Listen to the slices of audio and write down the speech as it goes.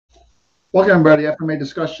Welcome, everybody. FMA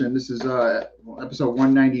discussion. This is episode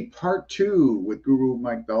 190, part two with Guru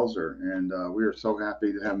Mike Belzer, and we are so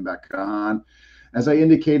happy to have him back on. As I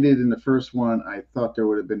indicated in the first one, I thought there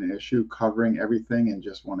would have been an issue covering everything in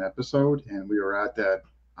just one episode, and we were at that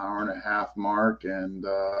hour and a half mark, and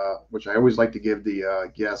which I always like to give the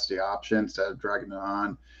guests the option instead of dragging it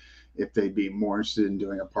on if they'd be more interested in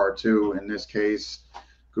doing a part two. In this case,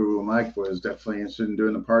 Guru Mike was definitely interested in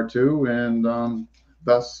doing a part two, and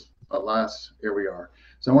thus. Alas, here we are.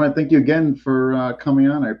 So I want to thank you again for coming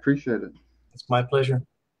on. I appreciate it. It's my pleasure.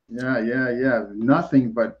 Yeah.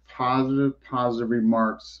 Nothing but positive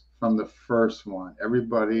remarks from the first one.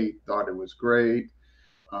 Everybody thought it was great.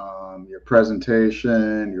 Your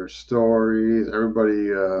presentation, your stories,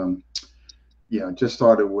 everybody, just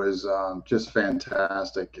thought it was just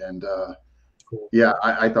fantastic. And Cool. yeah,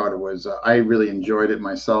 I thought it was. I really enjoyed it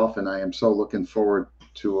myself, and I am so looking forward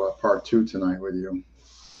to part two tonight with you.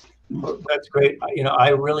 That's great.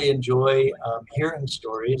 I really enjoy hearing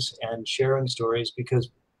stories and sharing stories,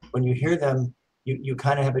 because when you hear them, you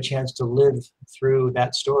kind of have a chance to live through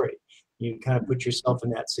that story. You kind of put yourself in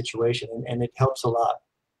that situation, and it helps a lot.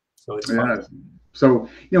 So it's fun. So,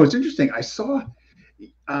 it's interesting. I saw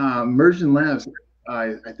Mergent Labs.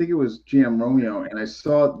 I think it was GM Romeo, and I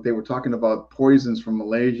saw they were talking about poisons from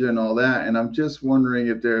Malaysia and all that, and I'm just wondering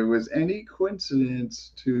if there was any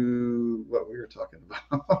coincidence to what we were talking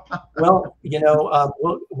about. Well,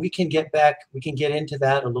 we can get into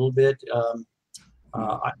that a little bit.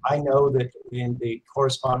 I know that in the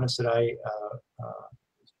correspondence that I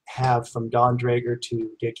have from Don Draeger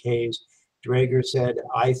to Dick Hayes, Draeger said,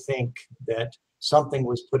 "I think that something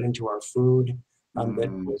was put into our food that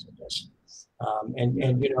poisoned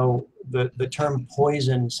and the term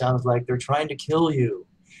poison sounds like they're trying to kill you.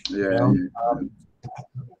 Yeah.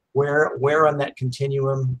 Where on that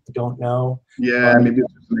continuum, I don't know. Yeah, maybe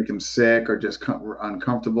it's just to make him sick or just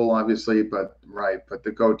uncomfortable, obviously. But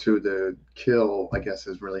to go to the kill, I guess,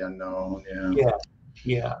 is really unknown.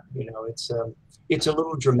 Yeah. It's a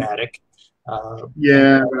little dramatic.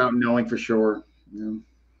 Without knowing for sure.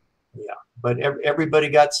 Yeah, but everybody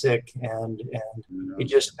got sick, and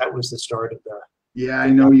that was the start of the. Yeah, I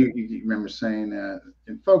know you remember saying that.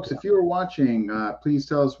 And folks, if you were watching, please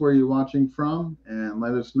tell us where you're watching from, and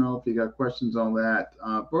let us know if you got questions on that.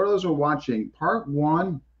 For those who are watching, part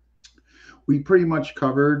one, we pretty much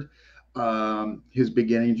covered his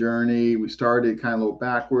beginning journey. We started kind of a little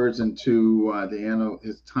backwards into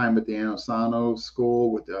his time at the Anosano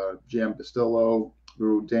school with Jim Bastillo,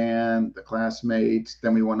 Guru Dan, the classmates.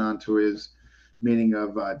 Then we went on to his meeting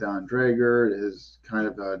of Don Draeger, his kind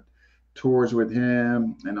of tours with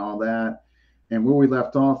him and all that. And where we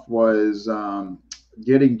left off was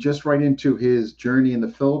getting just right into his journey in the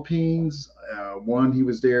Philippines. He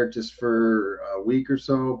was there just for a week or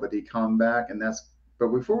so, but he come back, but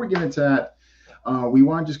before we get into that, we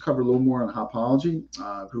want to just cover a little more on hopology.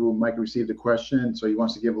 Who Mike received a question, so he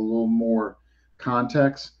wants to give a little more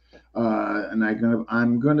context. And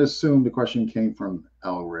I'm gonna assume the question came from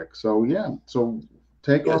Elric. So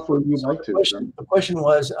take off where you'd like to. The question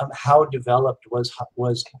was, how developed was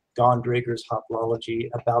Don Draeger's hopology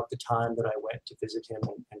about the time that I went to visit him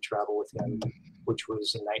and travel with him, which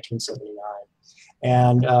was in 1979.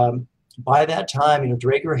 And by that time,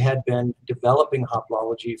 Draeger had been developing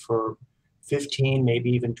hopology for 15, maybe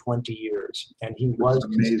even 20 years, and he was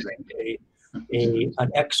an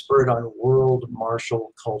expert on world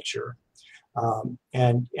martial culture.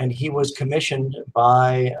 And he was commissioned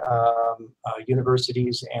by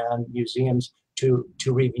universities and museums to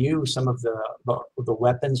review some of the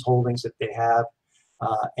weapons holdings that they have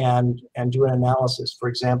and do an analysis. For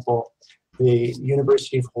example, the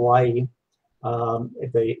University of Hawaii,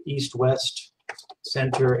 the East-West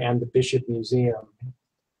Center, and the Bishop Museum.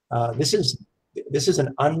 This is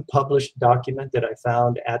an unpublished document that I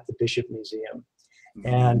found at the Bishop Museum,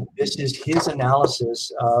 and this is his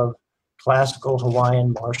analysis of classical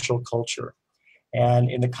Hawaiian martial culture.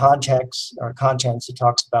 And in the contents, it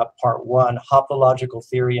talks about part one, hopological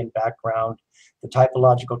theory and background, the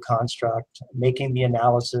typological construct, making the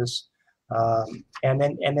analysis, and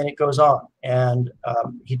then it goes on. And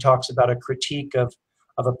he talks about a critique of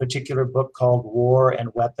a particular book called War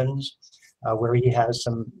and Weapons, where he has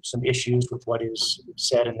some issues with what is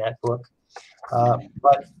said in that book.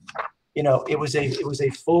 But it was a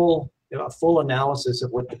full analysis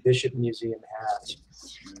of what the Bishop Museum has.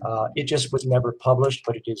 It just was never published,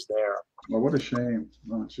 but it is there. Well, what a shame.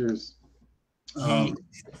 Oh, cheers. Go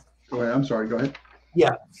ahead. I'm sorry. Go ahead.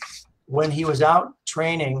 Yeah. When he was out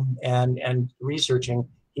training and researching,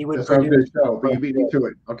 he would produce. But you beat me to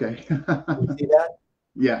it. Okay. You see that?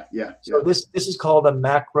 Yeah, yeah, So yeah. this is called a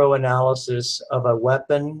macro analysis of a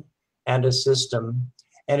weapon and a system,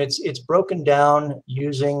 and it's broken down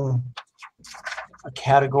using a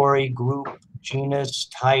category, group, genus,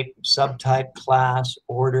 type, subtype, class,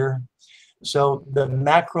 order. So the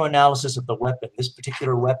macro analysis of the weapon. This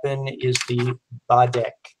particular weapon is the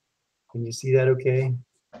Badek. Can you see that? Okay,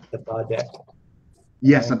 the Badek.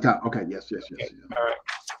 Yes, I'm talking. Okay, yes, yes, yes, Okay, yes. all right.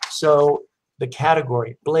 So the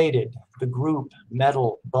category, bladed, the group,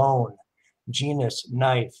 metal, bone, genus,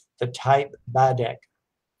 knife, the type, Badek,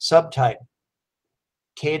 subtype,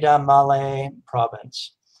 Kedah Malay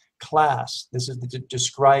province, class, this is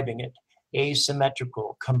describing it,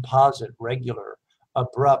 asymmetrical, composite, regular,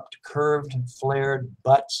 abrupt, curved, flared,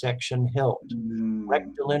 butt section, hilt, Mm,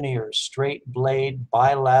 rectilinear, straight blade,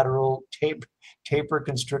 bilateral, taper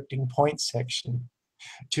constricting point section,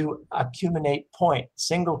 to acuminate point,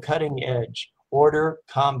 single cutting edge, order,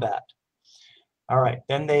 combat. All right,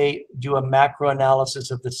 then they do a macro analysis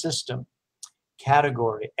of the system.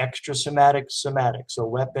 Category, extrasomatic, somatic, so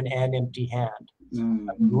weapon and empty hand. mm.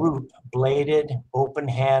 Group, bladed, open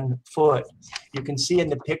hand, foot. You can see in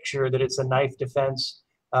the picture that it's a knife defense,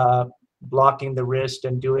 blocking the wrist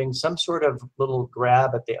and doing some sort of little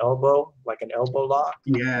grab at the elbow, like an elbow lock.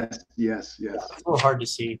 Yes, yes, Yeah, yes. it's a little hard to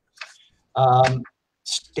see.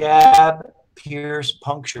 Stab, pierce,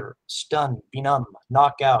 puncture, stun, benumb,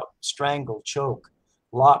 knockout, strangle, choke,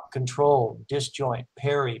 lock, control, disjoint,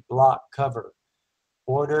 parry, block, cover,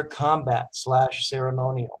 order, combat /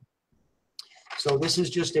 ceremonial. So this is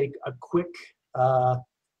just a quick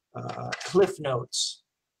cliff notes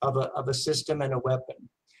of a system and a weapon.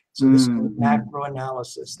 So this is macro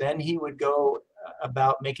analysis. Then he would go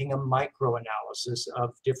about making a micro analysis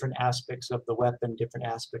of different aspects of the weapon, different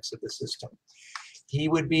aspects of the system. He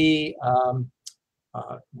would be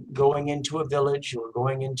going into a village or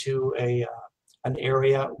going into an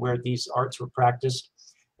area where these arts were practiced,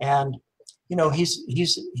 and you know he's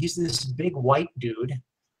this big white dude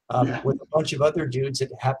Yeah. with a bunch of other dudes that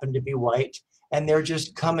happen to be white, and they're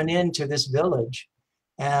just coming into this village,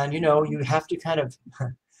 and you know you have to kind of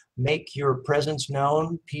make your presence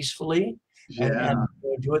known peacefully and Yeah.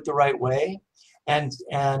 do it the right way. And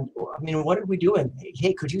I mean, what are we doing?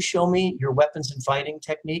 Hey, could you show me your weapons and fighting I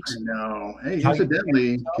techniques? know. Hey, How you protect incidentally,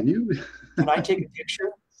 yourself? can you? Can I take a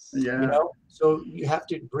picture? You Yeah, know, so you have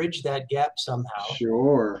to bridge that gap somehow.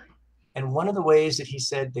 sure. And one of the ways that he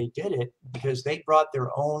said they did it, because they brought their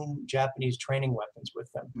own Japanese training weapons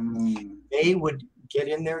with them, Mm. they would get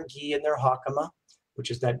in their gi and their hakama, which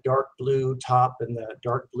is that dark blue top and the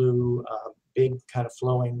dark blue big kind of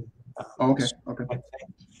flowing Okay, okay. thing.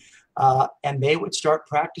 And they would start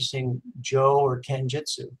practicing Jo or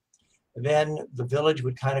Kenjutsu. Then the village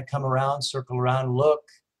would kind of come around, circle around, look,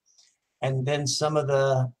 and then some of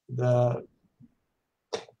the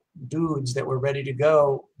dudes that were ready to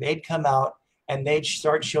go, they'd come out and they'd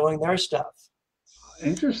start showing their stuff. Oh,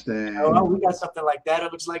 Interesting. we got something like that.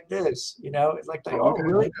 It looks like this. You know, it's like, oh, Okay,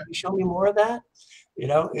 really? Can you show me more of that? You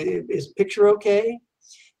know, is picture okay?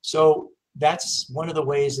 So that's one of the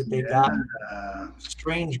ways that they got yeah.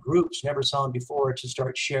 strange groups never saw them before to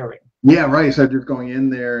start sharing. Yeah, right. So just going in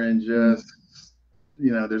there and just,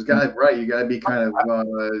 there's got to, right. You got to be kind of,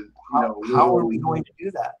 How are we little. going to do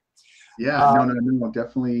that? Yeah, no.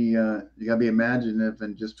 Definitely, you got to be imaginative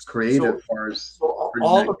and just creative as far as. So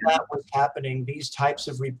all of that was happening. These types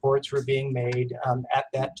of reports were being made at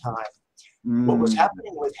that time. What was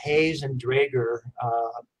happening with Hayes and Draeger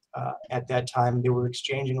at that time, they were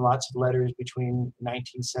exchanging lots of letters between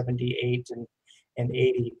 1978 and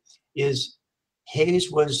 80, is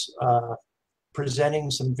Hayes was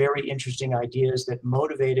presenting some very interesting ideas that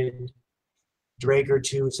motivated Draeger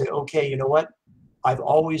to say, okay, you know what? I've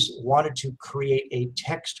always wanted to create a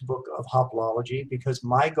textbook of hoplology because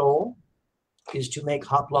my goal is to make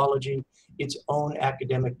hoplology its own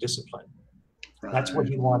academic discipline. Right. That's what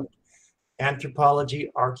he wanted.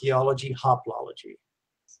 Anthropology, archaeology, hoplology.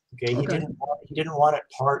 Okay, Okay. He didn't want it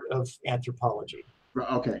part of anthropology.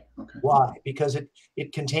 Okay. Why? Because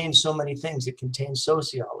it contains so many things. It contains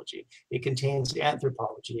sociology. It contains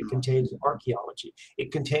anthropology. It contains archaeology.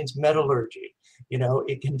 It contains metallurgy. You know,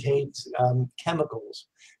 it contains chemicals.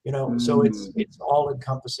 You know, so it's all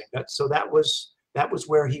encompassing. That was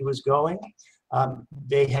where he was going.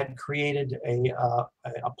 They had created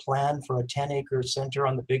a plan for a 10-acre center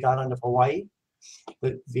on the Big Island of Hawaii.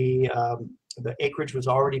 The acreage was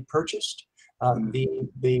already purchased.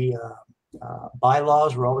 The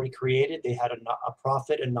bylaws were already created. They had a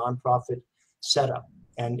profit and nonprofit setup.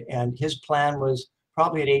 And his plan was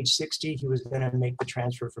probably at age 60, he was going to make the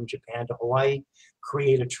transfer from Japan to Hawaii.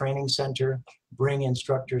 create a training center, bring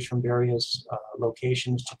instructors from various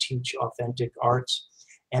locations to teach authentic arts,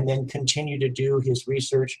 and then continue to do his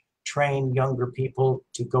research, train younger people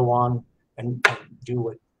to go on and do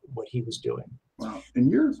what he was doing. Wow. And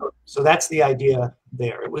you're so that's the idea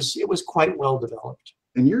there. It was quite well developed.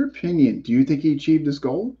 In your opinion, do you think he achieved his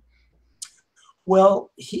goal?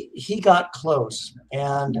 Well, he got close.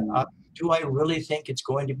 And do I really think it's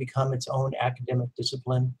going to become its own academic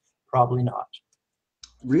discipline? Probably not.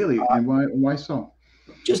 Really? And why so?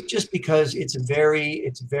 Just because it's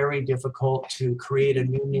very difficult to create a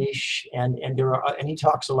new niche, and he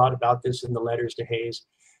talks a lot about this in the letters to Hayes.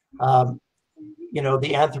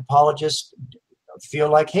 The anthropologists feel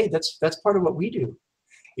like, hey, that's part of what we do.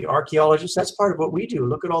 The archaeologists, that's part of what we do.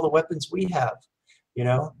 Look at all the weapons we have.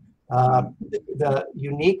 The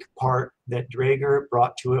unique part that Draeger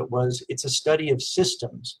brought to it was it's a study of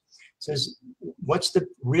systems. It says, what's the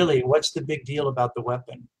big deal about the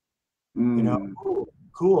weapon?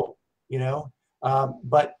 Cool.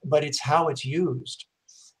 But it's how it's used,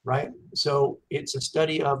 right? So it's a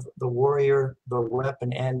study of the warrior, the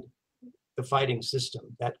weapon, and the fighting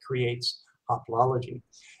system that creates hoplology.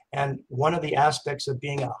 And one of the aspects of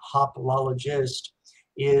being a hoplologist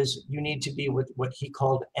is you need to be with what he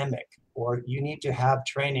called emic, or you need to have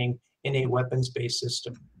training in a weapons-based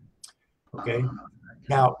system. Okay.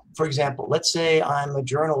 Now, for example, let's say I'm a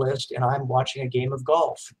journalist and I'm watching a game of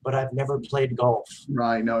golf, but I've never played golf.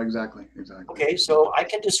 Right. No, exactly. Okay. So I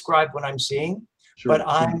can describe what I'm seeing, but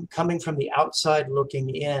I'm coming from the outside looking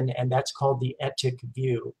in, and that's called the etic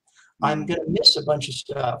view. I'm going to miss a bunch of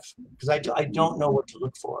stuff because I don't know what to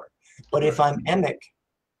look for. But if I'm emic,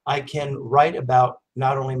 I can write about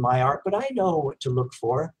not only my art, but I know what to look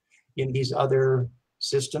for in these other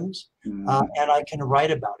systems, and I can write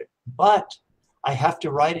about it. But I have to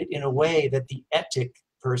write it in a way that the etic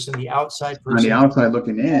person, the outside person, on the outside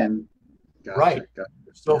looking in, right?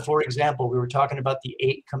 So, for example, we were talking about the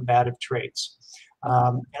 8 combative traits.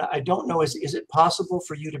 And I don't know, is it possible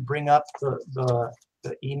for you to bring up the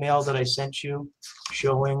email that I sent you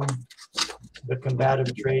showing the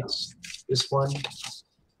combative traits? This one.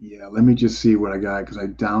 Yeah, let me just see what I got because I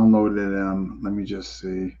downloaded them. Let me just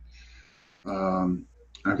see.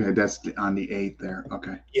 Okay, that's on the 8th there.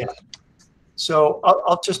 Okay. Yeah. So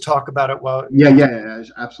I'll just talk about it while. Yeah,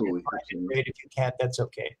 absolutely. Great. If you can't, that's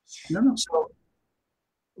okay. No. So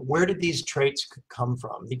where did these traits come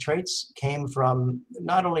from? The traits came from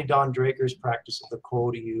not only Don Draeger's practice of the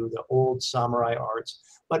Koryu, the old samurai arts,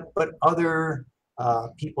 but other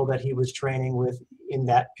people that he was training with in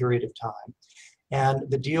that period of time. And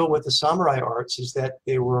the deal with the samurai arts is that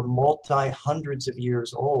they were multi-hundreds of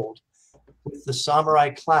years old, with the samurai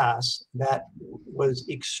class that was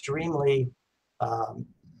extremely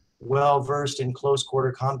well-versed in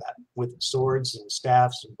close-quarter combat with swords and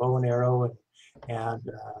staffs and bow and arrow and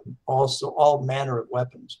also all manner of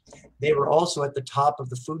weapons. They were also at the top of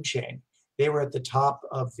the food chain. They were at the top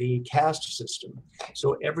of the caste system.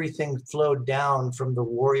 So everything flowed down from the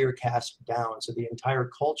warrior caste down. So the entire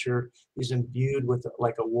culture is imbued with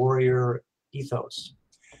like a warrior ethos.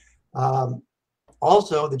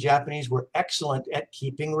 Also, the Japanese were excellent at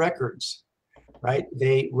keeping records, right?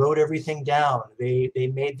 They wrote everything down. They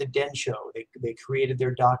made the densho. They created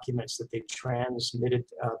their documents that they transmitted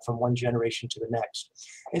from one generation to the next.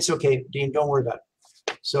 It's okay, Dean, don't worry about it.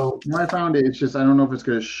 So I found it. It's just I don't know if it's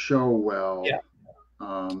going to show well. Yeah.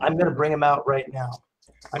 I'm going to bring them out right now.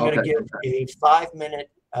 I'm going to give a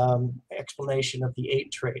 5-minute explanation of the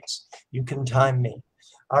 8 traits. You can time me.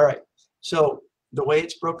 All right. So the way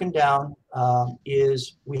it's broken down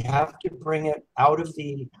is we have to bring it out of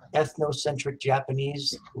the ethnocentric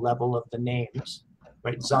Japanese level of the names,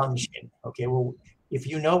 right? Zanshin. Okay, well, if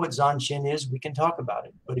you know what Zanshin is, we can talk about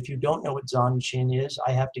it. But if you don't know what Zanshin is,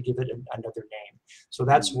 I have to give it another name. So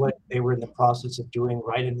that's what they were in the process of doing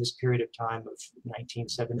right in this period of time of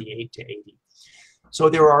 1978 to 80. So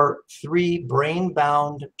there are 3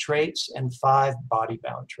 brain-bound traits and 5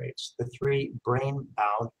 body-bound traits. The 3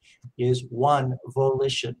 brain-bound is 1,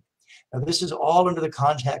 volition. Now this is all under the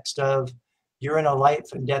context of you're in a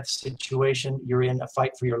life and death situation. You're in a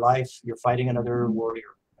fight for your life. You're fighting another warrior.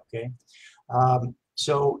 Okay,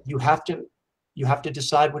 so you have to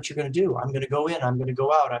decide what you're going to do. I'm going to go in. I'm going to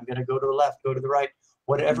go out. I'm going to go to the left. Go to the right.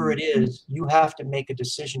 Whatever it is, you have to make a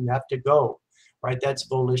decision. You have to go. Right, that's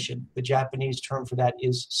volition. The Japanese term for that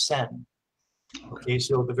is sen. Okay,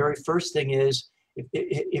 so the very first thing is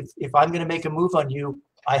if I'm going to make a move on you,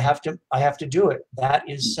 I have to do it. That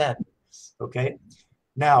is sen. Okay.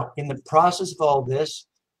 Now, in the process of all this,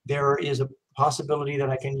 there is a possibility that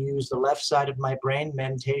I can use the left side of my brain,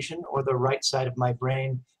 mentation, or the right side of my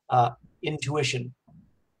brain, intuition.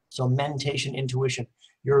 So mentation, intuition.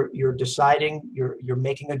 You're deciding, you're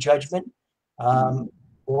making a judgment,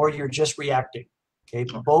 or you're just reacting. Okay,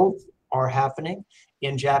 both are happening.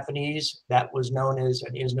 In Japanese, that was known as,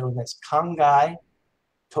 and is known as kangai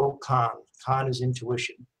to kan. Kan is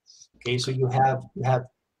intuition. Okay, so you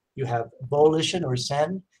have volition or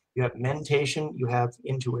sen, you have mentation, you have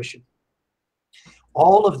intuition.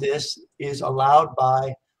 All of this is allowed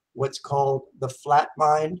by what's called the flat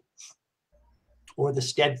mind or the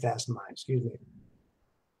steadfast mind, excuse me.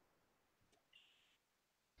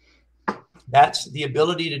 That's the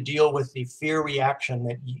ability to deal with the fear reaction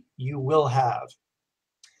that you will have.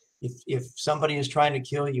 If somebody is trying to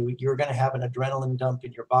kill you, you're going to have an adrenaline dump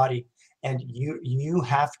in your body, and you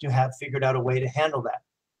have to have figured out a way to handle that.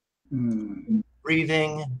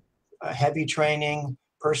 Breathing, heavy training,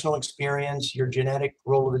 personal experience, your genetic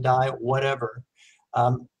roll of the die, whatever.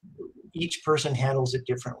 Each person handles it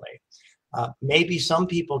differently. Maybe some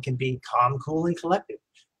people can be calm, cool, and collected.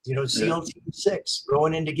 You know, SEAL Team 6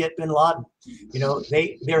 going in to get bin Laden. You know,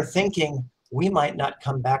 they're thinking we might not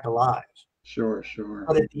come back alive. Sure, sure.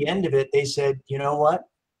 But at the end of it, they said, you know what?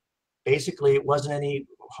 Basically, it wasn't any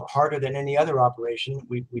harder than any other operation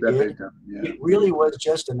we did. It really was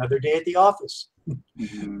just another day at the office.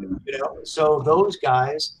 You know, so those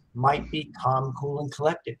guys might be calm, cool, and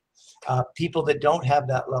collected. People that don't have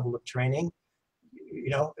that level of training, you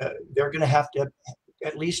know, they're going to have to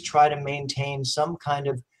at least try to maintain some kind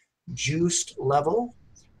of juiced level,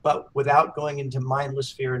 but without going into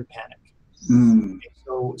mindless fear and panic.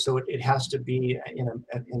 So it has to be in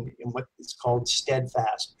what is called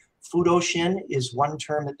steadfast. Fudoshin is one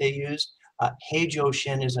term that they use.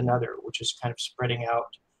 Heijoshin is another, which is kind of spreading out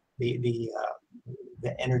the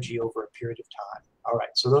energy over a period of time. All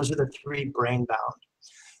right, so those are the three brain bound.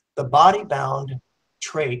 The body bound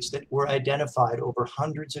traits that were identified over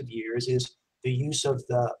hundreds of years is the use of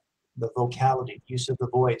the vocality, use of the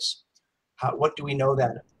voice. What do we know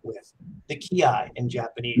that with? The kiai in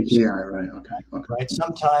Japanese. Yeah, right. Okay. Right.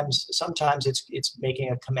 Sometimes it's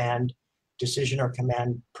making a command decision or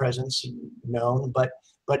command presence known, but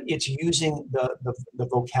it's using the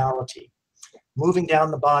vocality. Moving down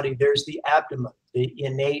the body, there's the abdomen, the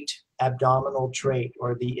innate abdominal trait,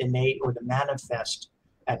 or the innate or the manifest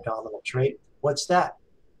abdominal trait. What's that?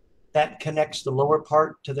 That connects the lower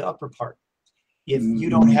part to the upper part. If you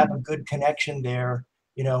don't have a good connection there,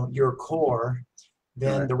 you know, your core,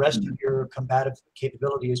 then the rest of your combative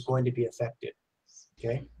capability is going to be affected.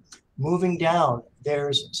 Okay. Moving down,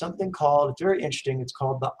 there's something called, it's very interesting, it's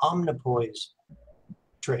called the omnipoise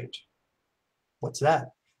trait. What's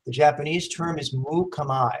that? The Japanese term is mu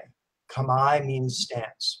kamai. Kamai means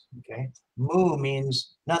stance. Okay. Mu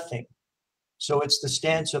means nothing. So it's the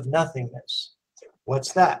stance of nothingness.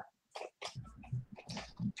 What's that?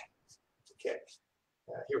 Okay.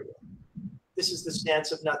 Here we go. This is the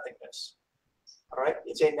stance of nothingness. All right.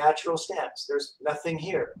 It's a natural stance. There's nothing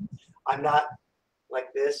here. I'm not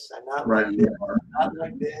like this. I'm not like this. I'm not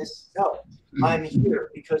like this. No, I'm here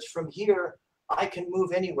because from here I can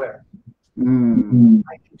move anywhere. I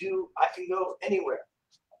can go anywhere.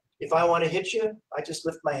 If I want to hit you, I just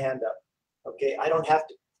lift my hand up. Okay. I don't have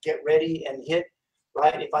to get ready and hit.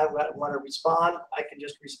 Right. If I want to respond, I can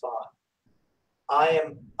just respond.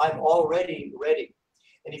 I'm already ready.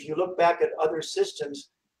 And if you look back at other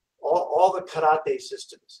systems, all the karate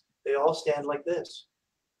systems, they all stand like this.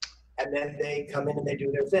 And then they come in and they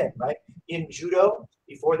do their thing, right? In judo,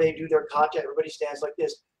 before they do their kata, everybody stands like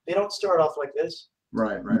this. They don't start off like this.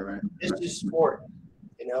 Right. This is sport.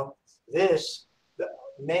 You know,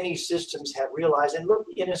 many systems have realized, and look,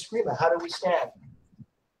 in Eskrima, how do we stand?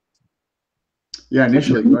 Yeah,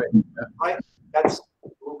 initially, right. Right? That's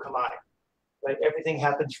mukamai. Right? Everything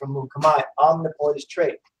happens from mukamai, omnipoise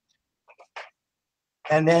trait.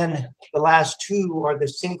 And then the last two are the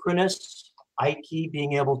synchronous, aiki,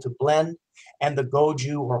 being able to blend, and the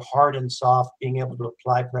goju, or hard and soft, being able to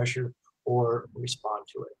apply pressure or respond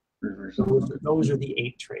to it. So those are the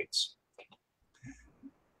 8 traits.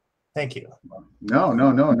 Thank you. No.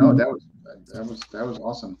 That was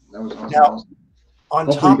awesome. That was awesome. Now, on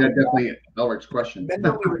hopefully top that definitely Elric's question.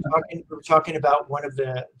 Remember we were talking about one of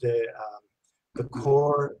the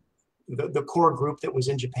core group that was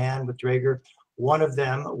in Japan with Draeger. One of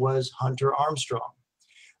them was Hunter Armstrong.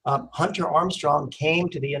 Hunter Armstrong came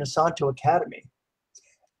to the Inosanto Academy,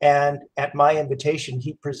 and at my invitation,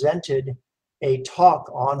 he presented a talk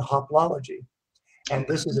on hoplology, and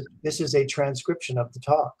this is a transcription of the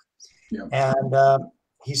talk. Yeah. And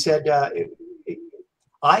he said,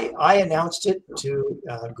 I announced it to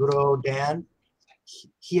Guro Dan.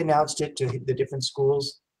 He announced it to the different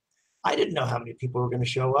schools. I didn't know how many people were going to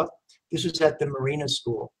show up, This was at the Marina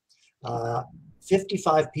School.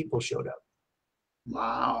 55 people showed up.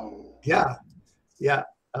 Wow. Yeah, yeah.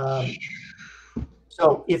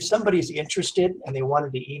 So if somebody's interested and they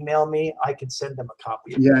wanted to email me, I could send them a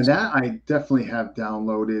copy of Yeah, this. that I definitely have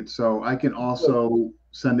downloaded. So I can also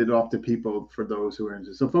send it off to people for those who are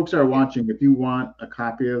interested. So folks that are watching, if you want a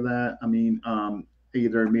copy of that, I mean,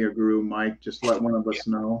 either me or Guru, Mike, just let one of us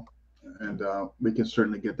know, and we can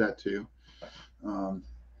certainly get that to you.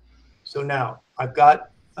 So now I've got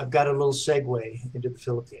a little segue into the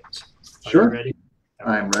Philippines. Sure. Are you ready?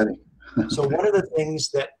 I'm ready. So one of the things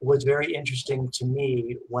that was very interesting to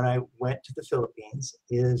me when I went to the Philippines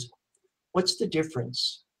is what's the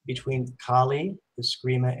difference between Kali, the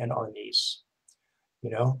Eskrima, and Arnis? You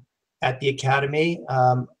know, at the academy,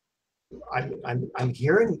 I'm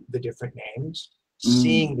hearing the different names,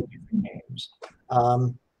 seeing the different names,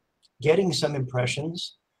 getting some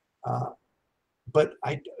impressions, but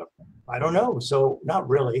I don't know. So not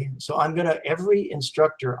really. So I'm gonna, every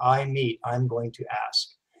instructor I meet, I'm going to ask,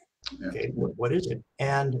 okay, what is it?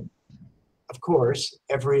 And of course,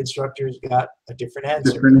 every instructor's got a different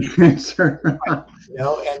answer. Different answer. You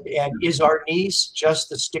know, and is Arnis just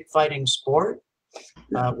the stick fighting sport?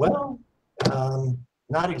 Well,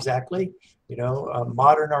 not exactly. You know,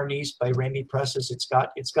 modern Arnis by Ramey Presses, it's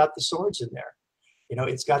got the swords in there. You know,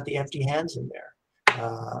 it's got the empty hands in there.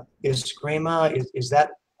 Eskrima, is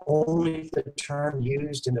that only the term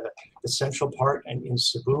used in the central part and in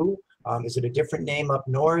Cebu? Is it a different name up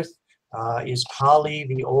north? Is Kali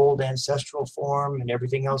the old ancestral form and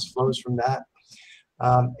everything else flows from that?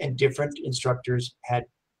 And different instructors had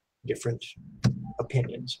different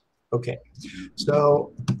opinions. Okay,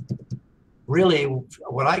 so really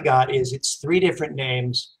what I got is it's 3 different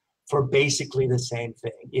names for basically the same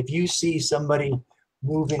thing. If you see somebody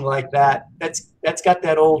moving like that, that's got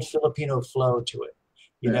that old Filipino flow to it.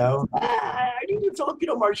 You know, do you do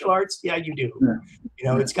Filipino martial arts? Yeah, you do. You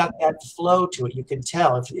know, it's got that flow to it. You can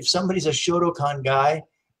tell if somebody's a Shotokan guy,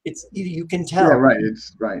 you can tell. Yeah, right.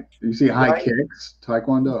 It's right. You see high kicks,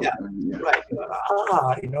 Taekwondo. Yeah, right.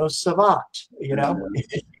 You know, Savat. You know,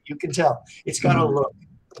 you can tell. It's got a look.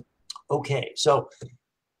 Okay, so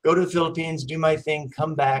go to the Philippines, do my thing,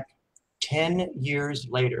 come back. 10 years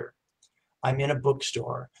later, I'm in a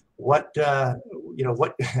bookstore. What you know,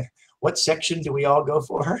 what section do we all go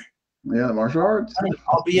for? Yeah, the martial arts.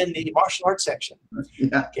 I'll be in the martial arts section.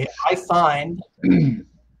 Yeah. Okay, I find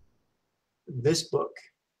this book.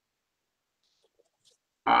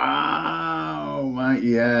 Oh my,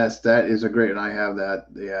 yes, that is a great. And I have that.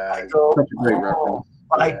 Yeah, Such a great reference.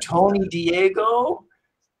 By Tony Diego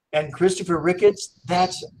and Christopher Ricketts.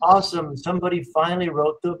 That's awesome. Somebody finally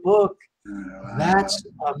wrote the book. Wow. That's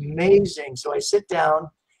amazing. So I sit down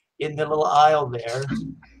in the little aisle there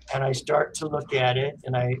and I start to look at it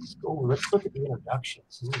and let's look at the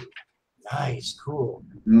introductions. Ooh, nice, cool.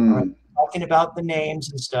 Right, talking about the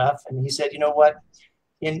names and stuff. And he said, you know what?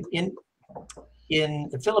 In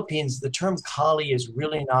the Philippines, the term Kali is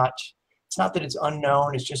really not, it's not that it's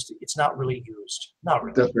unknown, it's just, it's not really used. Not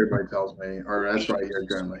really. That's what everybody tells me, or that's right here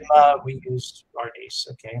generally. We used Arnis,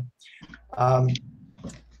 okay.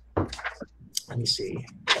 Let me see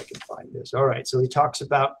if I can find this. All right, so he talks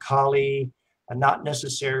about Kali not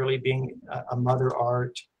necessarily being a mother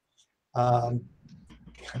art.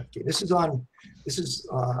 Okay, this is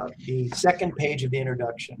the second page of the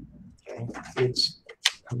introduction. Okay,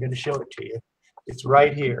 I'm going to show it to you. It's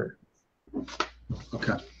right here.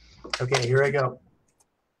 Okay. Okay, here I go.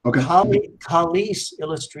 Okay. Kali's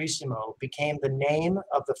Illustrissimo became the name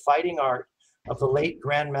of the fighting art of the late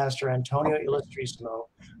Grandmaster Antonio Illustrissimo,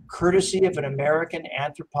 courtesy of an American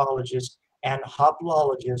anthropologist and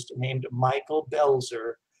hoplologist named Michael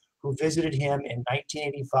Belzer, who visited him in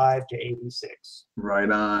 1985 to 86. Right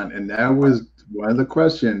on. And that was one of the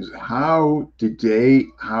questions. How did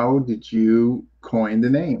you coin the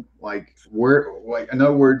name? Like, in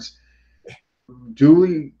other words,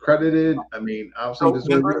 duly credited? I mean, obviously,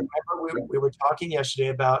 so remember we were talking yesterday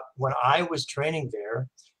about when I was training there,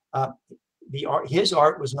 his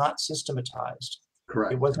art was not systematized.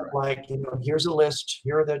 Correct. It wasn't like, you know, here's a list,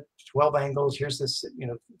 here are the 12 angles, here's this, you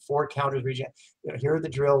know, 4 counters, region, you know, here are the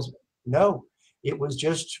drills. No, it was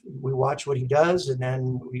just, we watch what he does and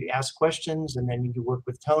then we ask questions and then you work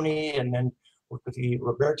with Tony and then work with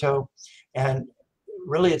Roberto. And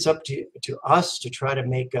really it's up to us to try to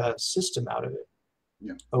make a system out of it.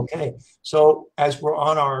 Yeah. Okay. So as we're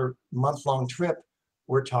on our month-long trip,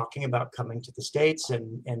 we're talking about coming to the States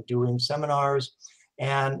and doing seminars.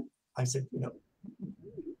 And I said, you know,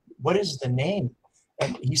 what is the name?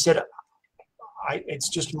 And he said, it's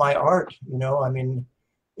just my art, you know, I mean,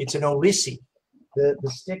 it's an Olisi. the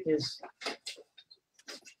stick is,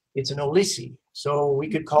 it's an Olisi. So we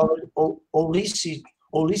could call it Olisi,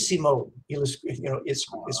 Olissimo,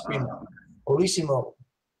 Escrima. Olissimo.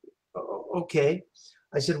 Okay.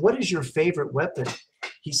 I said, what is your favorite weapon?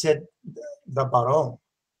 He said, the Baron.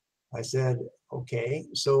 I said, okay.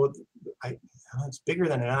 So it's bigger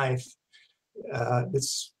than a knife.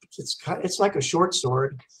 It's like a short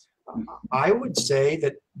sword. I would say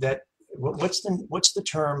that what's the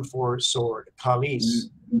term for sword? Kalis.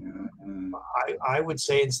 I would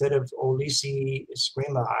say instead of Olisi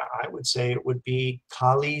Escrima, I would say it would be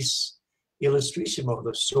Kalis Illustrissimo,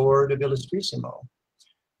 the sword of Illustrissimo.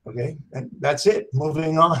 Okay, and that's it.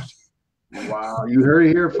 Moving on. Wow, you heard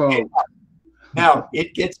it here, folks. Now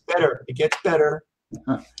it gets better. It gets better.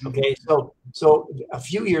 Okay, so a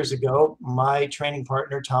few years ago, my training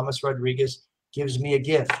partner Thomas Rodriguez gives me a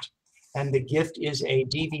gift, and the gift is a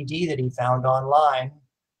DVD that he found online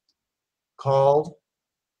called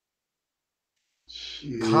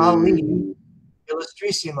Kali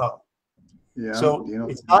Illustrissimo. Yeah, so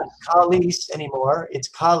it's not Kalis anymore, it's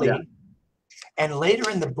Kali. Yeah. And later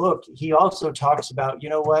in the book, he also talks about, you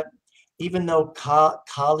know what, even though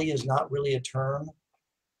Kali is not really a term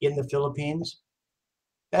in the Philippines,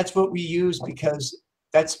 that's what we use because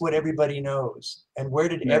that's what everybody knows. And where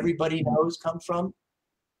did everybody knows come from?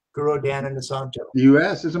 Guro Dan and Nasanto. The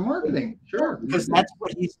U.S. is a marketing, sure. Because that's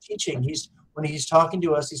what he's teaching. When he's talking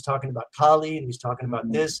to us, he's talking about Kali and he's talking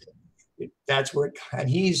about this. That's where, and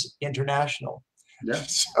he's international. Yeah.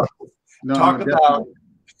 So talk about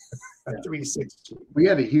 360. We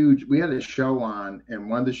had a show on, and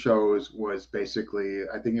one of the shows was basically,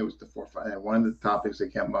 I think it was the 4-5. One of the topics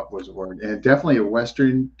that came up was a word, and definitely a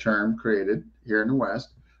Western term created here in the West.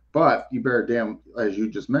 But you bear damn, as you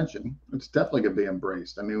just mentioned, it's definitely gonna be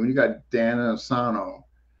embraced. I mean, when you got Dan Asano,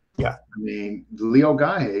 yeah. I mean, Leo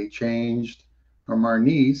Gahe changed from our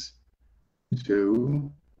niece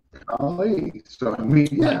to Ali. So I mean,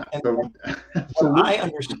 yeah. What I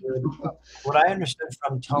understood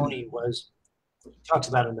from Tony was, he talks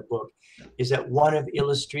about in the book, is that one of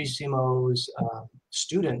Illustrissimo's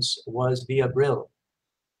students was Villabril.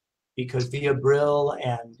 Because Villabril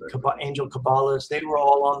and Angel Caballas, they were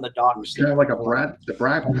all on the docks. Kind of like the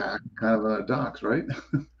Brat Pack, kind of on the docks, right?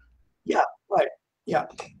 Yeah, right. Yeah.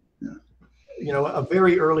 You know, a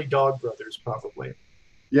very early Dog Brothers, probably.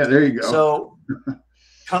 Yeah, there you go. So,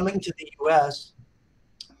 coming to the U.S.,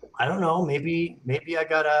 I don't know. Maybe I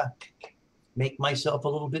gotta make myself a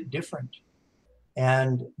little bit different,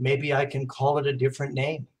 and maybe I can call it a different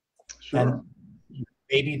name. Sure. And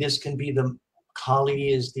maybe this can be the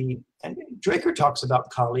Kali is the, and Draker talks about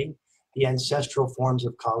Kali, the ancestral forms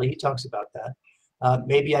of Kali. He talks about that.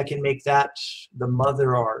 Maybe I can make that the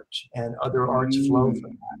mother art, and other arts flow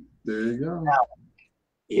from that. There you go. Now,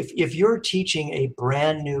 if you're teaching a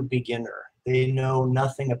brand new beginner, they know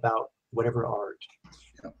nothing about whatever art.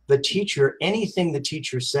 Yep. The teacher, anything the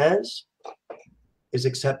teacher says is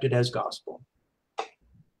accepted as gospel.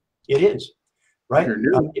 It is, right?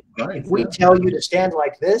 If we tell you to stand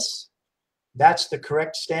like this, that's the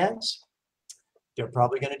correct stance, they're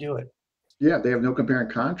probably going to do it. Yeah, they have no compare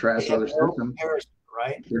and contrast to other systems.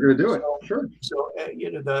 Right? They're going to do it, sure. So,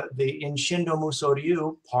 you know, in Shindo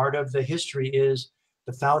Musoryu, part of the history is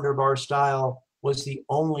the founder of our style was the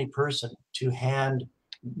only person to hand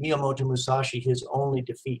Miyamoto Musashi his only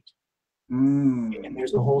defeat. And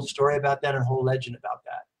there's a whole story about that and a whole legend about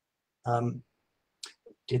that.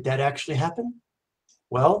 Did that actually happen?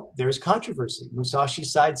 Well, there's controversy.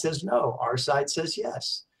 Musashi's side says no. Our side says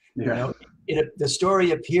yes. Yeah. You know, the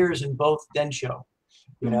story appears in both Densho.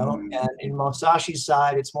 You know, and in Musashi's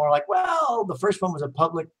side, it's more like, well, the first one was a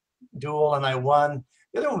public duel and I won.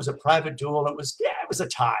 The other one was a private duel. It was a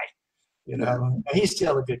tie. You know, he's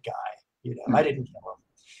still a good guy. You know, I didn't kill him.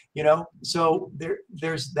 You know, so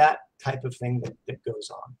there's that type of thing that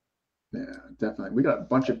goes on. Yeah, definitely. We got a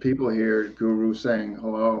bunch of people here, Guru, saying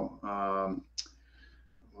hello.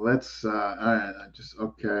 Let's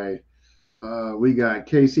okay. We got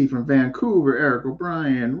Casey from Vancouver, Eric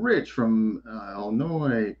O'Brien, Rich from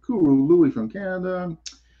Illinois, Kuru Louis from Canada,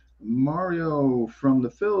 Mario from the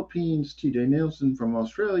Philippines, TJ Nielsen from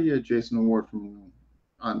Australia, Jason Ward from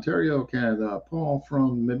Ontario, Canada, Paul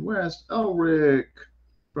from Midwest, Elric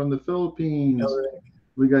from the Philippines. Elric.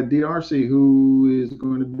 We got DRC, who is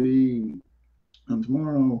going to be on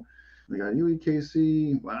tomorrow. We got Yui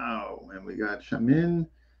KC, wow, and we got Shamin.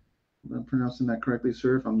 If I'm pronouncing that correctly,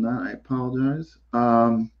 sir. If I'm not, I apologize.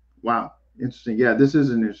 Wow, interesting. Yeah, this is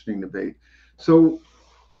an interesting debate. So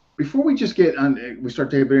before we just get on, we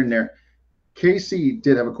start taking it in there. Casey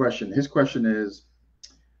did have a question. His question is,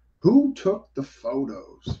 who took the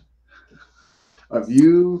photos of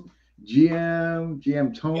you,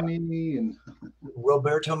 GM Tony, and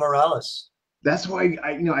Roberto Morales. that's why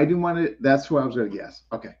I didn't want to. That's what I was going to guess.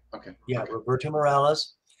 Okay. Yeah, Roberto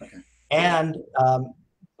Morales. Okay. And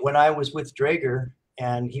when I was with Draeger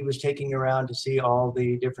and he was taking me around to see all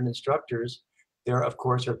the different instructors, there, of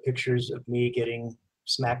course, are pictures of me getting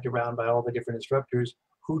smacked around by all the different instructors.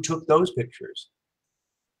 Who took those pictures?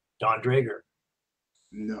 Don Draeger.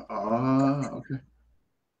 No. Okay.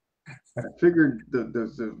 I figured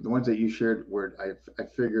the ones that you shared were I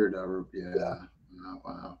figured yeah.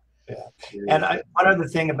 Wow. Yeah. And one other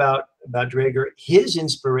thing about Draeger, his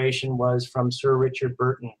inspiration was from Sir Richard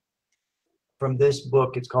Burton. From this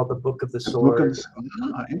book, it's called The Book of the Sword.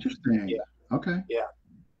 Interesting. Yeah. Okay. Yeah.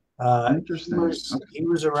 Interesting. He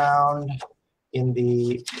was around in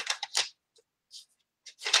the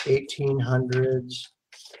 1800s,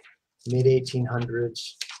 mid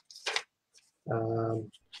 1800s.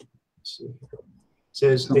 It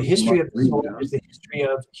says the history of the sword is the history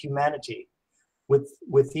of humanity.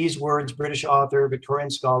 With these words, British author,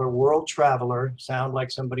 Victorian scholar, world traveler, sound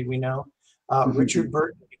like somebody we know, Richard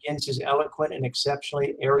Burton begins his eloquent and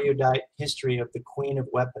exceptionally erudite history of the Queen of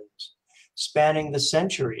Weapons, spanning the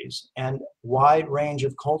centuries and wide range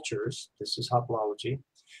of cultures. This is haplology.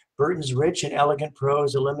 Burton's rich and elegant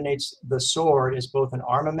prose eliminates the sword as both an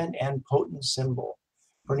armament and potent symbol.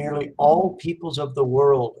 For nearly all peoples of the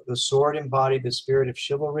world, the sword embodied the spirit of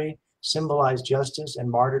chivalry, symbolized justice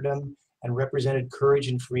and martyrdom, and represented courage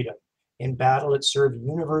and freedom. In battle, it served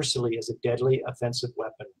universally as a deadly offensive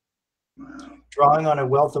weapon. Wow. Drawing on a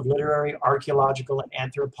wealth of literary, archaeological, and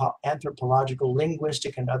anthropological,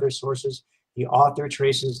 linguistic, and other sources, the author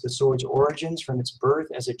traces the sword's origins from its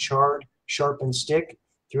birth as a charred, sharpened stick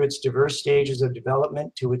through its diverse stages of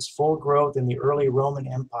development to its full growth in the early Roman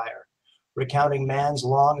Empire. Recounting man's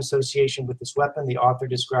long association with this weapon, the author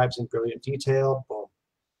describes in brilliant detail, boom,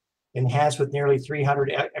 enhanced with nearly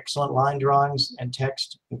 300 excellent line drawings and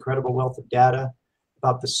text, incredible wealth of data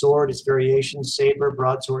about the sword, its variations, saber,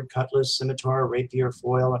 broadsword, cutlass, scimitar, rapier,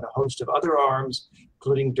 foil, and a host of other arms,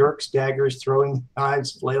 including dirks, daggers, throwing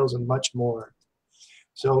knives, flails, and much more.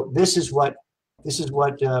 So this is what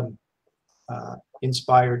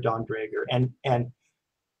inspired Don Draeger, and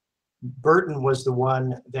Burton was the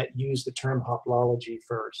one that used the term haplology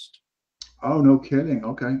first. Oh, no kidding.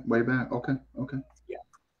 Okay, way back. Okay. Yeah.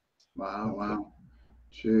 Wow.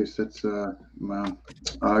 Jeez, that's wow.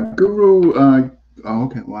 Guru.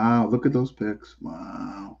 Okay. Wow. Look at those pics.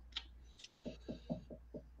 Wow.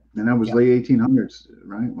 And that was late 1800s,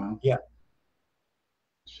 right? Wow. Yeah.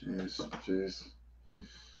 Jeez.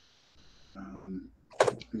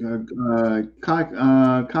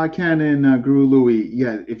 Kai Ken and Guru Louie.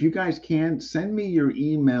 Yeah, if you guys can send me your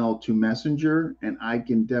email to Messenger, and I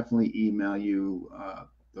can definitely email you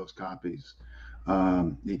those copies.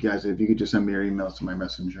 You guys, if you could just send me your emails to my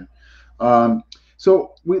Messenger.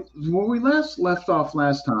 So when we left off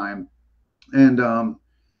last time, and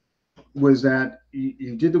was that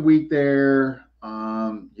you did the week there,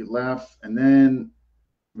 you left, and then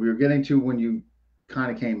we were getting to when you kind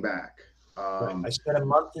of came back. Right. I spent a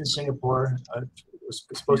month in Singapore. I was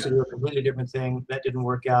supposed to do a completely different thing. That didn't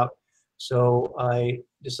work out. So I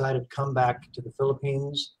decided to come back to the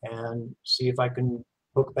Philippines and see if I can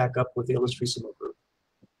hook back up with the Illustrissimo group.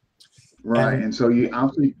 Right. And so you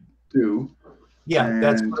obviously do. Yeah,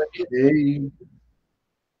 that's what I did.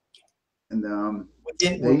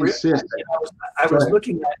 They insist. I was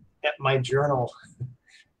looking at my journal,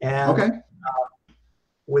 and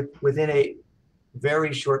within a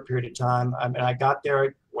very short period of time, I mean, I got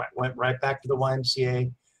there, went right back to the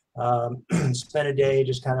YMCA, spent a day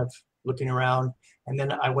just kind of looking around, and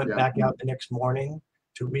then I went back out the next morning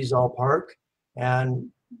to Rizal Park,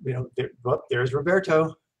 and there's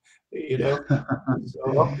Roberto,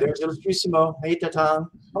 so there's Illustrissimo. Hey, Tatang.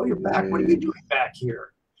 Oh, you're back. What are you doing back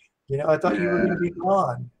here? I thought you were going to be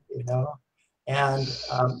gone. And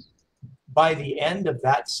by the end of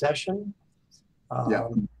that session,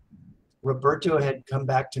 Roberto had come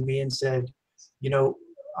back to me and said,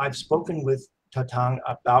 I've spoken with Tatang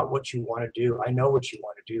about what you want to do. I know what you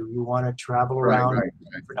want to do. You want to travel around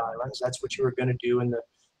different islands. That's what you were going to do in the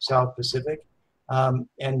South Pacific,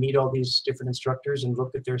 and meet all these different instructors and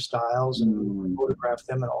look at their styles and photograph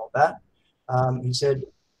them and all that. He said,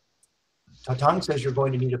 Tatang says you're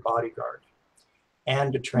going to need a bodyguard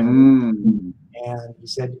and a trainer. And he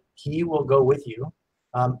said he will go with you.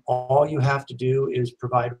 All you have to do is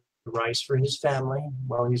provide rice for his family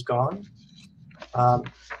while he's gone.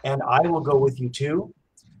 And I will go with you too.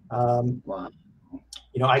 I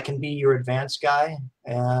can be your advanced guy,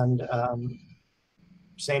 and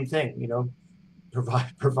same thing,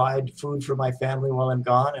 provide food for my family while I'm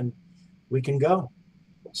gone, and we can go.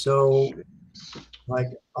 So, like,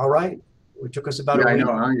 all right, it took us about Yeah, a I week.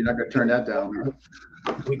 know, huh? You're not going to turn that down.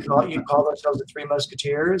 You called ourselves the Three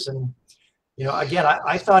Musketeers, and again,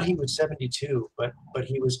 I thought he was 72, but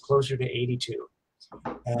he was closer to 82.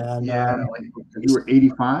 And Yeah, like, you were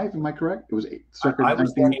 85, am I correct? It was circa I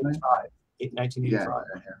was born 1985? 85, Yeah, 1985.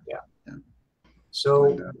 yeah, Yeah. yeah. So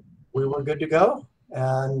And, we were good to go.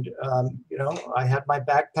 And, I had my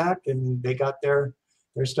backpack and they got their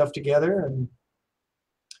stuff together. And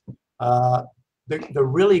the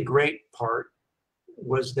really great part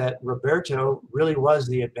was that Roberto really was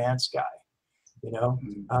the advanced guy.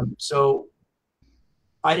 So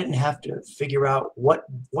I didn't have to figure out what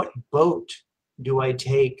boat do I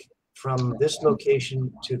take from this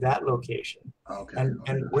location to that location, okay.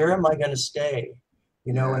 and where am I going to stay,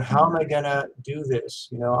 Yeah. and how am I going to do this?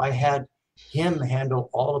 I had him handle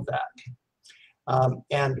all of that.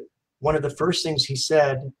 And one of the first things he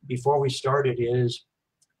said before we started is,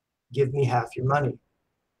 "Give me half your money."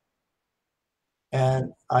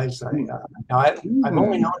 And I was like, now I've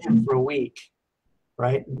only known him for a week,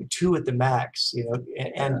 right? 2 at the max,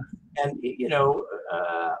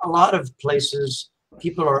 a lot of places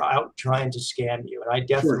people are out trying to scam you, and I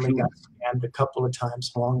definitely got scammed a couple of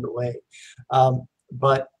times along the way.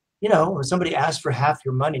 But when somebody asks for half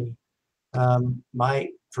your money, my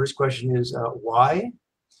first question is, why?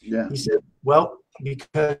 Yeah. He said, well,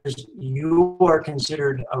 because you are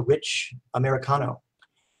considered a rich Americano,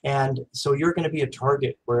 and so you're going to be a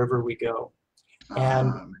target wherever we go.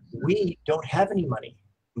 And we don't have any money,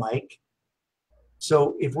 Mike.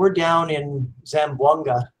 So if we're down in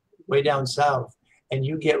Zamboanga, way down south, and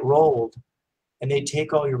you get rolled and they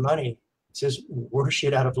take all your money, it says, we're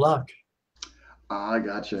shit out of luck. I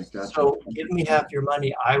gotcha. So give me half your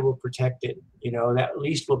money, I will protect it. That at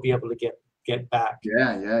least we'll be able to get back.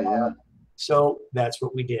 Yeah. So that's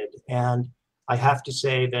what we did. And I have to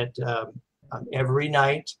say that every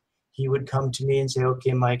night he would come to me and say,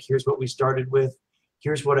 okay, Mike, here's what we started with.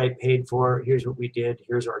 Here's what I paid for. Here's what we did.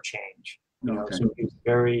 Here's our change. So he's a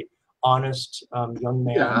very honest young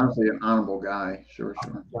man. Yeah, honestly, an honorable guy. Sure.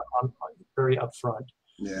 Very upfront.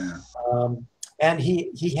 Yeah. And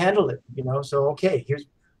he handled it. So okay,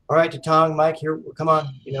 all right, Tatang, Mike, here, come on.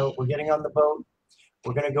 We're getting on the boat.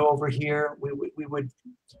 We're going to go over here. We would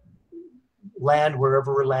land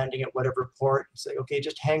wherever we're landing at whatever port. Say, okay,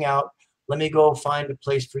 just hang out. Let me go find a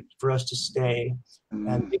place for us to stay.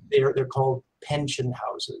 And they're called pension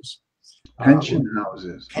houses. Pension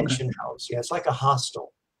houses. Pension house. Yeah, it's like a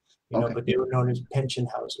hostel, but they were known as pension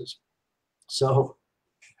houses. So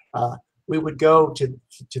we would go to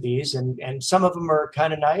these, and some of them are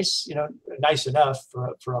kind of nice, nice enough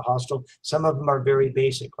for a hostel. Some of them are very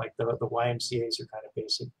basic, like the YMCA's are kind of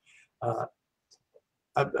basic.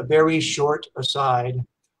 A very short aside,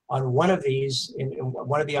 on one of these, in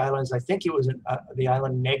one of the islands, I think it was the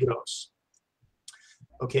island Negros.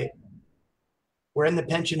 Okay, we're in the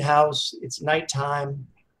pension house. It's nighttime.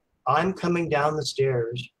 I'm coming down the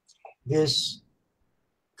stairs. This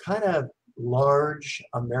kind of large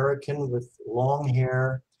American with long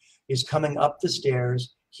hair is coming up the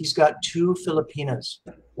stairs. He's got 2 Filipinas,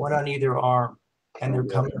 one on either arm, and they're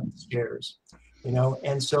coming up the stairs.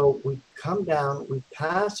 And so we come down, we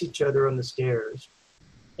pass each other on the stairs,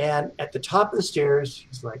 and at the top of the stairs,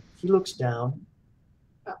 he looks down.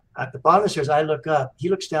 At the bottom of the stairs, I look up, he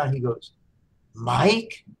looks down, he goes,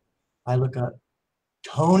 Mike? I look up,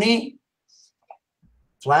 Tony?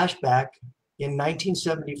 Flashback, in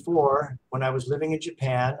 1974, when I was living in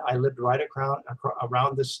Japan, I lived right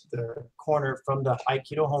around the corner from the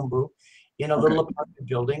Aikido Hombu in a little apartment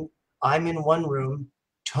building. I'm in one room.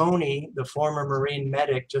 Tony, the former Marine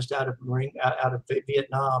medic just out of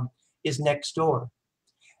Vietnam, is next door.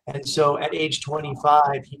 And so at age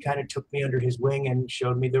 25, he kind of took me under his wing and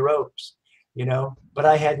showed me the ropes, but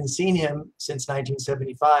I hadn't seen him since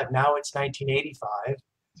 1975. Now it's 1985.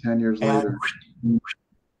 10 years later.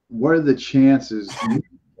 What are the chances?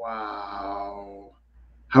 Wow.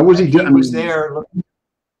 How was he doing? He was there.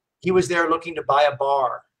 He was there looking to buy a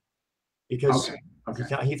bar because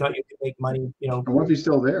he thought you could make money. I wonder if he's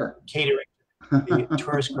still there. Catering the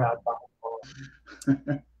tourist crowd.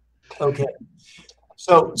 Okay.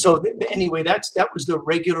 So anyway, that was the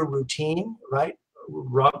regular routine, right?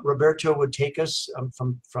 Roberto would take us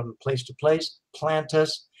from place to place, plant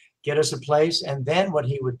us, get us a place, and then what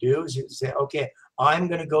he would do is he'd say, okay, I'm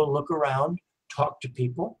going to go look around, talk to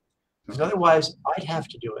people, because otherwise I'd have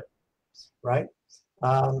to do it, right?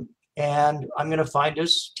 And I'm going to find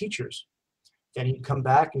us teachers. Then he'd come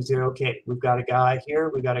back and say, okay, we've got a guy here,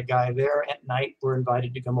 we've got a guy there. At night, we're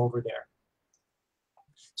invited to come over there.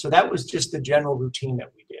 So that was just the general routine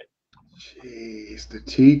that we did. Jeez, the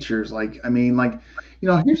teachers, like, I mean, like,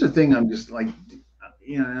 here's the thing. I'm just like,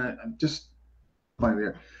 I'm just fine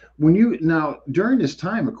there. When you now during this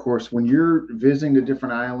time, of course, when you're visiting the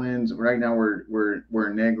different islands, right now we're in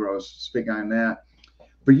Negros, speaking on that.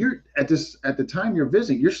 But you're at the time you're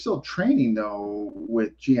visiting, you're still training though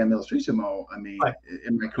with GM Illustrissimo. I mean, Right.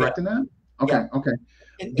 am I correct in that? Yeah. Okay, okay.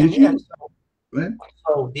 Did And you? Go ahead.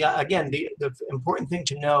 so again, the important thing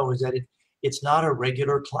to know is that it's not a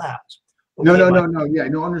regular class. No, Okay, no, no, no. Yeah,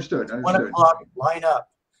 no, understood, one understood. o'clock, line up.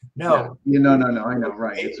 Yeah, No. no, no, no. I know,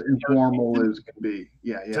 right? Okay, It's informal as can be.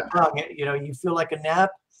 Yeah, yeah. Tatang, you feel like a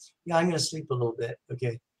nap? Yeah, I'm gonna sleep a little bit.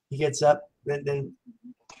 Okay. He gets up, then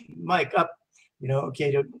Mike up,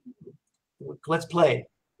 okay, let's play,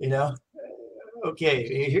 you know.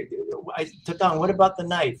 Okay, Tatang, what about the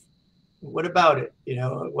knife? What about it?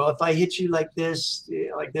 Well, if I hit you like this,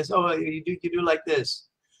 oh, you do like this,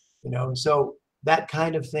 So that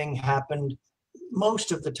kind of thing happened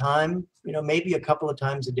most of the time, maybe a couple of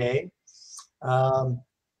times a day.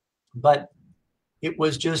 But it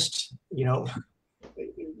was just,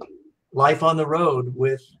 life on the road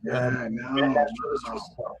with Yeah, no. Grandmaster Wow.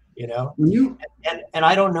 Illustrissimo. When you, And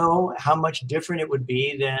I don't know how much different it would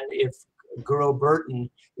be than if Guro Burton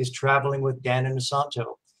is traveling with Dan and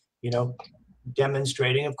Asanto,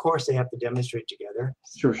 demonstrating. Of course, they have to demonstrate together.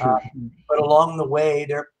 sure, sure, sure. But along the way,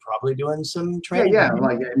 they're probably doing some Yeah, training. yeah.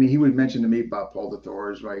 Like, I mean, he would mention to me about Paul de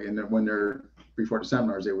Thors, right? And then when they're before the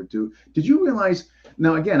seminars, they would do. Did you realize?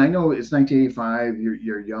 Now, again, I know it's 1985.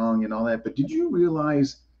 You're young and all that, but did you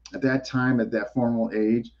realize at that time, at that formal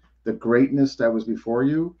age, the greatness that was before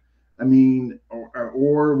you? I mean,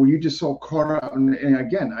 or were you just so caught up? And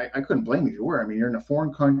again, I couldn't blame you if you were. I mean, you're in a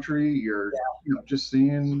foreign country. You're, just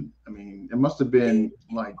seeing. I mean, it must have been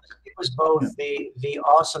like. It was both the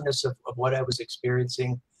awesomeness of what I was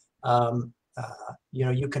experiencing.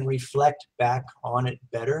 You can reflect back on it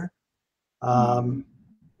better. When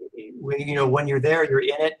you're there, you're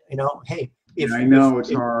in it. Hey, I know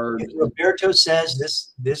it's hard. If Roberto says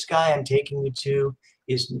this guy I'm taking you to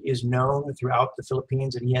is known throughout the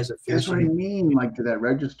Philippines, and he has a That's what I mean. Like to that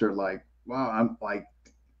register, like, wow, I'm like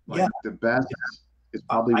the best is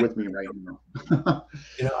probably with me right now.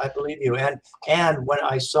 I believe you. And when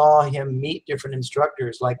I saw him meet different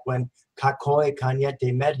instructors, like when Kakoy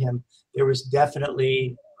Kanyete met him, there was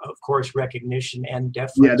definitely, of course, recognition and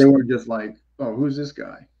deference. Yeah, they weren't just like, oh, who's this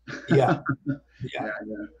guy? Yeah. Yeah.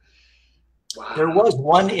 Wow. There was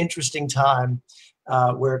one interesting time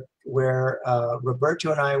where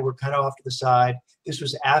Roberto and I were kind of off to the side. This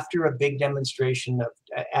was after a big demonstration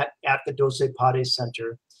at the Doce Pares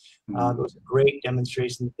Center. It was a great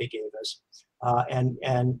demonstration that they gave us. And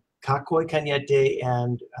Kakoy Kanyete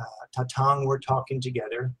and Tatang were talking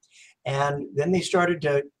together. And then they started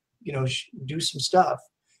to, do some stuff.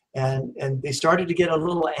 And they started to get a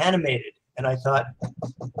little animated. And I thought,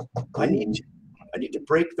 I need to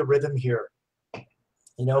break the rhythm here.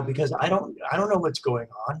 Because I don't know what's going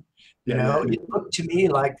on. It looked to me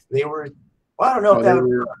like they were. Well, I don't know if that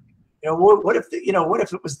would. What if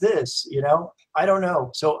it was this? I don't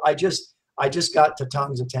know. So I just got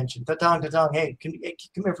Tatang's attention. Tatang, hey, come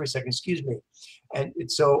here for a second. Excuse me. And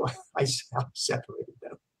so I separated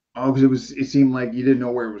them. Oh, because it seemed like you didn't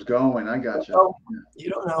know where it was going. I got you. Oh, you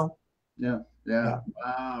don't know. Yeah.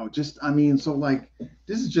 Wow. I mean, so like,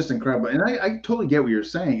 this is just incredible. And I totally get what you're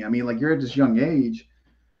saying. I mean, like you're at this young age.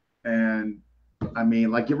 And I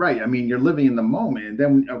mean, like you're right. I mean, you're living in the moment. And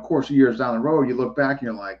then, of course, years down the road, you look back and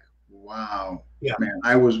you're like, wow, man,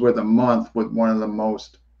 I was with a month with one of the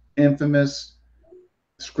most infamous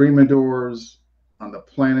screamadors on the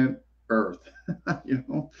planet Earth. Yeah,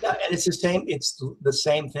 and it's the same. It's the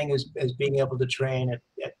same thing as being able to train at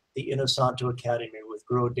the Inosanto Academy with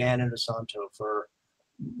Guro Dan and Inosanto for,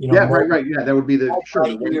 right. Yeah, that would be the sure.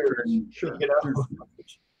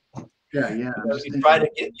 Yeah. You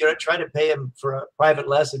try to pay him for a private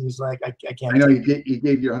lesson. He's like, I can't. I know he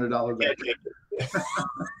gave you $100.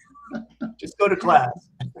 Just go to class.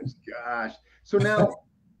 Gosh. So now,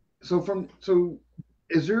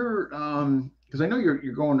 is there because I know you're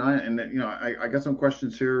going on, and I got some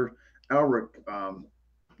questions here. Elric,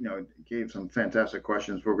 gave some fantastic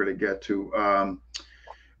questions we're going to get to.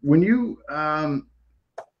 When you like,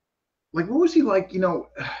 what was he like? Because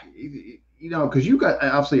you got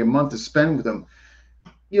obviously a month to spend with him.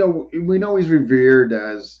 We know he's revered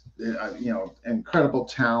as incredible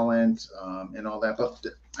talent and all that. But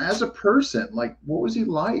as a person, like, what was he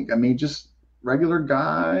like? I mean, just regular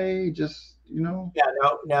guy, just. Yeah.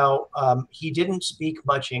 Now he didn't speak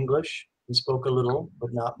much English. He spoke a little,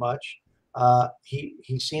 but not much.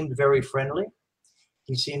 He seemed very friendly.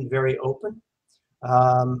 He seemed very open,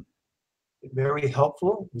 um, very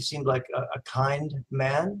helpful. He seemed like a kind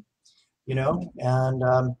man, you know,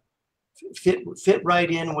 and fit right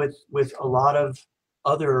in with a lot of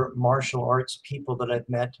other martial arts people that I've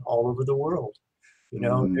met all over the world. You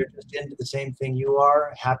know, Mm. they're just into the same thing you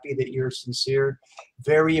are, happy that you're sincere,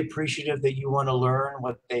 very appreciative that you want to learn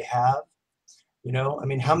what they have. You know, I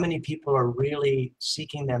mean, how many people are really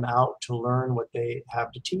seeking them out to learn what they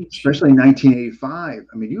have to teach? Especially in 1985.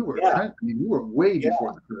 I mean, you were Yeah, you were way yeah.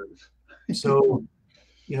 before the curve. So,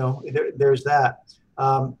 you know, there's that.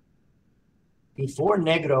 Um, Before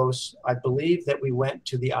Negros, I believe that we went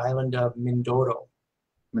to the island of Mindoro.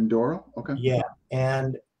 Mindoro? Okay. Yeah.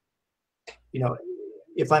 And, you know,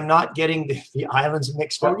 if I'm not getting the islands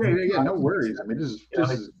mixed Oh up, yeah, yeah, yeah. No worries. I mean, this is you know,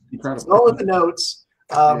 it's incredible. all in the notes.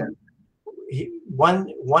 Yeah.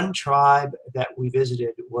 One tribe that we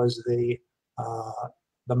visited was the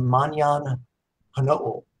Manyan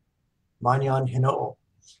Hanoo, Manyan Hanoo.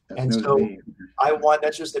 That's And news to so me.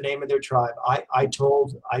 that's just the name of their tribe. I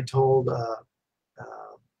told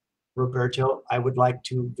Roberto, I would like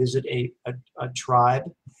to visit a tribe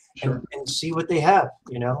Sure. and see what they have,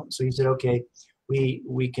 you know. So he said, okay,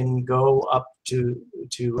 we can go up to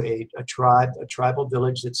a tribal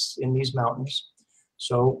village that's in these mountains.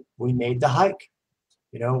 So we made the hike.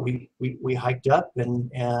 You know, we hiked up,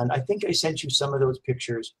 and I think I sent you some of those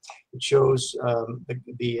pictures. It shows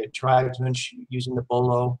the tribesmen using the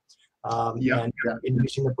bolo, Yeah, and yeah.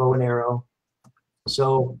 using the bow and arrow.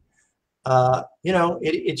 So you know,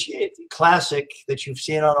 it's classic that you've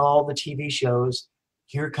seen on all the TV shows.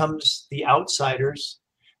 Here comes the outsiders,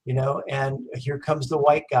 you know, and here comes the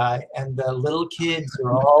white guy, and the little kids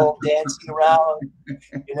are all dancing around.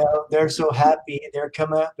 You know, they're so happy. They're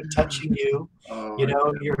coming up and touching you. Oh, You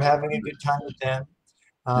know, you're having a good time with them.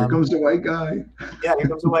 here Um, comes the white guy. yeah, here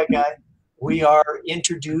comes the white guy. We are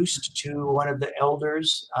introduced to one of the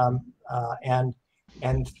elders,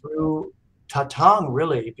 and through Tatang,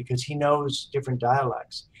 really, because he knows different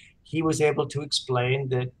dialects, he was able to explain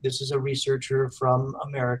that this is a researcher from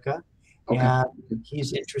America, Okay. and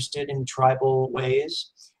he's interested in tribal ways,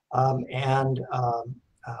 and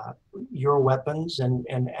your weapons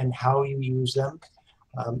and how you use them.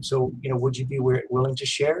 So, you know, would you be willing to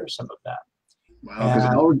share some of that? Wow, because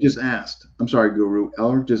And Elric just asked. I'm sorry, Guru.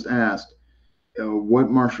 Elric just asked, what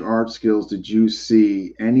martial arts skills did you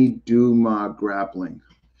see? Any Duma grappling?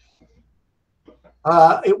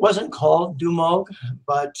 It wasn't called Dumog,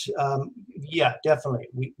 but yeah, definitely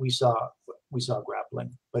we saw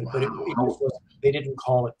grappling, but it just Wow. wasn't. They didn't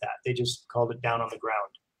call it that. They just called it down on the ground.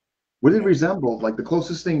 What did it resemble? Like the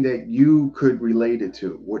closest thing that you could relate it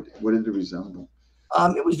to? What did it resemble?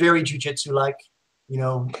 It was very jujitsu like, you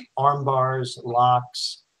know, arm bars,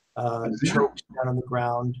 locks, Is that chokes down on the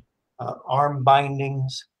ground, arm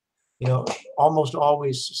bindings. You know, almost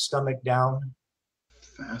always stomach down.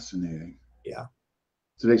 fascinating? Yeah,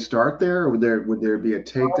 Do they start there, or would there be a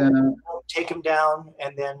takedown? take them down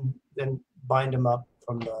and then bind them up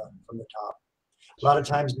from the top. A lot of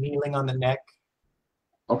times kneeling on the neck,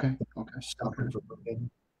 Okay, okay, stop okay. them from moving.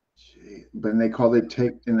 Gee. But they call it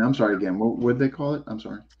take. And I'm sorry again. What did they call it? I'm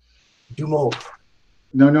sorry. Dumo.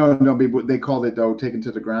 No, no, no. They called it though. Taken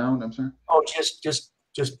to the ground. I'm sorry. Oh,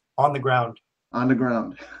 just on the ground. On the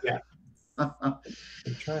ground. Yeah. I'm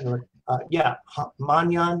trying to. Yeah,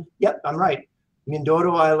 Manyan. Yep, I'm right.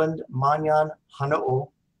 Mindoro Island, Manyan, Hanao.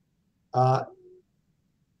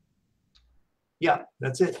 Yeah,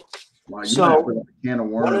 that's it. Wow, you might So put up a can of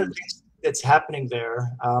one of the worms. things that's happening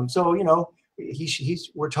there. So you know,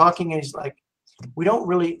 we're talking, and he's like, we don't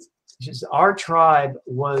really. Our tribe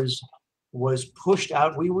was pushed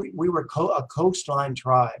out. We were a coastline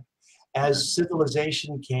tribe. As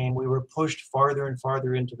civilization came, we were pushed farther and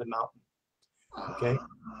farther into the mountain. Okay,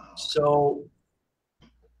 so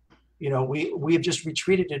you know, we have just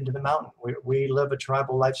retreated into the mountain. We live a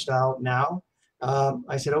tribal lifestyle now.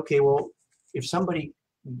 I said, okay, well, if somebody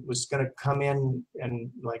was going to come in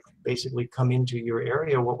and like basically come into your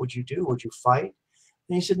area, what would you do? Would you fight?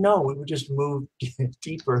 And he said, no, we would just move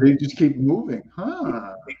deeper. They just keep moving,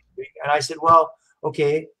 huh? And I said, well,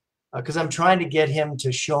 okay, because I'm trying to get him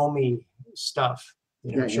to show me stuff,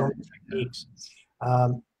 you know, Yeah, show yeah, me techniques.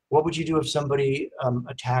 What would you do if somebody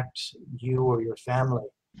attacked you or your family?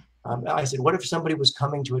 I said, what if somebody was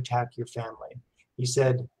coming to attack your family? He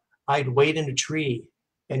said, I'd wait in a tree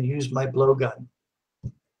and use my blowgun.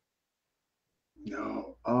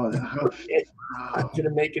 no. Oh, I'm wow. going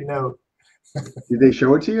to make a note. Did they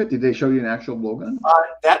show it to you? Did they show you an actual blowgun?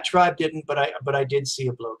 That tribe didn't, but I did see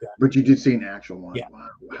a blowgun. But you did see an actual one. Yeah. Wow.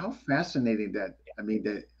 How fascinating that. I mean,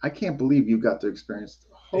 that I can't believe you got to experience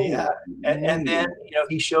Yeah. Holy And then, moly. you know,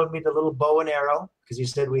 he showed me the little bow and arrow because he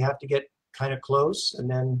said we have to get kind of close, and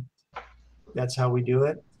then that's how we do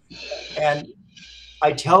it. And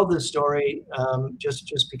I tell this story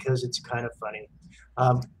just because it's kind of funny.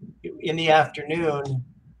 In the afternoon,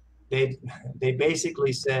 they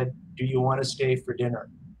basically said, "Do you want to stay for dinner?"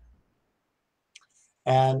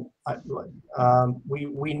 And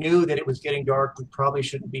we knew that it was getting dark. We probably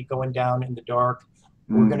shouldn't be going down in the dark.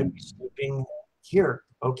 We're going to be sleeping here.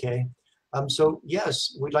 Okay. So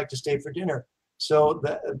yes, we'd like to stay for dinner. So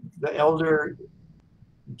the elder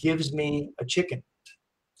gives me a chicken,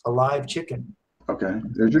 a live chicken. Okay,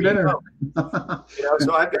 there's your There you dinner. go. You know,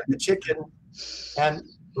 so I've got the chicken, and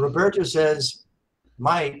Roberto says,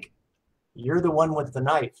 "Mike, you're the one with the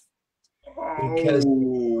knife." Because, of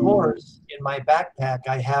Oh, course, in my backpack,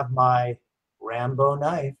 I have my Rambo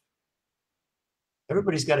knife.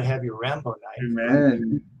 Everybody's got to have your Rambo knife, right? man.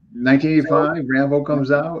 So, 1985, Rambo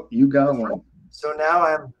comes out. You got that's right. one. So now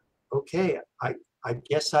I'm okay. I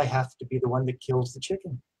guess I have to be the one that kills the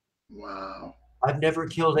chicken. Wow. I've never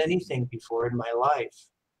killed anything before in my life.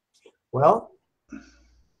 Well,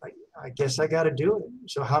 I guess I got to do it.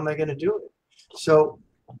 So how am I going to do it? So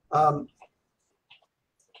um,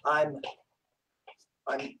 I'm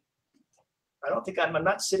I'm I don't think I'm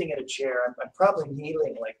not sitting in a chair. I'm probably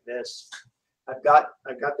kneeling like this. I've got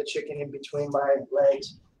the chicken in between my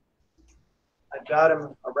legs. I've got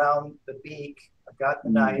him around the beak. I've got the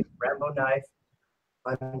knife, Rambo knife.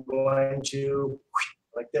 I'm going to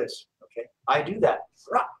like this. Okay, I do that.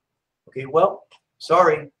 Okay, well,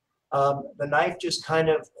 sorry. The knife just kind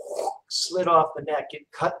of slid off the neck. It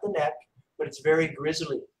cut the neck, but it's very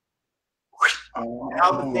grisly.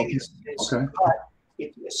 Now the thing Okay. is Okay. cut.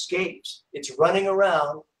 It escapes. It's running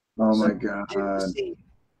around. Oh So my God.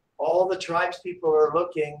 all the tribes people are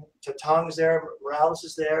looking. Tatang's there. Morales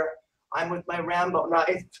is there. I'm with my Rambo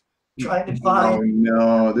knife trying to Oh find.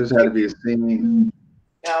 no, this had to be a scene.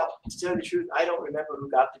 Now, to tell you the truth, I don't remember who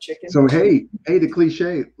got the chicken. So hey, the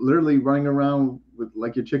cliche, literally running around with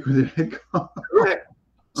like your chick with your head gone. Correct.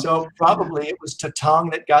 So probably it was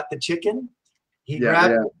Tatang that got the chicken. He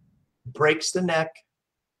grabbed it, breaks the neck,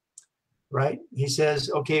 right? He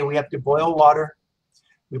says, okay, we have to boil water.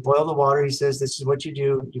 We boil the water. He says, this is what you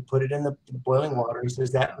do. You put it in the boiling water. He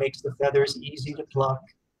says, that makes the feathers easy to pluck.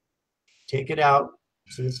 Take it out.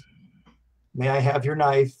 He says, may I have your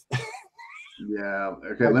knife? Yeah.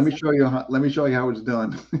 Okay. Let me show you how it's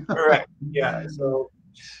done. Correct. Yeah. So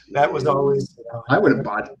that was always, you know, I would have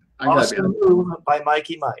botched. I gotta be. awesome move by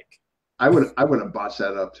Mikey Mike. I would have botched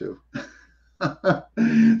that up too.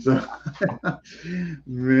 So,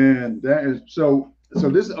 man, that is so. So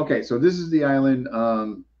this okay. So this is the island.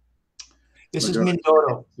 This is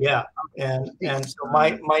Mindoro. Yeah. And so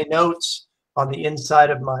my notes on the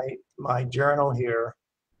inside of my journal here.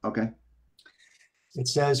 Okay. It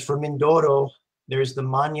says for Mindoro, there's the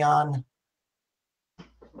Manyan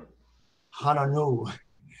Hananu.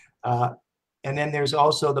 And then there's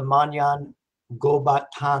also the Manyan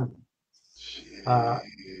Gobatan.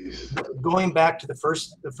 Going back to the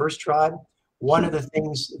first tribe, one of the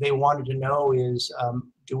things they wanted to know is,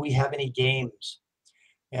 do we have any games?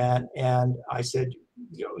 And I said,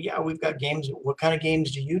 yeah, we've got games. What kind of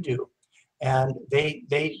games do you do? And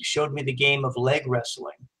they showed me the game of leg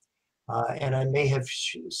wrestling. And I may have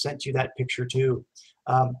sent you that picture too.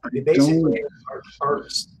 They basically are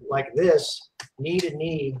like this, knee to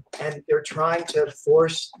knee, and they're trying to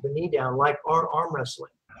force the knee down like arm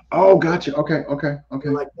wrestling. Oh, gotcha. Okay.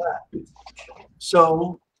 Like that.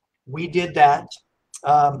 So we did that,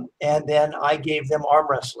 and then I gave them arm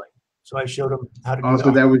wrestling. So I showed them how to do that.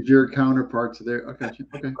 So that was your counterpart to their. Okay.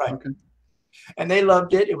 Right. Okay. And they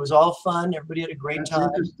loved it. It was all fun. Everybody had a great time.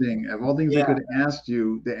 That's interesting. Of all things they could have asked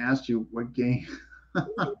you, they asked you what game.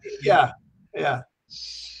 Yeah.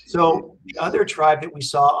 So the other tribe that we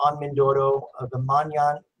saw on Mindoro, the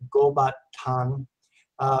Manyan Gobatan,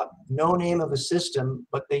 no name of a system,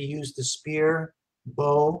 but they used the spear,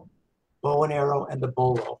 bow and arrow, and the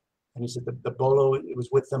bolo. And he said the bolo, it was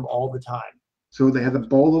with them all the time. So they had the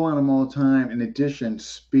bolo on them all the time. In addition,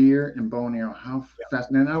 spear and bow and arrow. How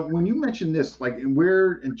fascinating! Now, when you mentioned this, like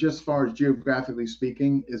where, and just as far as geographically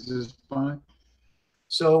speaking, is this spot?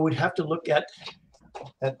 So we'd have to look at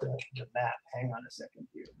the map. Hang on a second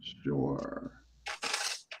here. Sure.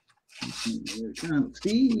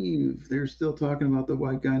 Steve, they're still talking about the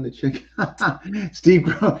white guy in the chicken.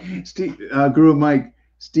 Guro Mike.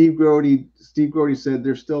 Steve Grody said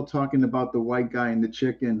they're still talking about the white guy in the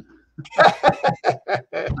chicken.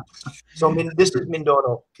 So this is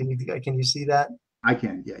Mindoro. Can you see that? I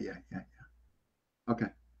can. Yeah. Okay.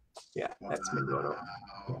 Yeah, that's Mindoro.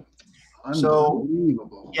 So,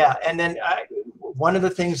 Unbelievable. yeah, and then one of the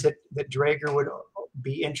things that Draeger would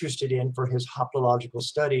be interested in for his haplological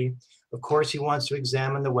study, of course, he wants to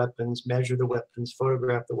examine the weapons, measure the weapons,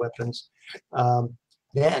 photograph the weapons,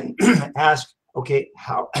 then ask, okay,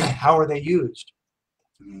 how are they used?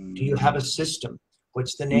 Do you have a system?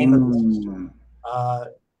 What's the name of the system?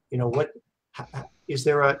 You know, what is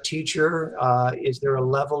there a teacher? Is there a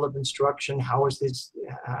level of instruction? How is this?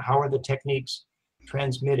 How are the techniques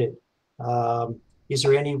transmitted? Is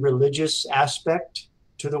there any religious aspect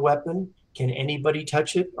to the weapon? Can anybody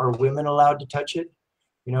touch it? Are women allowed to touch it?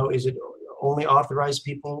 You know, is it only authorized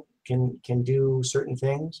people can do certain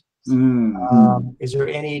things? Is there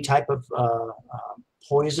any type of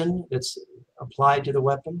poison that's applied to the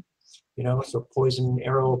weapon? You know, so poison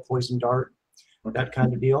arrow, poison dart, that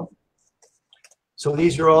kind of deal. So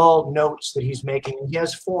these are all notes that he's making. He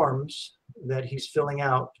has forms that he's filling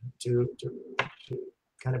out to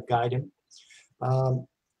kind of guide him.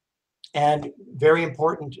 And very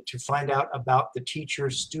important to find out about the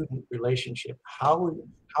teacher-student relationship. How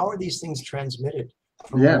are these things transmitted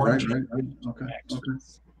from one generation to the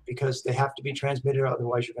next? Because they have to be transmitted,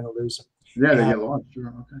 otherwise you're going to lose them. Yeah, they get lost.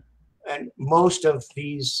 Sure. Okay. And most of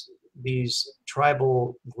these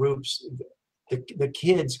tribal groups, the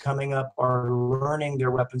kids coming up are learning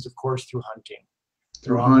their weapons, of course, through hunting.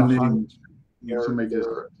 Through hunting. Somebody just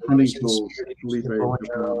hunting tools.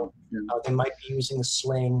 They might be using a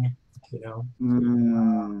sling, you know.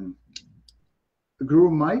 Guru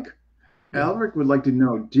Mike, Alric would like to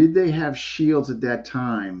know, did they have shields at that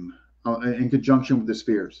time in conjunction with the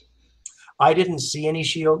spears? I didn't see any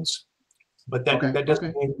shields, but that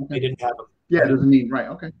doesn't mean they didn't have them. Yeah, it doesn't mean, right,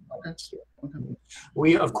 okay.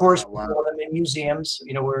 We, of course, saw them in museums.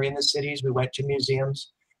 You know, we're in the cities. We went to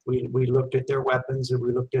museums. We looked at their weapons, and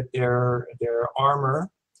we looked at their armor.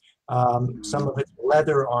 Some of it's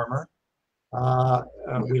leather armor.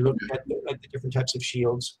 We looked at the different types of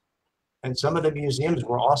shields, and some of the museums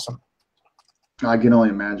were awesome. I can only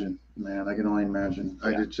imagine, man. I can only imagine.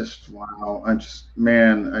 Yeah. Wow.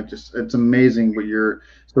 It's amazing what you're.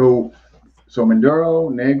 So Mindoro,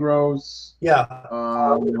 Negros. Yeah.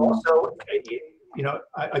 Also, you know,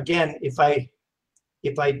 again, if I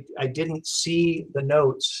didn't see the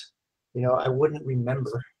notes, you know, I wouldn't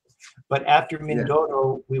remember. But after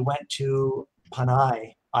Mindoro, we went to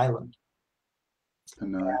Panay Island.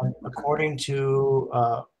 And according to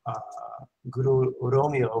Guru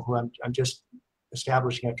Romeo, who I'm just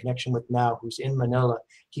establishing a connection with now, who's in Manila,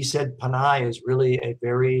 he said Panay is really a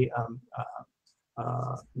very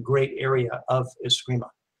great area of Eskrima.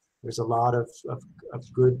 There's a lot of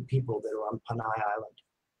good people that are on Panay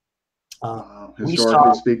Island.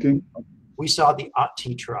 Historically speaking? We saw the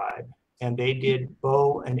Ati tribe, and they did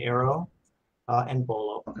bow and arrow and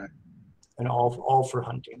bolo. Okay. And all for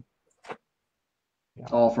hunting. Yeah.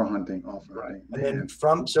 All for hunting. And then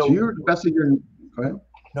so you're the best of your. Go ahead.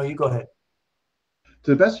 No, you go ahead.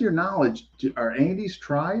 To the best of your knowledge, are any of these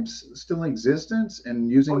tribes still in existence and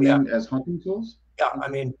using them as hunting tools? Yeah, I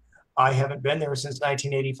mean, I haven't been there since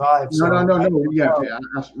 1985. No. Yeah,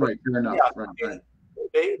 right. Fair enough. Yeah, right.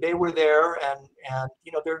 They were there, and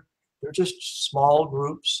you know, they're just small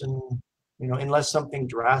groups, and you know, unless something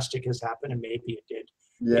drastic has happened, and maybe it did.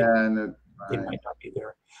 Yeah, they might not be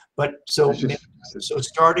there. But so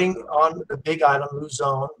starting on the Big Island,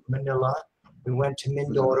 Luzon, Manila, we went to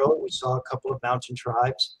Mindoro. We saw a couple of mountain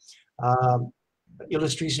tribes.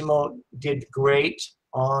 Illustrisimo did great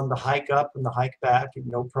on the hike up and the hike back,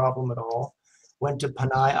 no problem at all. Went to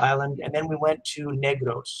Panay Island, and then we went to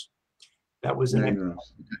Negros. That was in Negros.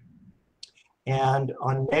 And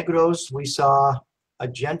on Negros, we saw a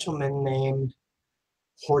gentleman named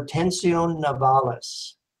Hortensio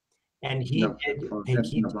Navales, and he did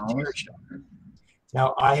Pequita.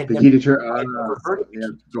 Now, I had never heard of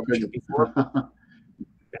it before.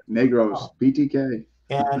 Negros, PTK.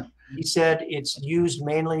 And he said it's used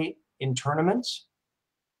mainly in tournaments,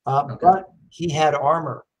 but he had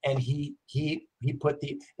armor, and he put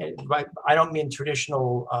the. I don't mean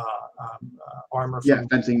traditional armor.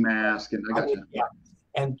 Fencing mask, and I got you. Yeah,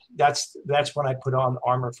 and that's when I put on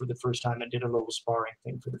armor for the first time. I did a little sparring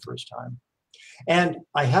thing for the first time, and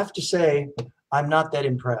I have to say, I'm not that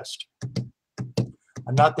impressed.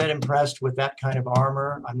 I'm not that impressed with that kind of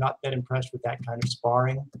armor. I'm not that impressed with that kind of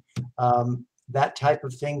sparring. That type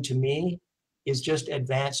of thing to me is just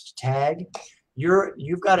advanced tag.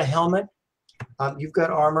 You've got a helmet, you've got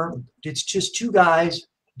armor. It's just two guys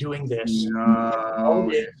doing this. No,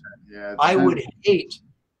 I would hate.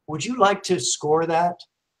 Would you like to score that?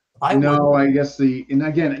 I guess and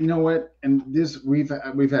again, you know what? And this we've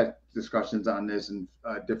had discussions on this in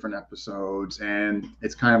different episodes, and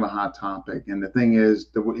it's kind of a hot topic. And the thing is,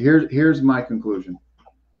 here's my conclusion.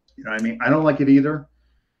 You know what I mean? I don't like it either.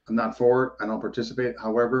 I'm not for it. I don't participate.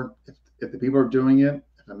 However, if the people are doing it,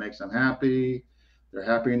 if it makes them happy, they're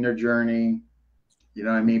happy in their journey. You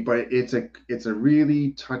know what I mean? But it's a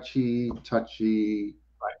really touchy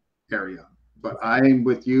Right. area. But I'm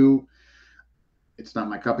with you. It's not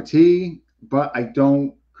my cup of tea, but I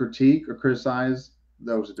don't critique or criticize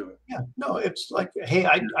those who do it. Yeah, no, it's like, hey,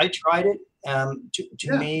 I tried it.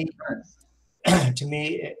 To me, right. to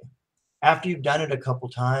me, after you've done it a couple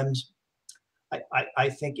times, I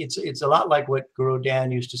think it's a lot like what Guro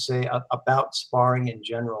Dan used to say about sparring in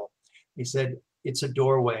general. He said, it's a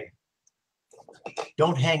doorway.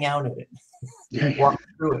 Don't hang out in it. Yeah. Walk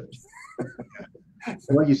through it.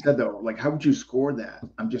 Like you said, though, like, how would you score that?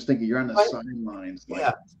 I'm just thinking you're on the sidelines. Like,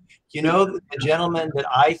 yeah. You know, the gentleman that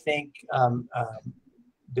I think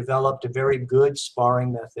developed a very good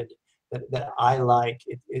sparring method that I like,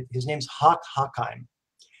 his name's Hawk Hockheim.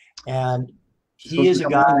 And he is a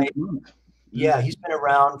guy, yeah, he's been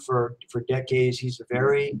around for decades. He's a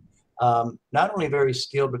very, not only very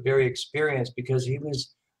skilled, but very experienced, because he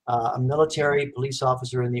was a military police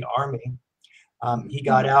officer in the Army. He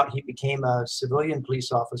got out, he became a civilian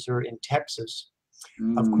police officer in Texas.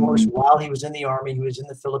 Of course, while he was in the Army, he was in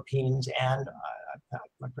the Philippines and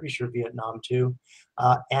I'm pretty sure Vietnam too.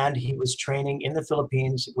 And he was training in the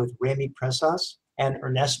Philippines with Remy Presas and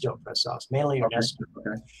Ernesto Presas, mainly Ernesto.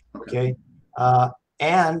 Okay.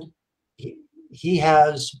 And he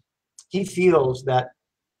feels that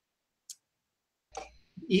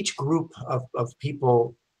each group of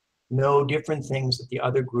people know different things that the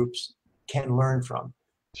other groups can learn from.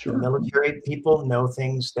 Sure. The military people know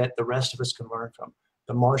things that the rest of us can learn from.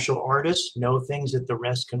 The martial artists know things that the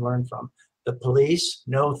rest can learn from. The police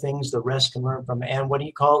know things the rest can learn from. And what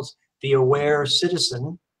he calls the aware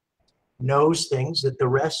citizen knows things that the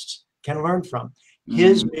rest can learn from.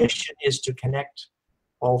 His mission is to connect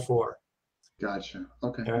all four. Gotcha.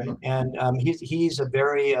 Okay. Right? And he's a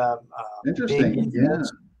very interesting. big influence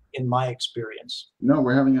in my experience. No,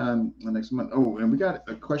 we're having on next month. Oh, and we got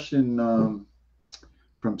a question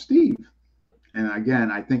from Steve. And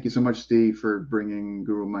again, I thank you so much, Steve, for bringing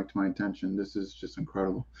Guro Mike to my attention. This is just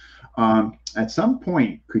incredible. At some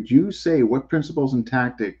point, could you say what principles and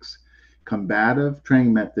tactics, combative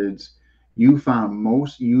training methods, you found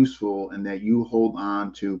most useful and that you hold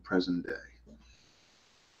on to present day?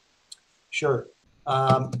 Sure.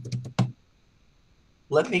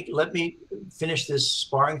 Let me finish this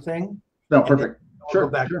sparring thing. No, perfect. Sure. Go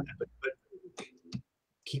back to that, but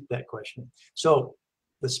keep that question. So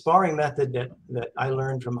the sparring method that I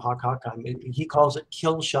learned from Hawk Hockheim, he calls it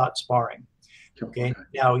kill shot sparring. Okay.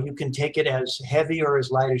 Now you can take it as heavy or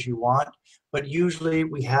as light as you want, but usually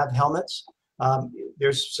we have helmets.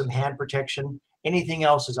 There's some hand protection. Anything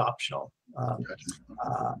else is optional.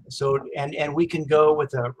 So we can go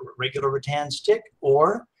with a regular rattan stick,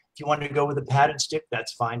 or if you want to go with a padded stick,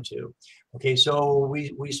 that's fine too. Okay, so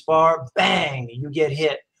we spar, bang, you get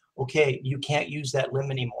hit. Okay, you can't use that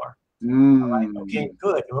limb anymore. All right, okay,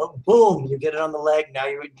 good. Well, boom, you get it on the leg. Now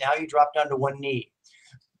you drop down to one knee.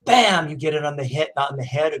 Bam, you get it on the hip, not on the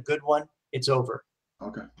head. A good one, it's over.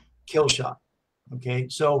 Okay. Kill shot. Okay,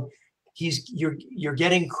 so you're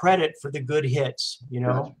getting credit for the good hits. You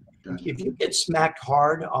know, gotcha. If you get smacked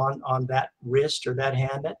hard on that wrist or that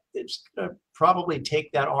hand, it's gonna probably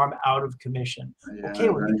take that arm out of commission. Okay,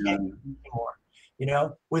 well, you can't do anymore. You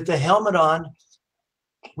know, with the helmet on,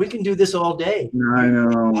 we can do this all day. I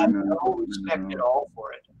know. No respect at all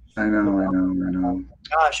for it. I know.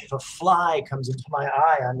 Gosh, if a fly comes into my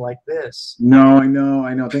eye, I'm like this. No, I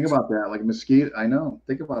know. Think about that. Like a mosquito. I know.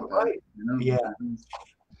 Think about that. Right. You know? Yeah.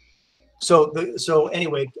 So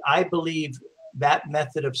anyway, I believe that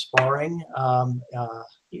method of sparring,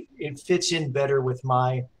 it fits in better with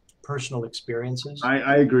my personal experiences.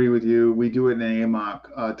 I agree with you. We do it in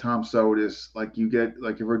AMOC. Tom Sotis, like you get,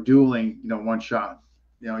 like if we're dueling, one shot,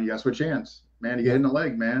 you got to switch hands. Man, you get in the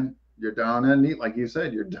leg, man. You're down that knee, like you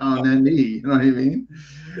said, you're down that knee. You know what I mean?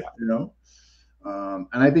 Yeah.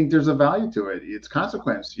 And I think there's a value to it. It's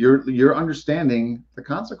consequence. You're understanding the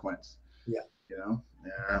consequence. Yeah.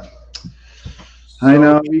 Yeah. I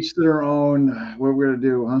know, each to their own. What we're gonna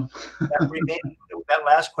do, huh? that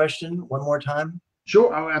last question one more time.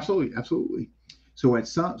 Sure. Oh, absolutely. So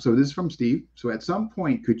this is from Steve. So at some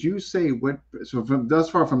point, could you say what? So from thus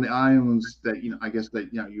far from the islands that I guess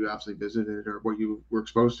that you absolutely visited or what you were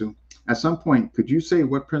exposed to. At some point, could you say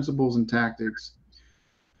what principles and tactics,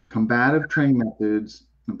 combative training methods,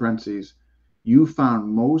 in parentheses, you found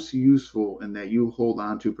most useful and that you hold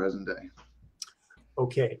on to present day?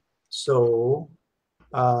 Okay. So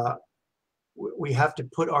uh, we have to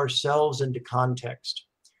put ourselves into context.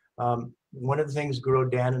 One of the things Guro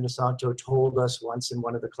Dan Inosanto told us once in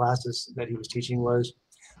one of the classes that he was teaching was,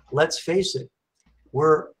 let's face it,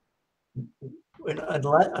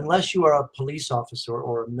 unless you are a police officer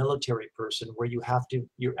or a military person where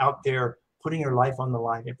you're out there putting your life on the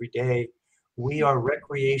line every day, we are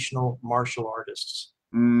recreational martial artists.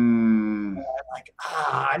 Like,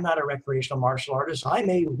 I'm not a recreational martial artist. I'm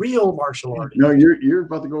a real martial artist. No, you're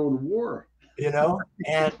about to go to war.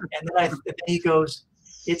 And then he goes,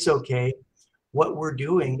 it's okay. What we're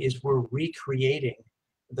doing is we're recreating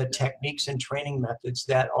the techniques and training methods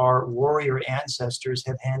that our warrior ancestors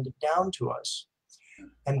have handed down to us.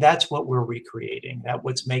 And that's what we're recreating. That's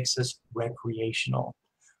what makes us recreational.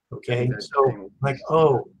 Okay. So like,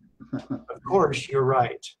 oh, of course you're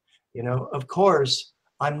right. Of course,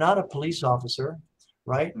 I'm not a police officer,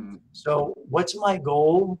 right? So what's my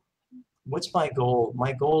goal?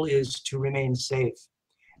 My goal is to remain safe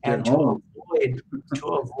and to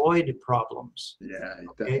avoid problems. Yeah.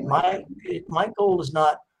 Okay? My goal is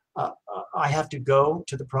not I have to go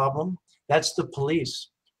to the problem. That's the police.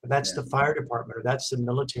 That's the fire department, or that's the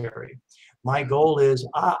military. My goal is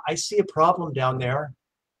I see a problem down there.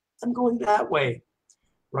 I'm going that way,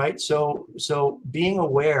 right? So being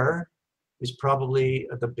aware is probably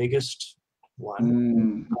the biggest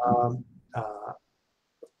one.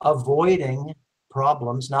 Avoiding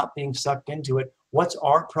problems, not being sucked into it. What's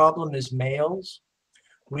our problem as males?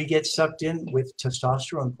 We get sucked in with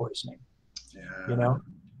testosterone poisoning.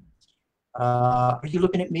 Are you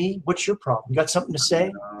looking at me? What's your problem? You got something to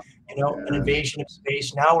say? An invasion of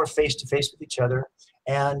space. Now we're face to face with each other,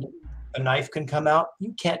 and a knife can come out.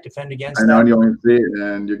 You can't defend against that. I know, and you only see it,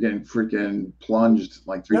 and you're getting freaking plunged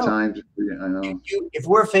like three times. I know. If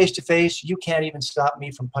we're face to face, you can't even stop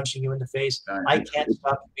me from punching you in the face. I can't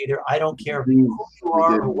stop you either. I don't care who you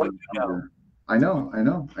are or what you know. I know.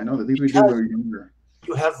 The things we do when we're younger.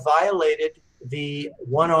 You have violated the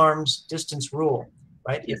one arm's distance rule,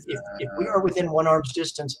 right? If we are within one arm's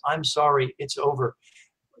distance, I'm sorry, it's over.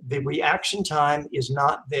 The reaction time is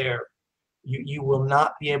not there. You will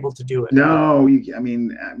not be able to do it. No,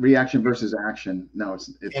 reaction versus action. No, it's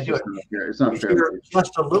just not fair. It's not fair. If you're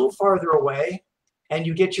just a little farther away and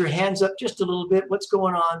you get your hands up just a little bit, what's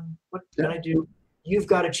going on? What can I do? You've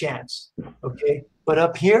got a chance, okay? But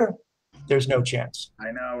up here, there's no chance.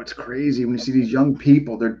 I know, it's crazy when you see these young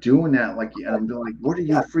people. They're doing that, like, I'm like, what are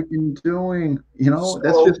you freaking doing?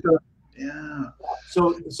 That's just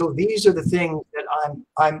So these are the things that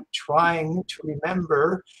I'm trying to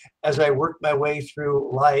remember as I work my way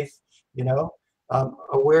through life.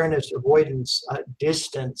 Awareness, avoidance,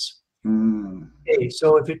 distance. Okay,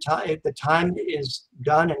 so if the time is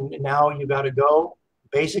done and now you got to go,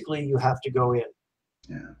 basically you have to go in.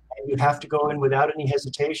 And you have to go in without any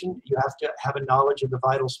hesitation. You have to have a knowledge of the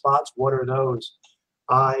vital spots. What are those?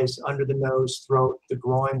 Eyes, under the nose, throat, the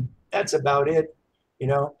groin. That's about it.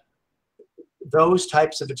 Those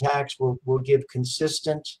types of attacks will give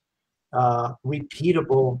consistent,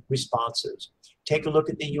 repeatable responses. Take a look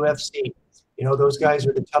at the UFC. Those guys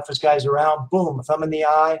are the toughest guys around. Boom, thumb in the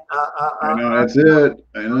eye. I know, that's it.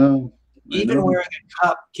 I know. Even wearing a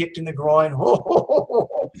cup kicked in the groin.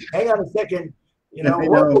 Hang on a second.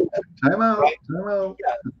 Time out. Right? Time out.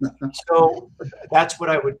 Yeah. So that's what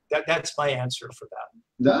that's my answer for that.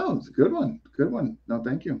 No, it's a good one. Good one. No,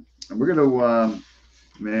 thank you. And we're gonna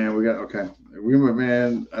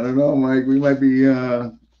I don't know, Mike. We might be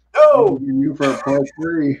you for a part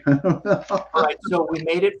 3. All right, so we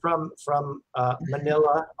made it from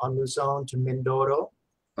Manila on Luzon to Mindoro,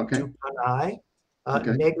 to Panay.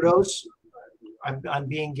 Negros, I'm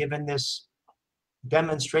being given this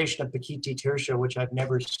demonstration of Pakiti Tirsha, which I've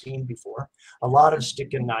never seen before. A lot of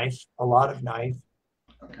stick and knife, a lot of knife.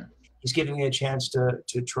 He's giving me a chance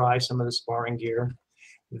to try some of the sparring gear.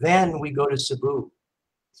 Then we go to Cebu.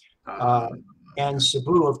 And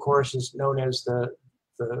Cebu, of course, is known as the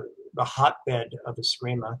hotbed of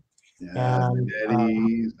Eskrima.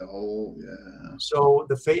 So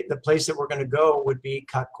the place that we're going to go would be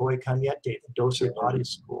Kakoy Cañete, the Doce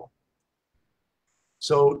Pares school.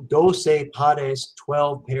 So Doce Pares,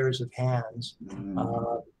 12 pairs of hands.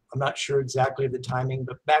 I'm not sure exactly the timing,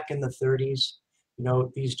 but back in the 30s,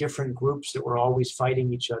 these different groups that were always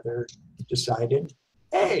fighting each other decided,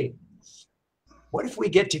 hey, what if we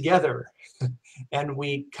get together and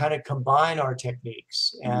we kind of combine our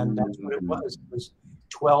techniques? And that's what it was. It was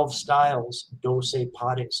 12 styles, Doce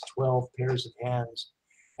Pares, 12 pairs of hands.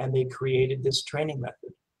 And they created this training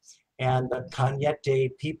method. And the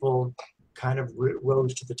Cañete people kind of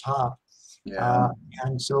rose to the top.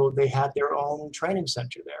 And so they had their own training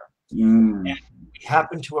center there. Mm. We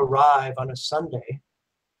happened to arrive on a Sunday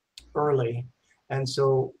early. And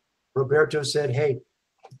so Roberto said, hey,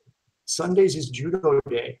 Sundays is judo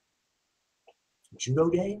day. Judo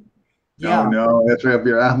day? Oh Yeah. no, that's right up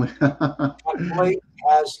your alley. Boy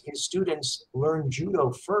has his students learn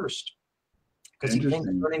judo first because he thinks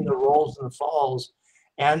Interesting. learning the rolls and the falls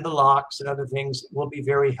and the locks and other things will be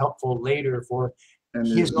very helpful later for And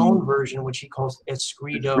his there's own version, which he calls it's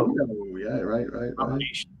escrito freedom. Yeah, right.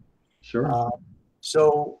 combination. Sure.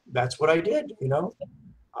 So that's what I did. You know,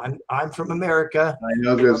 I'm from America. I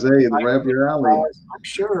know I was gonna say it's right up your alley. I'm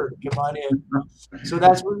sure. Come on in. So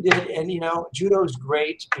that's what we did. And you know, judo's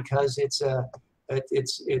great because it's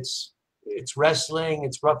wrestling,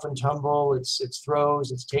 it's rough and tumble, it's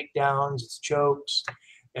throws, it's takedowns, it's chokes,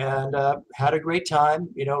 and had a great time.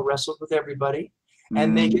 You know, wrestled with everybody,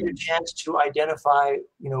 and they get a Mm, chance to identify,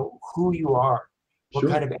 you know, who you are, what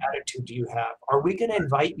kind sure. of attitude do you have. Are we going to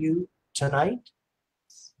invite you tonight?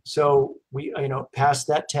 So we, you know, passed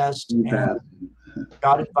that test You and passed.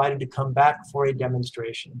 got invited to come back for a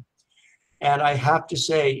demonstration. And I have to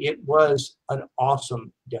say, it was an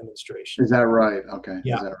awesome demonstration. Is that right? Okay.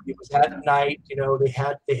 Yeah, Is that it was right? at night. You know, they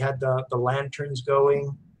had the lanterns going.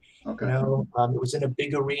 You Okay. know, it was in a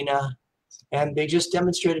big arena, and they just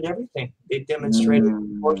demonstrated everything. They demonstrated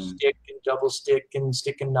horse Mm. stick and double stick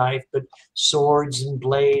and knife, but swords and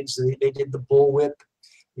blades. They did the bullwhip.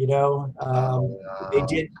 You know, Oh, they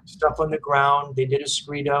did stuff on the ground. They did a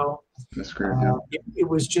scredo. that's great. Yeah. It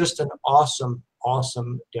was just an awesome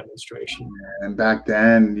demonstration. And back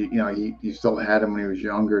then, you know, he still had him when he was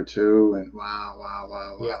younger too. And Yeah.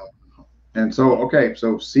 wow. And so, okay,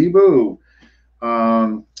 so Cebu.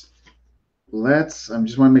 Um, I just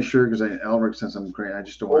want to make sure because Elric says I'm great. I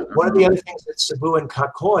just don't Well, want. one of the other things at Cebu and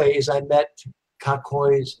Kakoi is I met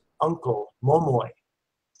Kakoi's uncle, Momoy.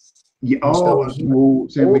 Yeah. And so Oh, he was oh, an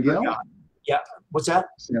San older Miguel. guy. Yeah. What's that?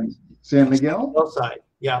 San Miguel. Hillside.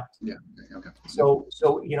 Yeah. Yeah. Okay. So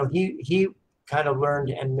you know, he kind of learned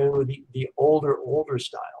and knew the older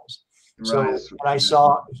styles. So Right. and I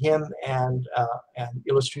saw him and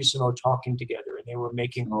Illustrissimo talking together, and they were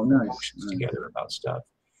making Oh, nice. motions together about stuff.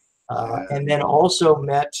 Yeah. And then also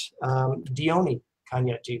met Dione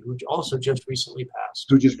Cagnetti, who also just recently passed.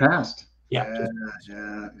 Who just passed? Yeah.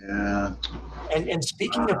 Yeah. And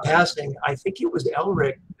speaking of passing, I think it was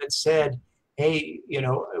Elric that said, "Hey, you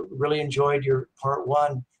know, I really enjoyed your part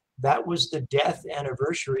one. That was the death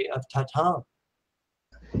anniversary of Tatang."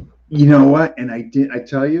 You know what? And I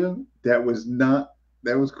tell you, that was not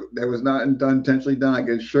done intentionally done. I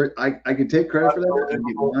could sure I could take credit for that. I'd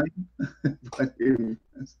be lying, but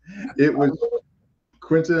it was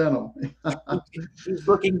coincidental. He's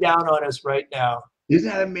looking down on us right now. Isn't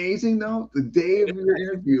that amazing though? The day of your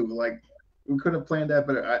interview, like we couldn't have planned that,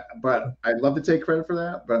 but I'd love to take credit for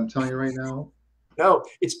that. But I'm telling you right now, No,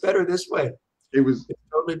 it's better this way. it was It's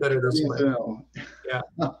totally better this way. coincidental. Yeah.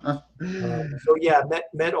 So yeah,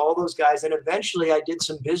 met all those guys, and eventually I did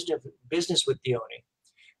some business with Dione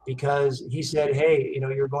because he said, "Hey, you know,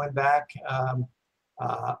 you're going back.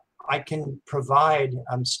 I can provide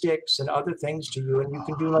sticks and other things to you, and you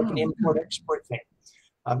can do like an import-export thing."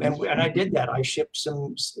 And I did that. I shipped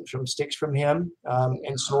some sticks from him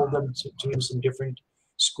and sold them to some different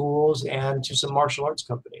schools and to some martial arts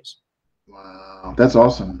companies. Wow, that's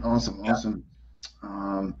awesome.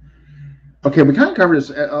 Okay, we kind of covered this.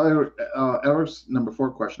 Eller's number 4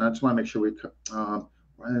 question. I just want to make sure we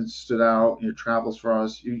what stood out in your travels for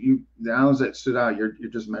us. The islands that stood out. You're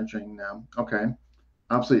just mentioning now. Okay,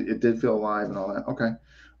 obviously it did feel alive and all that. Okay,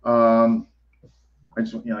 I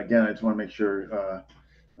just again I just want to make sure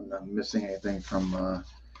I'm not missing anything from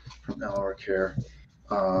Eller here.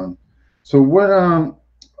 So what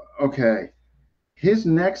okay. His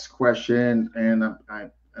next question, and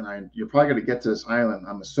you're probably going to get to this island.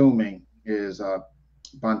 I'm assuming is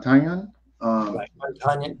Bantayan. Right,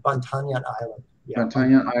 Bantayan Island. Yeah.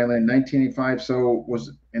 Bantayan Island, 1985.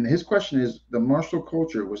 And his question is the martial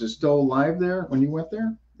culture, was it still alive there when you went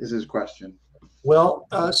there? Is his question. Well,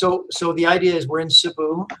 so the idea is we're in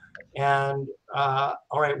Cebu, and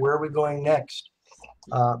all right, where are we going next?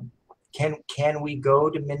 Can we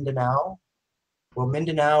go to Mindanao? Well,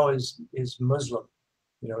 Mindanao is Muslim.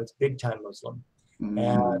 You know, it's big time Muslim,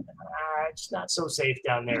 and it's not so safe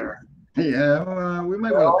down there. Yeah, we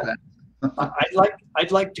might want to pass.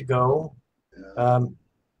 I'd like to go.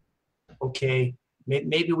 Okay,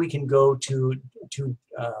 maybe we can go to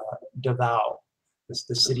Davao,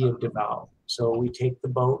 the city of Davao. So we take the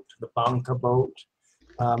boat, the Bangka boat,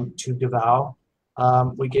 to Davao.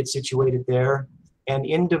 We get situated there, and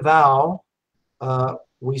in Davao,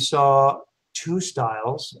 we saw 2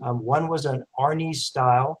 styles. One was an Arnis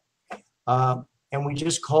style, And we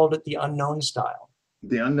just called it the unknown style.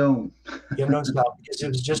 The unknown. The unknown style, because it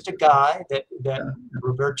was just a guy that Yeah.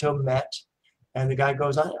 Roberto met, and the guy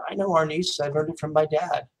goes, I know Arnis, I learned it from my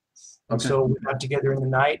dad. And Okay. so we got together in the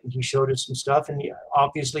night, and he showed us some stuff, and he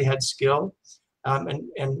obviously had skill. And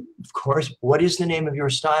of course, what is the name of your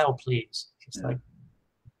style, please? It's like,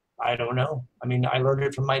 I don't know. I mean, I learned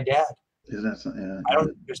it from my dad. Is that something? Yeah. I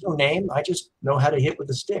don't. There's no name. I just know how to hit with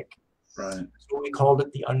a stick. Right. So we called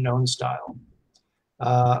it the unknown style.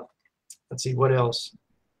 Let's see what else.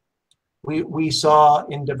 We saw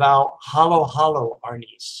in Davao hollow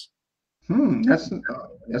Arnis. That's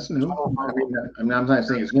new. I'm not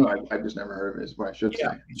saying it's new. I've just never heard of it. Is what I should say.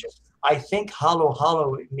 I think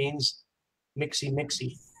hollow it means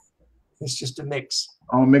mixy. It's just a mix.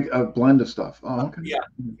 Oh, a blend of stuff. Oh, okay.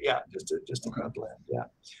 Yeah, just a blend. Yeah.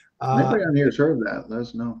 Maybe on here has heard of that. Let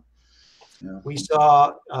us know. Yeah. We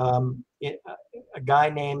saw a guy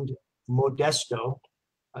named Modesto,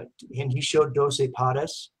 and he showed Doce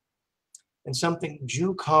Padas and something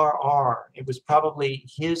Jukar R. It was probably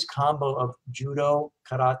his combo of judo,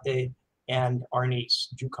 karate, and Arnis,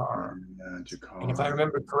 Jukar. Jukar. And if I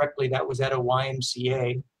remember correctly, that was at a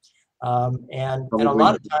YMCA. And a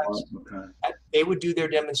lot of times they would do their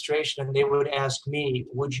demonstration and they would ask me,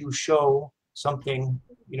 would you show something,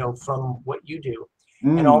 from what you do?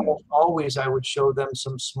 And almost always I would show them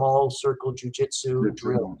some small circle jujitsu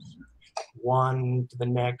drills, one to the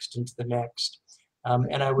next and to the next.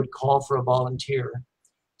 And I would call for a volunteer.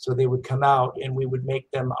 So they would come out and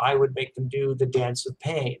I would make them do the dance of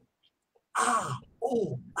pain. From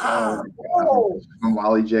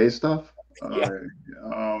Wally J stuff? Yeah.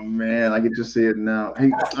 Oh man, I can just see it now.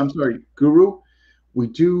 Hey, I'm sorry, Guru. We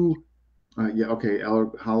do, okay.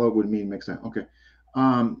 Hollow would mean mix that. Okay.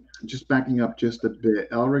 Just backing up just a bit.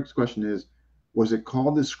 Elric's question is, was it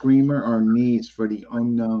called the Screamer or Knees for the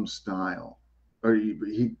unknown style, or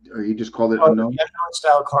he just called it unknown? The unknown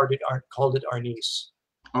style called it Arnis.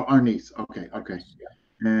 Oh, Arnis. Okay. Yeah.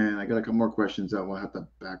 And I got a couple more questions that we'll have to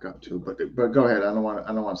back up to, but go ahead. I don't want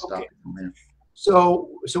to stop from here. So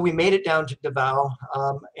we made it down to Davao,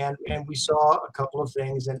 and we saw a couple of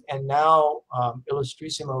things, and now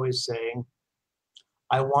Illustrissimo is saying,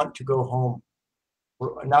 I want to go home.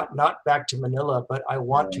 Not back to Manila, but I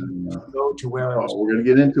want to go to where I was. We're gonna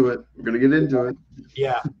get into it.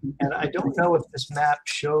 Yeah, and I don't know if this map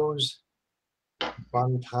shows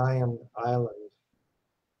Bantayan Island.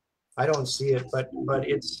 I don't see it, but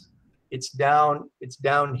it's down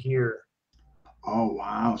here. Oh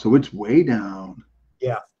wow! So it's way down.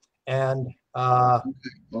 Yeah, and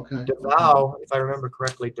okay. Davao, if I remember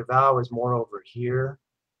correctly, Davao is more over here.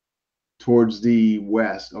 Towards the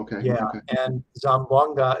west. Okay. Yeah, okay. And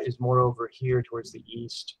Zamboanga is more over here towards the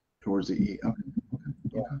east. Towards the east. Okay.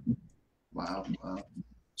 Yeah. Wow.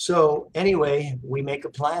 So anyway, we make a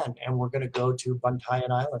plan, and we're going to go to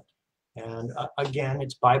Bantayan Island, and again,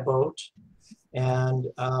 it's by boat, and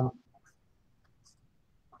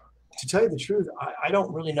to tell you the truth, I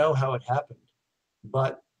don't really know how it happened,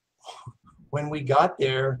 but when we got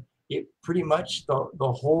there, it pretty much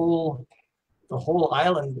the whole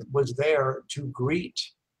island was there to greet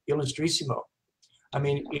Illustrissimo. I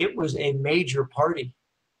mean, it was a major party.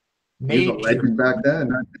 He was a legend back then.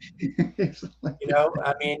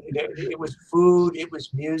 I mean, it was food, it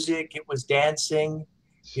was music, it was dancing.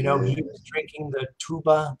 He was drinking the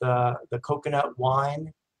tuba, the coconut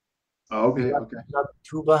wine. Oh, okay.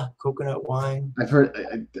 Tuba coconut wine. I've heard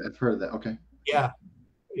of that. Okay. Yeah.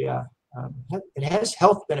 It has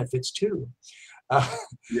health benefits too.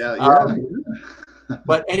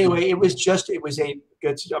 But anyway, it was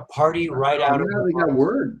a party right out of. They got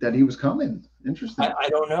word that he was coming. Interesting. I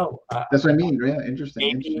don't know. That's what I mean. Yeah,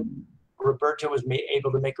 interesting. Maybe Roberto was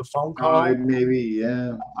able to make a phone call. Maybe,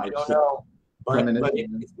 yeah. I don't know, but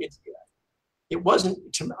it wasn't.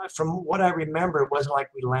 From what I remember, it wasn't like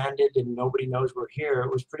we landed and nobody knows we're here.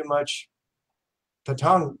 It was pretty much,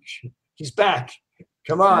 Tatang, he's back.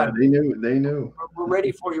 Come on. Yeah, they knew. We're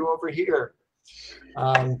ready for you over here.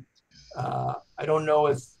 I don't know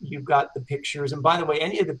if you've got the pictures. And by the way,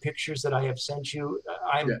 any of the pictures that I have sent you,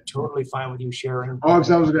 I'm totally fine with you sharing. Oh,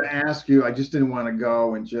 because I was going to ask you. I just didn't want to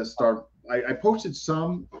go and just start. I posted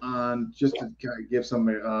some on just to kind of give some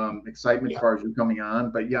excitement as far as you coming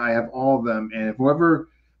on. But yeah, I have all of them. And if whoever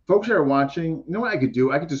folks that are watching, you know what I could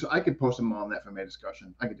do? I could post them all in the FMA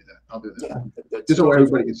discussion. I could do that. I'll do that. Yeah, just so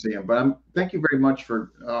everybody can see them. But thank you very much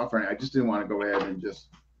for offering. I just didn't want to go ahead and just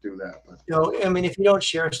do that. But. I mean, if you don't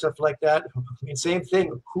share stuff like that, I mean, same thing.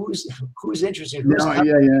 Who's interested?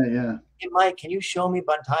 Yeah. Hey, Mike, can you show me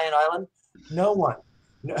Bantayan Island? No one.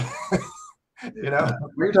 No. When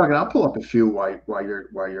you're talking, I'll pull up a few while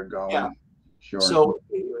you're going. Yeah. Sure. So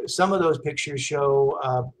some of those pictures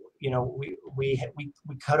show, we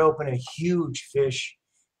cut open a huge fish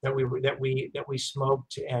that we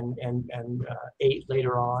smoked and ate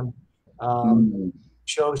later on. Mm,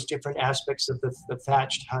 Shows different aspects of the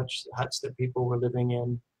thatched huts that people were living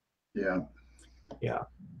in. yeah. Yeah.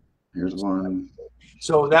 Here's one.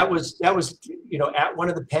 So that was at one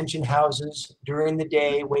of the pension houses during the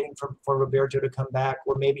day, waiting for Roberto to come back,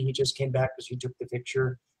 or maybe he just came back because he took the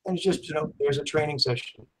picture. And it's just there's a training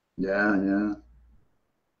session. Yeah, yeah.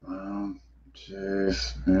 Wow.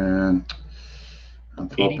 Jeez, man. I'm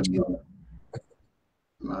flipping. 82.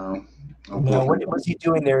 Wow. I'm Now, flipping. what's he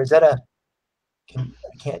doing there? Is that a? I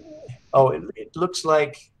can't. Oh, it looks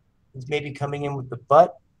like he's maybe coming in with the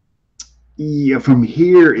butt. Yeah, from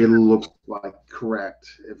here it looks like correct.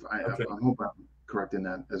 Okay. I hope I'm correct in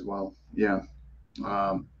that as well. Yeah.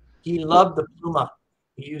 Um, He but loved the pluma.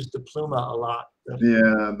 He used the pluma a lot.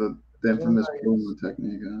 yeah, the infamous Pluma is Pullman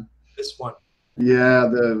technique. Huh? this one. Yeah,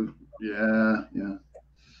 yeah.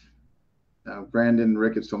 Brandon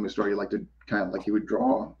Ricketts told me a story. He liked to kind of like he would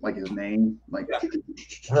draw like his name, like Yeah.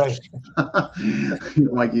 Right.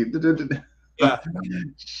 like he. Yeah.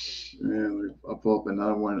 Man, I'll pull up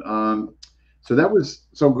another one. So that was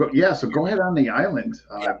yeah. So go ahead on the island.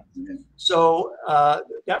 Yeah. So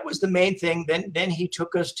that was the main thing. Then he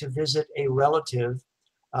took us to visit a relative,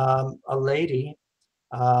 a lady.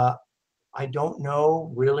 I don't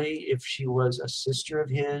know really if she was a sister of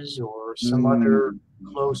his or some other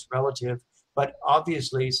Mm, close relative, but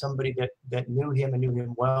obviously somebody that knew him and knew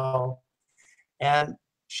him well. And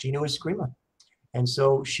she knew Eskrima. And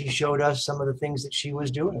so she showed us some of the things that she was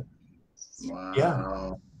doing. Yeah.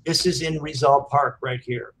 wow. This is in Rizal Park right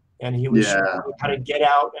here. And he was showing Yeah. me how to get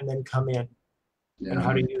out and then come in and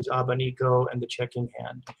how Yeah. to use abanico and the checking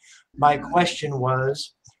hand. My question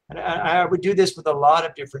was, and I would do this with a lot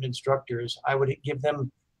of different instructors, I would give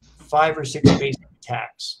them 5 or 6 basic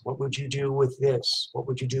attacks. What would you do with this? What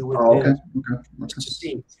would you do with Oh, this? okay. Just to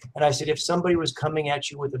see. And I said, if somebody was coming at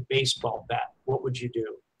you with a baseball bat, what would you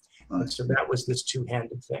do? And so that was this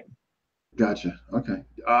two-handed thing. Gotcha. Okay.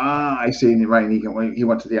 Ah, I see. Right. He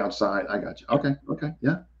went to the outside. I got you. Okay. Okay.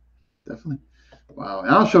 Yeah. Definitely. Wow.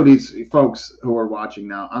 And I'll show these folks who are watching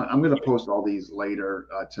now. I'm going to post all these later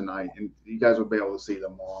tonight, and you guys will be able to see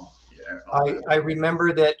them all. Yeah. I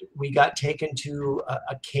remember that we got taken to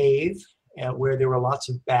a cave where there were lots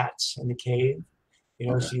of bats in the cave.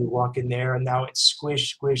 Okay. So you walk in there and now it's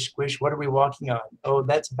squish, squish, squish. What are we walking on? Oh,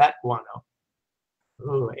 that's bat guano.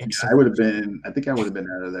 Oh, excellent. I think I would have been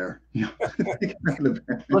out of there. Yeah.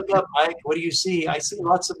 Look up, Mike. What do you see? I see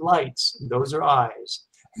lots of lights. Those are eyes.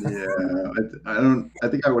 Yeah. I don't. I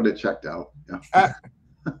think I would have checked out. Yeah.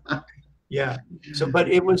 Yeah. So, but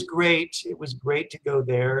it was great. It was great to go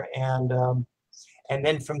there, and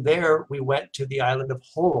then from there we went to the island of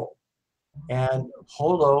Holo, and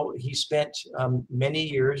Holo he spent many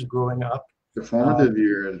years growing up. The formative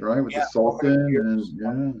years, right, with the Sultan,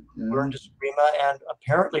 and learned Eskrima, and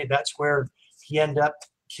apparently that's where he ended up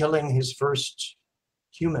killing his first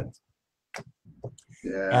human.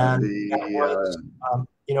 Yeah. And that was,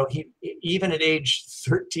 he even at age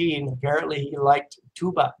 13, apparently he liked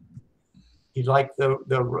tuba. He liked the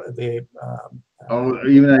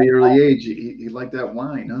even at an early age, he liked that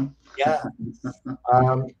wine, huh?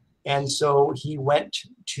 Yeah. And so he went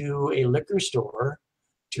to a liquor store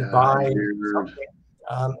to buy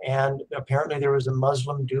something. And apparently there was a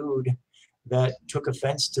Muslim dude that took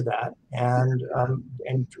offense to that and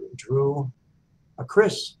drew a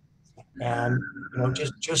Chris. And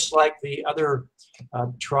just like the other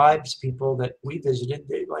tribes people that we visited,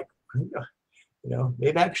 they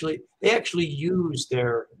they actually use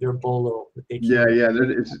their bolo that they carry. Yeah.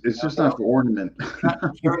 It's just not for ornament. Not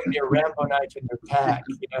carrying their Rambo knife in their pack.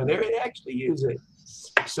 They actually use it.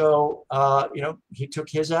 So he took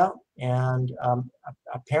his out, and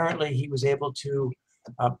apparently he was able to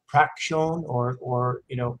prakshon or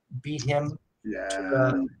beat him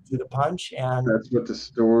to the punch. And that's what the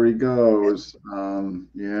story goes.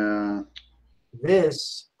 Yeah.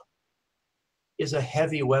 This is a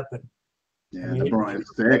heavy weapon. Yeah, the bone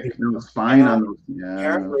is thick. The spine on those. Yeah.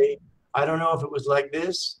 Apparently, I don't know if it was like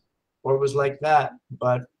this or it was like that,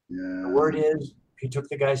 but the word is he took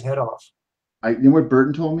the guy's head off. You know what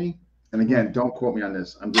Burton told me? And again, don't quote me on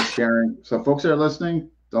this. I'm just sharing. So folks that are listening,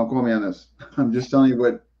 don't quote me on this. I'm just telling you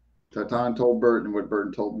what Tatang told Burton and what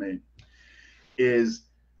Burton told me. Is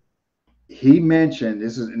he mentioned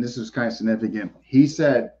this is kind of significant. He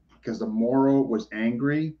said because the Moro was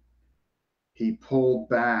angry, he pulled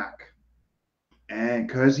back. And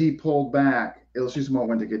because he pulled back, Il Sismo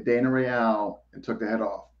went to Cadena Real and took the head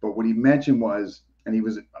off. But what he mentioned was, and he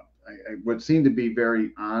was I would seem to be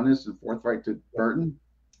very honest and forthright to Burton.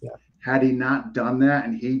 Yeah. Had he not done that,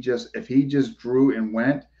 and if he just drew and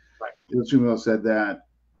went, Right. Illustrator said that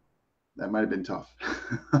might have been tough.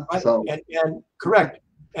 Right. So and correct.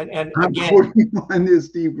 And I'm again, quoting you on this,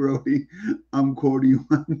 Steve Brody. I'm quoting you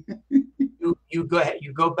on you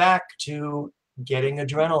go back to getting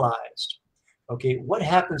adrenalized. Okay, what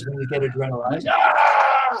happens when you get adrenalized?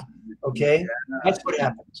 Ah! Okay, that's what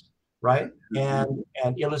happens, right? And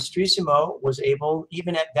Illustrissimo was able,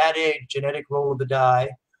 even at that age, genetic roll of the die,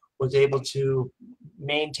 was able to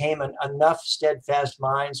maintain enough steadfast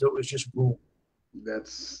mind, so it was just boom.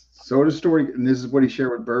 That's so the story, and this is what he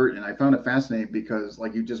shared with Bert, and I found it fascinating because,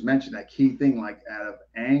 like you just mentioned, that key thing, like out of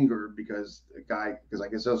anger, because the guy, because I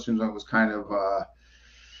guess Illustrissimo was kind of,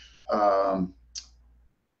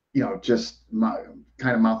 just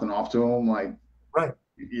kind of mouthing off to him, like, right,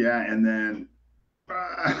 yeah, and then.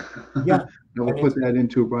 Yeah. We'll put that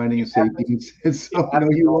into writing and say Dean said so. No,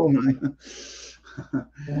 you won't.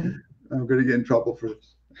 I'm going to get in trouble for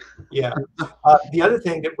this. Yeah. The other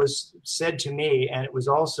thing that was said to me, and it was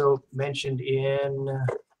also mentioned in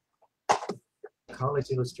College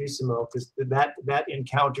Illustrissimo, because that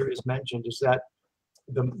encounter is mentioned, is that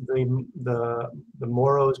the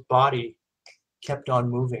Moro's body kept on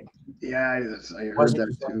moving. Yeah, I heard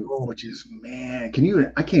that too. Which is, man, I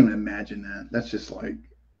can't even imagine that. That's just like,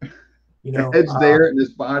 the head's there and this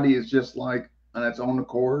body is just like on its own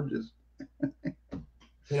accord. Just,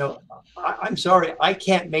 I'm sorry, I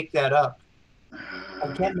can't make that up.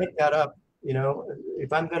 I can't make that up.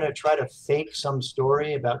 If I'm going to try to fake some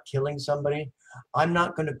story about killing somebody, I'm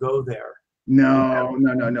not going to go there. No. I'm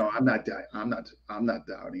not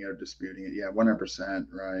doubting or disputing it. Yeah, 100%.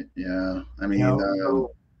 Right. Yeah. I mean,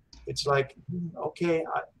 so it's like, okay,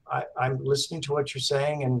 I'm listening to what you're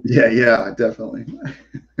saying, and yeah, definitely.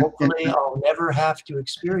 Hopefully, I'll never have to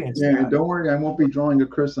experience that. Yeah, don't worry, I won't be drawing a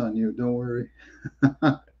Chris on you. Don't worry.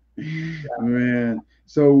 Man.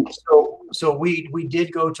 So we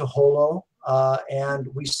did go to Holo, and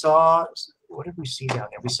we saw, what did we see down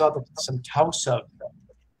there? We saw some Tausug,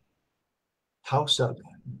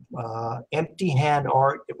 empty hand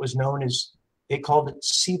art that was known as, they called it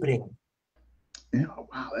Siebring. Yeah,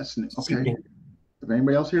 wow, that's okay. Siebring. Have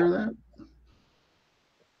anybody else heard of that?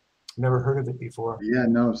 Never heard of it before. Yeah,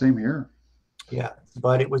 no, same here. Yeah,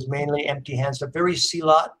 but it was mainly empty hands, so very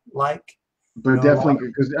Silat-like. But definitely,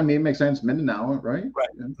 because I mean, it makes sense, Mindanao, right? Right.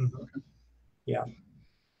 Yeah. Mm-hmm. Okay. Yeah.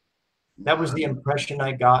 That was the impression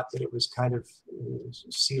I got, that it was kind of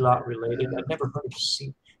Silat related. I'd never heard of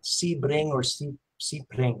Siebring or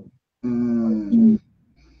Siebring. Mm.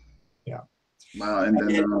 Yeah. Wow, and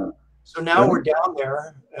then so now we're down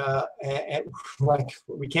there, and like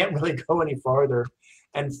we can't really go any farther.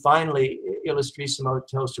 And finally, Illustrissimo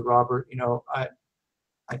tells to Robert, I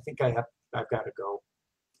think I've got to go.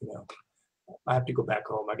 I have to go back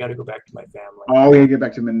home. I got to go back to my family. Oh, you get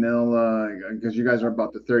back to Manila because you guys are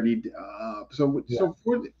about the 30. So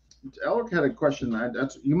Alec had a question.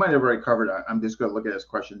 You might have already covered. I'm just going to look at his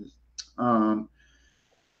questions.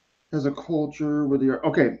 As a culture with your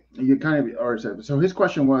you kind of already said. So his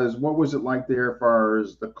question was, what was it like there as far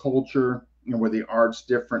as the culture, were the arts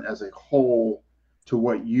different as a whole to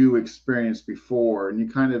what you experienced before? And you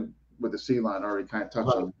kind of, with the sea line, already kind of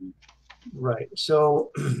touched on it. Right.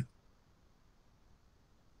 So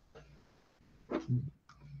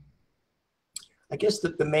I guess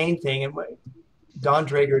that the main thing, and Don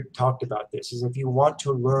Draeger talked about this, is if you want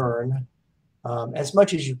to learn as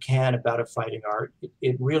much as you can about a fighting art,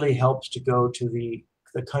 it really helps to go to the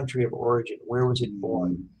country of origin. Where was it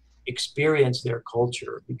born? Experience their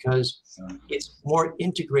culture, because it's more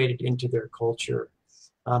integrated into their culture.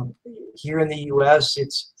 Here in the U.S.,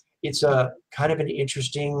 it's a kind of an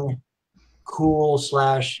interesting, cool /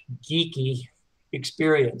 geeky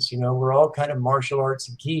experience. We're all kind of martial arts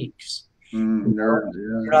geeks. Nerds,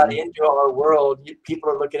 you're not into our world.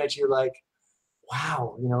 People are looking at you like,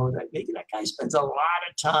 wow, that guy spends a lot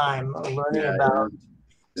of time learning about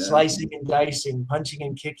slicing and dicing, punching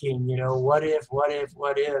and kicking, what if,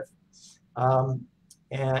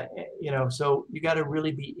 and so you got to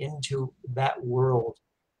really be into that world,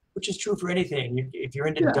 which is true for anything. If you're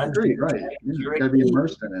into dungeons, right? You got to be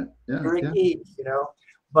immersed in it. You're a geek,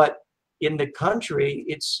 But in the country,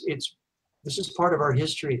 this is part of our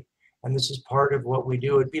history, and this is part of what we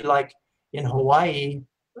do. It'd be like in Hawaii.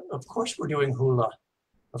 Of course, we're doing hula.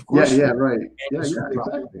 Of course. Right.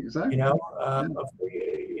 Exactly. And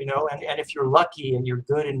if you're lucky and you're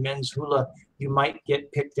good in men's hula, you might get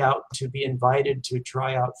picked out to be invited to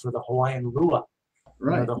try out for the Hawaiian Rua,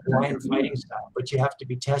 right? The Hawaiian fighting style. But you have to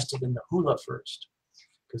be tested in the hula first,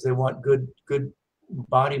 because they want good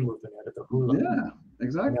body movement out of the hula. Yeah,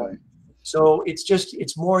 exactly. So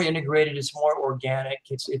it's more integrated, it's more organic.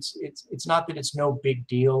 It's not that it's no big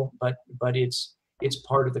deal, but it's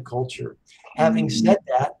part of the culture. Having said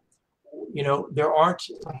that, there aren't,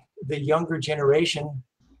 the younger generation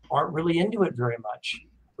aren't really into it very much.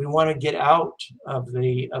 We want to get out of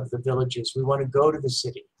the villages. We want to go to the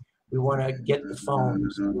city. We want to get the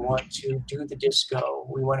phones. We want to do the disco.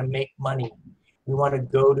 We want to make money. We want to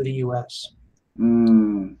go to the US.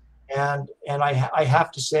 And I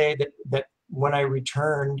have to say that when I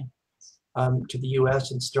returned to the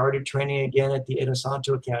US and started training again at the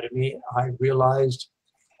Inosanto Academy, I realized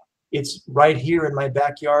it's right here in my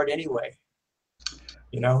backyard anyway.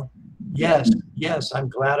 Yes, I'm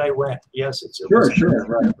glad I went. Yes, it was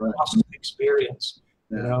an awesome experience.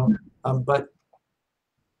 But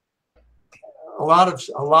a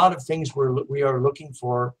lot of things we are looking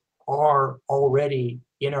for are already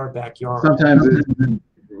in our backyard. Sometimes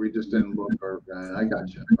we just didn't look, or I got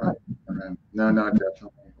you. Right. Okay. No,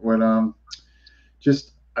 definitely. What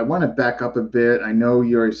I want to back up a bit. I know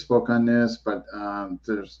you already spoke on this, but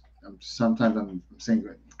sometimes I'm saying,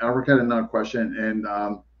 Albert had another question, and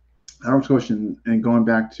Albert's question, and going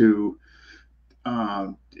back to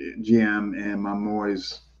GM and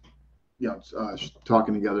Mamoy's,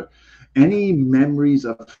 talking together. Any memories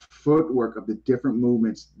of footwork of the different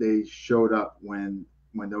movements they showed up when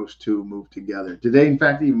those two moved together? Did they in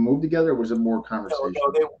fact even move together, or was it more conversation?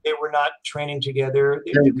 No, they were not training together.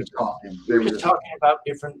 They were just talking. They were just talking about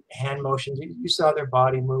different hand motions. You saw their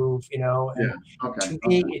body move, And to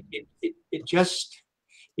me, it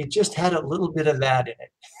just had a little bit of that in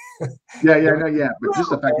it. Yeah. But just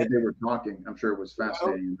the fact that they were talking, I'm sure it was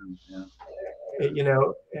fascinating.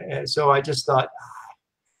 And so I just thought,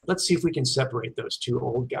 let's see if we can separate those two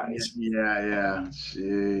old guys. Yeah.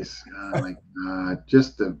 Jeez. Oh my God.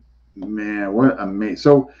 Just what amazing.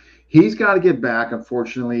 So he's got to get back.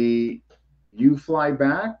 Unfortunately, you fly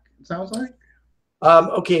back, it sounds like.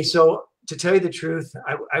 Okay. So to tell you the truth,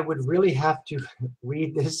 I would really have to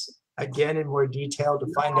read this again in more detail to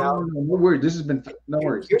find out. No worries. This has been, no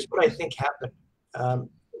worries. Here's what I think happened.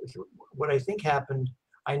 What I think happened,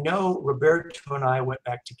 I know Roberto and I went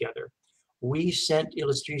back together. We sent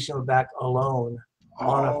Illustración back alone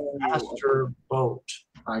on a faster boat.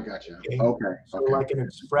 I got you. Okay. So like an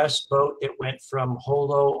express boat that went from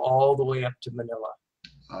Holo all the way up to Manila.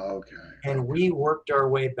 Okay. And we worked our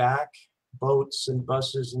way back, boats and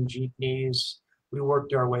buses and jeepneys. We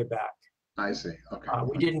worked our way back. I see. Okay.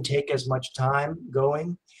 We didn't take as much time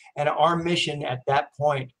going. And our mission at that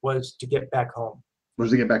point was to get back home.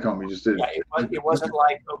 Was to get back home. You just did. Yeah, it wasn't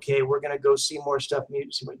like, okay, we're going to go see more stuff.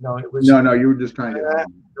 No, it was. No, you were just trying to.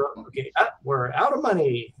 Okay, we're out of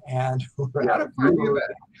money and we're out of food.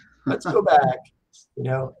 Let's go back.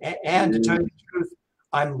 And to tell you the truth,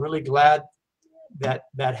 I'm really glad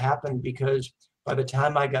that happened, because by the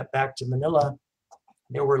time I got back to Manila,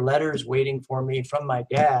 there were letters waiting for me from my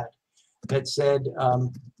dad that said,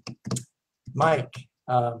 Mike,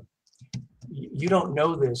 you don't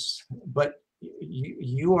know this, but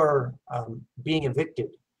you are being evicted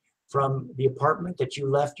from the apartment that you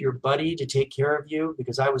left your buddy to take care of you,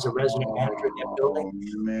 because I was a resident manager in that building.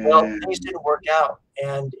 Man. Well, things didn't work out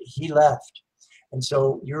and he left. And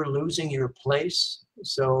so you're losing your place.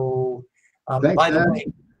 So by the way,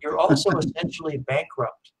 you're also essentially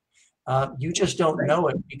bankrupt. You just don't know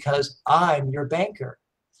it because I'm your banker.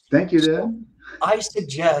 Thank you, Dad. I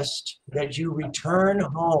suggest that you return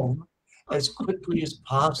home as quickly as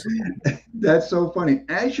possible. That's so funny.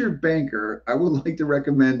 As your banker, I would like to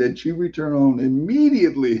recommend that you return home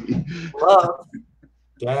immediately. Love,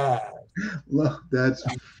 Dad. Look,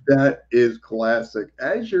 that is classic.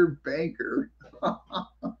 As your banker,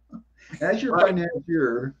 as your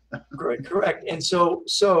financier. Correct. And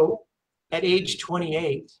so at age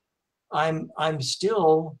 28, I'm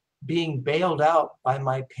still being bailed out by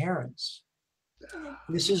my parents.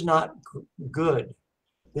 This is not good.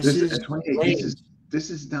 This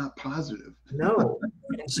is not positive. No.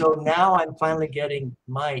 And so now I'm finally getting,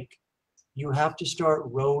 Mike, you have to start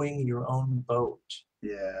rowing your own boat.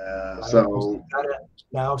 Yeah. Right? So you gotta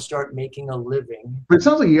now start making a living. But it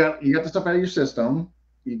sounds like you got the stuff out of your system.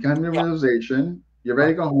 You got the realization. You're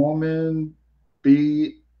ready to go home and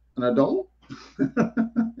be an adult.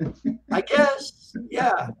 I guess.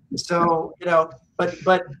 Yeah. So, but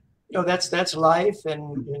that's life,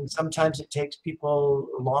 and sometimes it takes people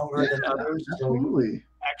longer than others to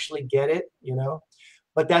actually get it,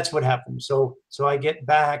 but that's what happened. So I get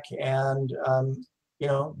back, and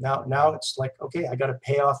now it's like, okay, I got to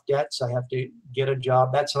pay off debts. I have to get a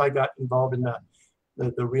job. That's how I got involved in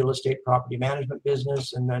the real estate property management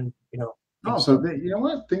business, and then Oh, things. so you know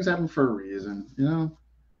what? Things happen for a reason.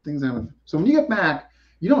 Things happen. So when you get back,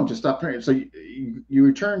 you don't just stop training. So you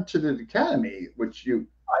return to the academy, which you.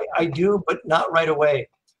 I do, but not right away.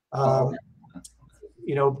 Oh, Um,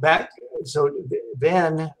 okay. back. So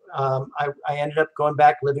then I ended up going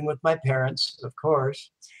back living with my parents, of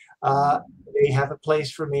course. They have a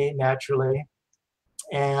place for me naturally,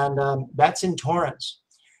 and that's in Torrance.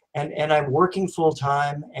 And I'm working full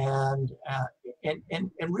time, and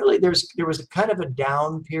really there was a kind of a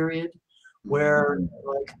down period where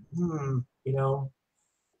like,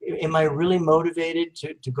 am I really motivated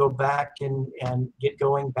to go back and get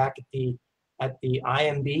going back at the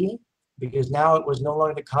IMB? Because now it was no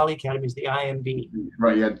longer the Kali Academy, it's the IMB.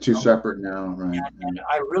 Right, you had two separate now, right? And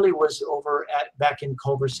I really was over at back in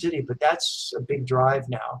Culver City, but that's a big drive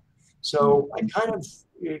now. So I kind of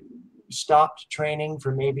stopped training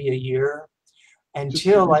for maybe a year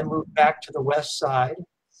until I moved back to the West Side,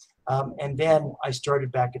 and then I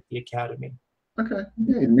started back at the academy. Okay,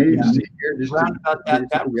 yeah, maybe just a year, just around about that.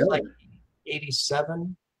 That was together. like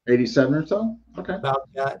 87. 87 or so. Okay. About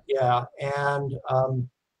that, yeah. And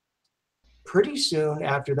pretty soon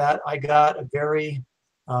after that, I got a very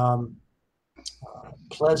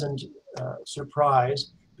pleasant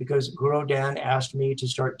surprise because Guro Dan asked me to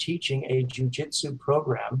start teaching a jiu-jitsu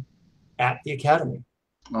program at the academy.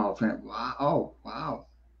 Oh, wow. Oh, wow.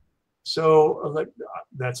 So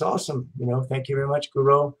that's awesome. Thank you very much,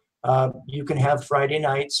 Guro. You can have Friday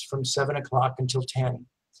nights from 7 o'clock until 10.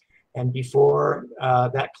 And before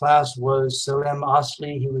that class was Salem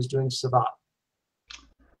Asli, he was doing Savat.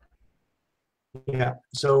 Yeah,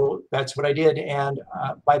 so that's what I did. And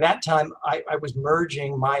by that time, I was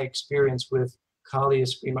merging my experience with Kali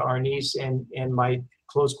Eskrima Arnis and my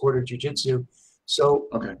close quarter jiu-jitsu. So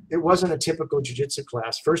it wasn't a typical jiu-jitsu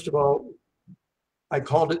class. First of all, I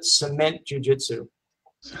called it cement jiu-jitsu.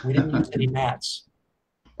 We didn't use any mats.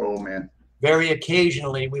 Oh, man. Very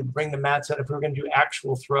occasionally, we bring the mats out if we were going to do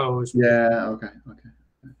actual throws. Yeah, okay.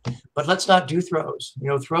 But let's not do throws.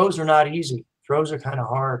 Throws are not easy. Throws are kind of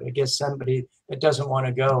hard. I guess somebody that doesn't want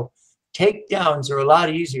to go. Takedowns are a lot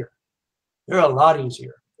easier. They're a lot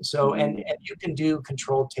easier. So, and you can do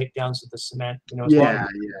controlled takedowns with the cement. As long as you're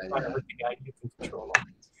trying to hurt the guy, you can control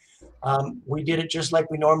them. We did it just like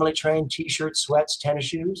we normally train: t-shirts, sweats, tennis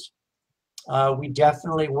shoes. We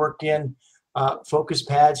definitely worked in focus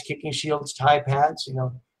pads, kicking shields, tie pads.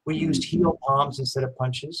 We used heel palms instead of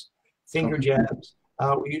punches, finger jabs.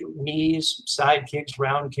 We knees, side kicks,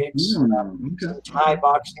 round kicks, Thai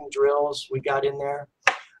boxing drills we got in there.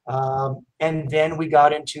 And then we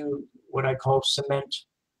got into what I call cement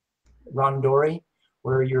randori,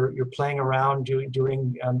 where you're playing around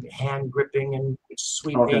doing hand gripping and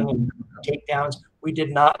sweeping and takedowns. We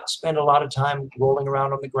did not spend a lot of time rolling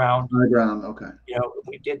around on the ground. On the ground, okay.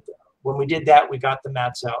 When we did that, we got the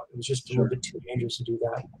mats out. It was just a little bit too dangerous to do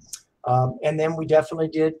that. And then we definitely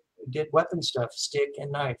did weapon stuff, stick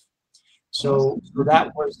and knife. So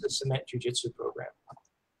that was the cement jiu-jitsu program.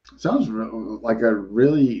 Sounds like a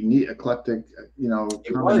really neat, eclectic,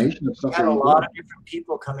 combination of stuff. We had a lot of different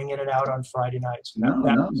people coming in and out on Friday nights. Man,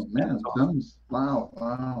 sounds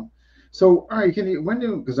wow. So, all right,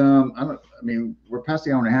 because we're past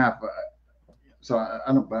the hour and a half, so I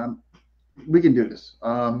don't, we can do this.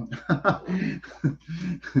 So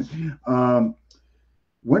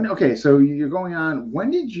you're going on. When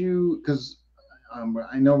did you? Because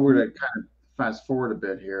I know we're going to kind of fast forward a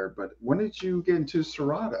bit here, but when did you get into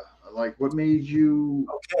Serrata? Like, what made you?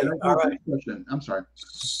 Okay, all right. I'm sorry.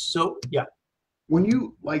 So yeah. When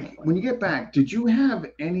you get back, did you have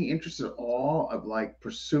any interest at all of like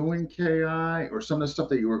pursuing KI or some of the stuff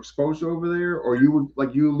that you were exposed to over there, or you would,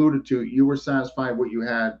 like you alluded to, you were satisfied what you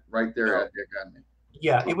had right there at the academy?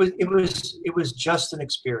 Yeah, it was just an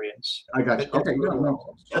experience. I got you. Okay,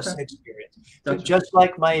 just an experience. So just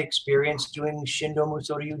like my experience doing Shindo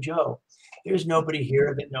Musoryu Jo, there's nobody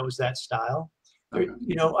here that knows that style. I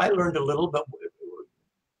learned a little, but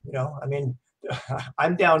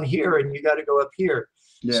I'm down here and you got to go up here.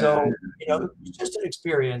 Yeah, so it's just an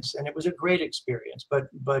experience, and it was a great experience. But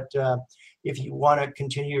if you want to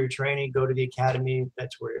continue your training, go to the academy.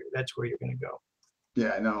 That's where you're going to go.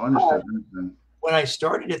 Yeah, no, understood. When I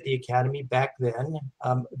started at the academy back then,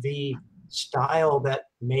 the style that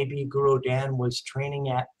maybe Guro Dan was training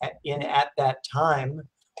at that time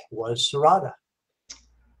was Serrata.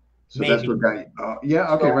 So that's what got you.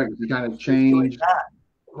 Right. You kind of changed.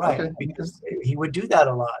 Right, because he would do that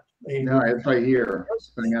a lot. It's right here.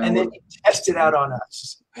 And then he tested out on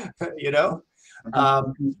us,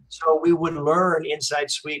 So we would learn inside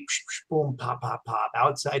sweep, boom, pop, pop, pop,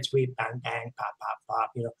 outside sweep, bang, bang, pop, pop,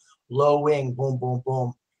 pop, low wing, boom, boom,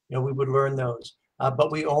 boom, we would learn those.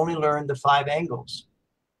 But we only learned the 5 angles.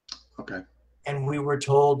 Okay. And we were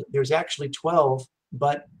told there's actually 12,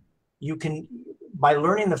 but you can, by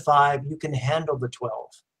learning the 5, you can handle the 12,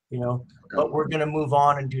 Okay. but we're going to move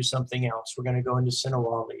on and do something else. We're going to go into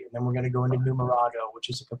Sinawali, and then we're going to go into Numerado, which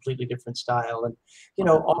is a completely different style, and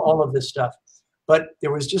all of this stuff. But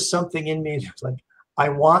there was just something in me that was like, I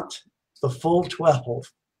want the full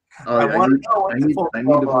 12. Oh, I want to know what the full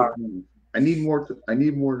 12 are. I need more to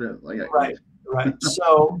like. Right.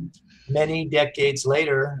 So many decades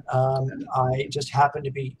later, I just happened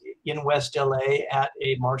to be in West LA at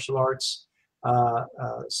a martial arts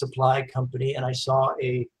supply company, and I saw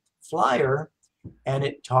a flyer, and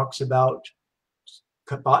it talks about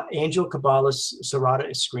Angel Kabbalah's Sarada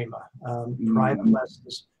Eskrima, private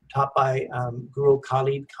lessons taught by Guro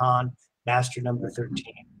Khalid Khan, Master Number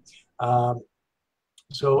 13.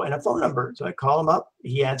 And a phone number. So I call him up.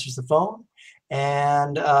 He answers the phone,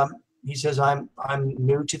 and he says, I'm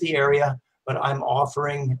new to the area, but I'm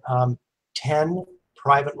offering 10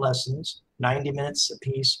 private lessons, 90 minutes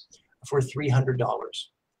apiece, for $300.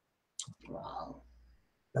 Wow.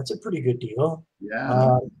 That's a pretty good deal.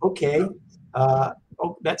 Yeah. Okay.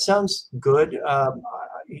 That sounds good.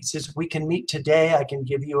 He says, we can meet today. I can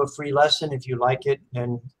give you a free lesson. If you like it,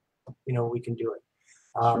 then, we can do it.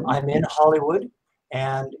 Sure. I'm in Hollywood.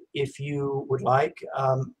 And if you would like,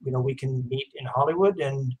 we can meet in Hollywood,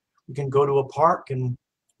 and we can go to a park, and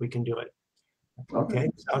we can do it. Okay.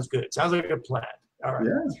 Sounds good. Sounds like a plan. All right.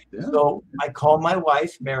 Yeah. So I call my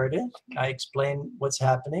wife, Meredith. I explain what's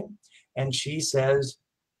happening. And she says,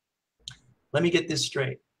 let me get this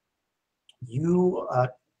straight. You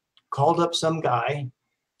called up some guy.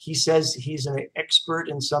 He says he's an expert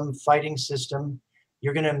in some fighting system.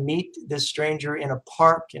 You're going to meet this stranger in a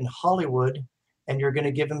park in Hollywood, and you're going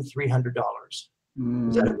to give him $300.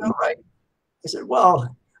 Is that about right? I said, well, I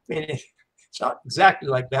mean, it's not exactly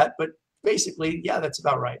like that, but basically, yeah, that's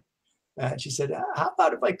about right. She said, how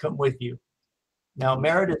about if I come with you? Now,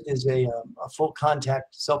 Meredith is a full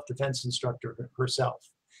contact self-defense instructor herself.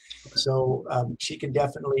 So she can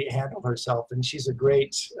definitely handle herself, and she's a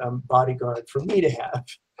great bodyguard for me to have.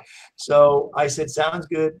 So I said, sounds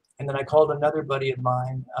good. And then I called another buddy of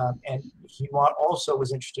mine, and he also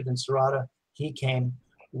was interested in Sarada. He came.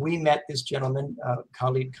 We met this gentleman,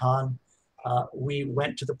 Khalid Khan. We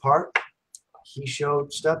went to the park. He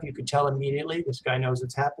showed stuff. You could tell immediately, this guy knows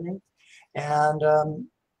what's happening. And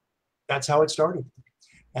that's how it started.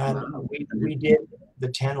 And we did the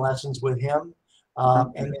 10 lessons with him.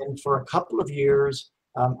 And then for a couple of years,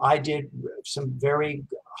 I did some very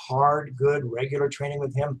hard, good, regular training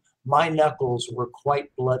with him. My knuckles were quite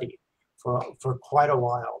bloody for quite a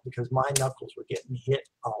while because my knuckles were getting hit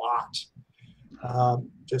a lot.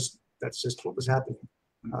 That's just what was happening.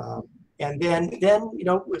 And then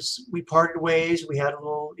we parted ways. We had a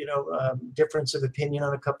little, difference of opinion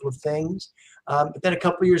on a couple of things. But then a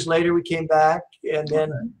couple of years later, we came back, and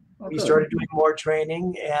then we started doing more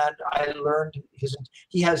training. And I learned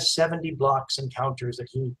he has 70 blocks and counters that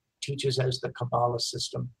he teaches as the Kabbalah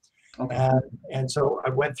system. And so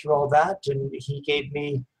I went through all that, and he gave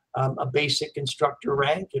me a basic instructor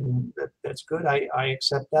rank, and that's good. I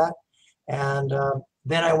accept that. And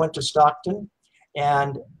then I went to Stockton,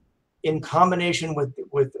 and in combination with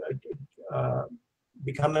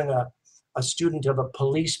becoming a student of a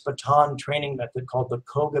police baton training method called the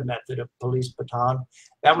Koga method of police baton.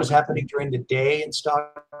 That was happening during the day in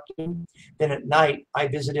Stockton. Then at night, I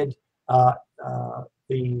visited the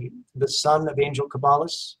son of Angel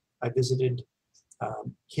Kabbalas. I visited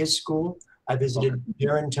his school. I visited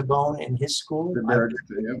Darren Tabone in his school.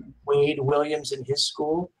 Wade Williams in his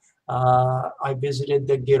school. I visited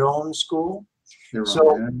the Giron school.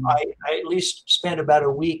 So I at least spent about a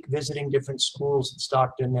week visiting different schools in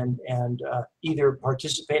Stockton and either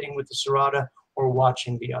participating with the Sarada or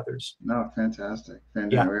watching the others. No, fantastic.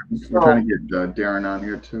 Yeah. We're trying to get Darren on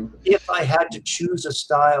here too. If I had to choose a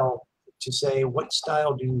style to say, what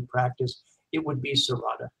style do you practice, it would be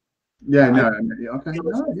Sarada. Yeah,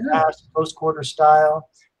 fast, close quarter style.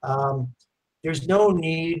 There's no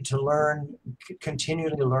need to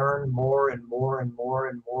continually learn more and more and more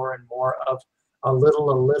and more and more of a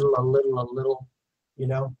little.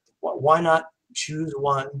 Why not choose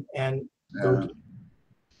one and go?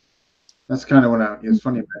 That's kind of it's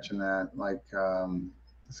funny you mentioned that. Like,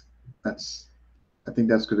 I think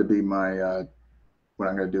that's going to be my what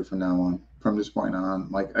I'm going to do from now on, from this point on.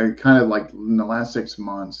 Like, I kind of like in the last 6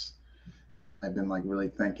 months, I've been like really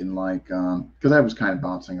thinking like, because I was kind of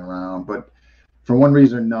bouncing around, but for one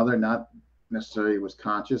reason or another, not necessarily was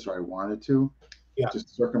conscious or I wanted to,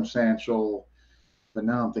 just circumstantial. But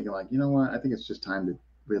now I'm thinking like, you know what? I think it's just time to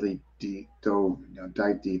really deep,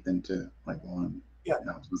 dive deep into like one. Yeah.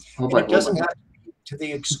 Hope And I it hope doesn't have to be to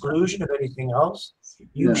the exclusion of anything else.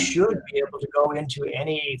 You yeah, should be able to go into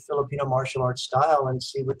any Filipino martial arts style and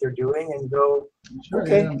see what they're doing and go, sure,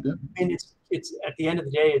 okay. yeah, yeah. I mean, it's at the end of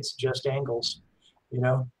the day, it's just angles, you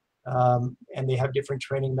know, and they have different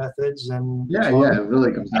training methods, and Yeah, as long yeah, as it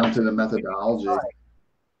really comes down to the methodology.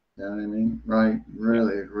 You know what I mean? Right.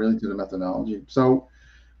 Really, really to the methodology. So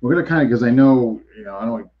we're gonna kind of, because I know, I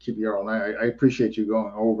don't want to keep you here all night. I appreciate you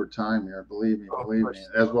going over time here. of Believe me, course.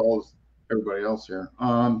 as well as everybody else here.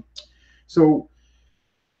 So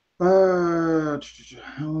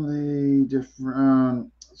how they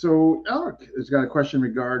different? So Alec has got a question in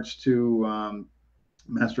regards to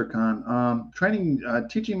Master Khan training,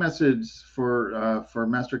 teaching methods for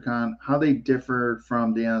Master Khan, how they differ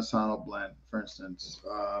from the Anasano blend, for instance.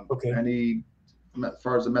 Okay. Any as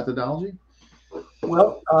far as the methodology?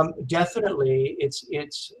 Well, definitely, it's.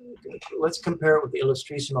 Let's compare it with the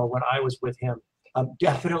Illustrissimo when I was with him.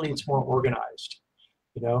 Definitely, it's more organized,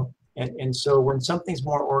 you know. And so when something's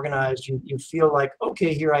more organized, you feel like,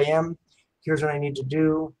 okay, here I am. Here's what I need to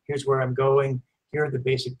do. Here's where I'm going. Here are the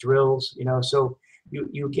basic drills, you know. So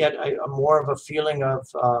you get a more of a feeling of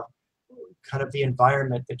kind of the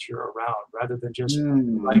environment that you're around, rather than just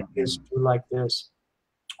like this, Mm. do like this.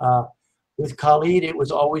 Uh, with Khalid, it was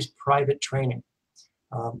always private training.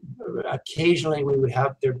 Um, Occasionally,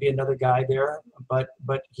 there'd be another guy there, but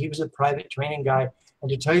he was a private training guy. And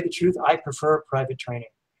to tell you the truth, I prefer private training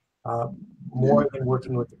uh, Yeah, more than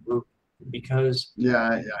working with the group, because yeah,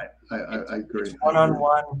 I it's agree. I agree.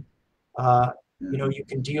 one-on-one. Uh, Yeah. you know, you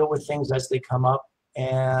can deal with things as they come up,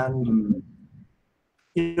 and Mm.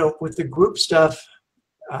 you know, with the group stuff,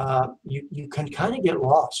 you can kind of get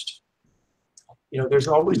lost. You know, there's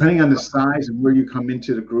always Depending on the size and where you come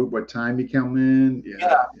into the group, what time you come in. yeah,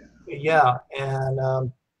 Yeah, yeah. yeah,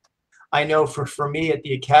 and I know for me at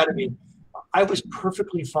the academy, I was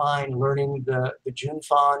perfectly fine learning the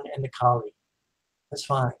Junfan and the Kali. That's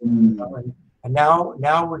fine. Mm. And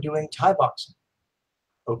now we're doing Thai boxing.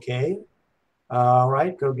 Okay. All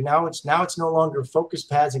right. Go now it's no longer focus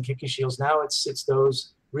pads and kicking shields. Now it's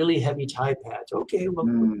those really heavy Thai pads. Okay, well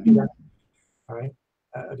we can do Mm. that. All right.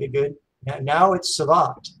 Okay, good. Now it's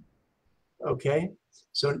Savat. Okay.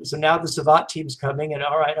 So now the Savat team's coming, and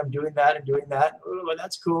all right, I'm doing that and doing that. Oh,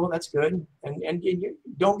 that's cool. That's good. And you,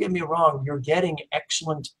 don't get me wrong, you're getting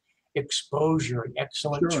excellent exposure,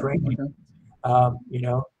 excellent Sure. training. Okay. You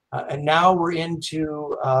know, and now we're into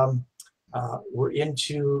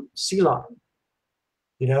Silat.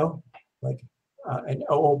 You know, like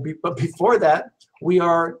but before that, we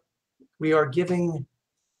are giving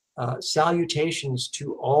salutations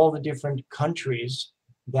to all the different countries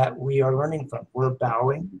that we are learning from. We're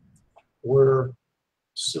bowing, we're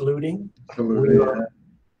saluting, we Absolutely. are, Yeah.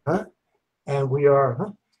 huh? And we are,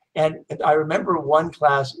 huh? And I remember one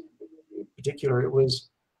class in particular, it was,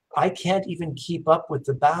 I can't even keep up with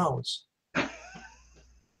the bows.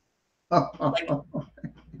 Like,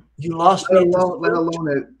 you lost me at the Let salute.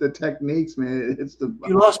 alone the techniques, man. It's the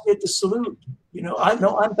You lost me at the salute. You know, I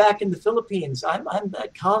know I'm back in the Philippines. I'm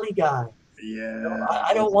that Kali guy. You know, yeah.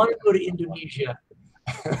 I don't want to go to Indonesia.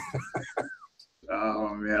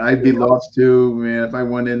 Oh man, I'd be lost too, man, if I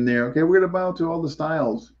went in there. Okay, we're gonna bow to all the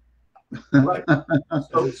styles. Right.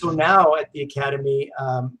 So now at the academy,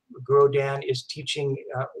 Guro Dan is teaching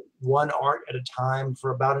one art at a time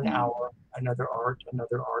for about an hour. Another art,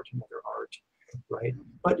 another art, another art. Right.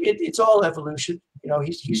 But it's all evolution. You know,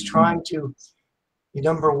 he's trying to,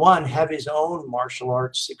 number one, have his own martial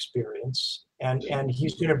arts experience, and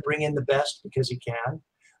he's going to bring in the best because he can.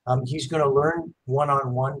 He's going to learn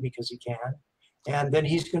one-on-one because he can, and then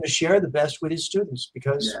he's going to share the best with his students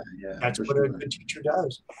because Yeah, yeah, that's for what a sure. good teacher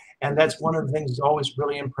does. And that's one of the things that's always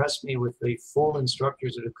really impressed me with the full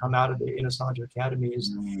instructors that have come out of the Inosanto Academy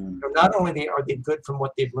is, not only are they good from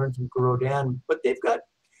what they've learned from Guro Dan, but they've got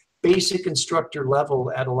basic instructor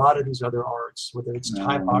level at a lot of these other arts, whether it's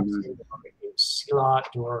Thai boxing or Silat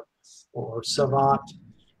or Savat.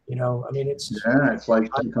 You know, I mean, Yeah, it's like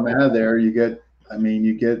you come out of there, you get, I mean,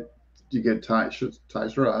 you get Thai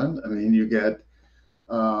Run. I mean, you get,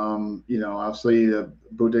 obviously the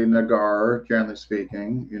Bude Nagar, generally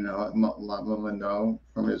speaking, Lindo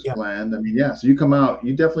from his yeah, blend. I mean, yeah, so you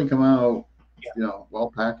definitely come out, yeah,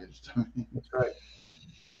 well packaged. that's right.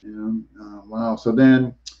 Wow. So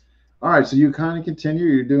then, all right, so you kind of continue,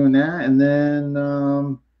 you're doing that, and then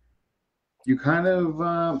you kind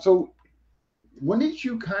of, so when did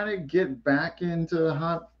you kind of get back into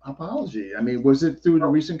hopology? I mean, was it through the Well,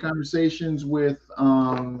 recent conversations with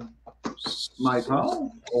my some,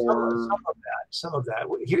 pal, or some of that.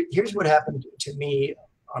 Here's what happened to me.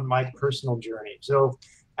 on my personal journey. So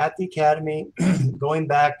at the academy, going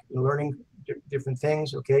back, learning different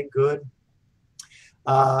things. Okay, good.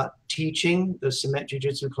 Teaching the cement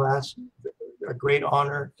jiu-jitsu class, a great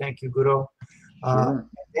honor. Thank you, Guro. Sure.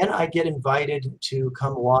 Then I get invited to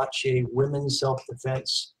come watch a women's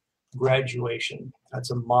self-defense graduation.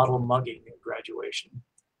 That's a model mugging graduation.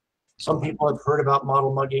 Some people have heard about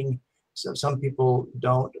model mugging. So some people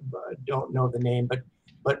don't know the name,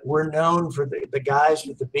 but we're known for the guys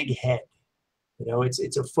with the big head. You know, it's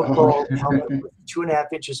a football helmet with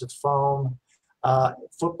 2.5 inches of foam,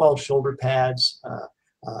 football shoulder pads,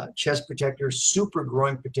 chest protectors, super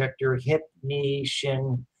groin protector, hip, knee,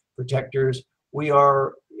 shin protectors. We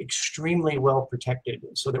are extremely well protected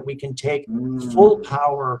so that we can take full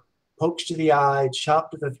power, pokes to the eye, chop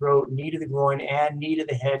to the throat, knee to the groin, and knee to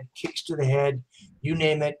the head, kicks to the head, you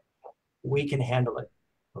name it, we can handle it.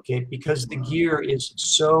 Okay, because the gear is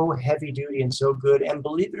so heavy duty and so good. And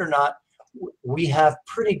believe it or not, we have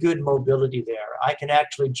pretty good mobility there. I can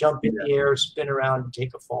actually jump in the air, spin around, and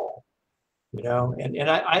take a fall. You know, and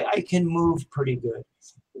I can move pretty good.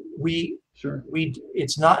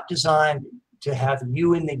 It's not designed to have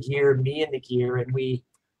you in the gear, me in the gear, and we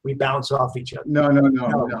bounce off each other. No.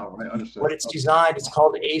 I understand. What it's designed, it's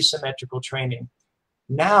called asymmetrical training.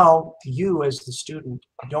 Now you as the student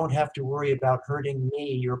don't have to worry about hurting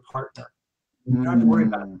me, your partner. You don't have to worry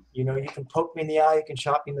about it. You know, you can poke me in the eye, you can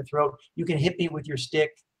chop me in the throat, you can hit me with your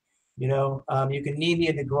stick, you know, you can knee me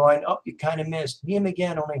in the groin. Oh, you kind of missed. Knee him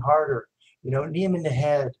again, only harder. You know, knee him in the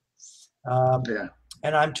head.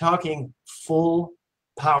 And I'm talking full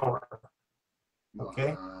power.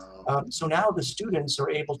 Okay. So now the students are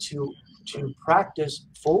able to practice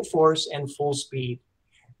full force and full speed.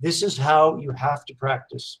 This is how you have to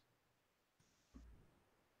practice.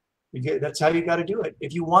 That's how you got to do it.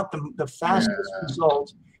 If you want the fastest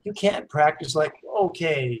result, you can't practice like,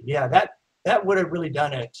 okay, yeah, that would have really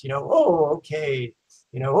done it. You know, oh, okay.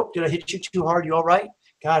 You know, oh, did I hit you too hard? You all right?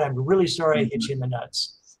 God, I'm really sorry I hit you in the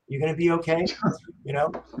nuts. You gonna be okay? You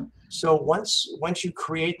know. So once you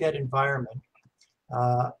create that environment,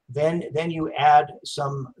 then you add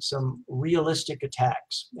some realistic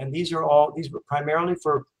attacks, and these were primarily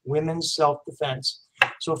for women's self-defense.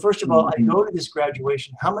 So first of all, I go to this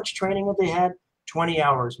graduation. How much training have they had? 20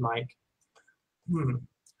 hours, Mike.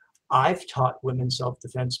 I've taught women's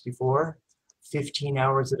self-defense before, 15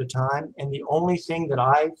 hours at a time, and the only thing that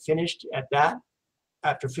I finished at that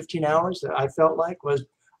after 15 hours that I felt like was,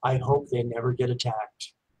 I hope they never get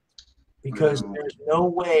attacked. Because there's no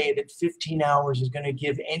way that 15 hours is going to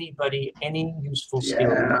give anybody any useful skill.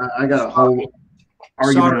 Yeah, I got a whole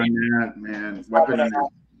argument on that, man. Weaponry.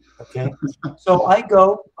 Okay. So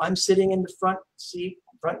I'm sitting in the front seat,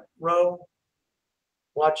 front row,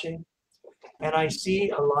 watching, and I see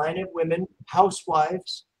a line of women,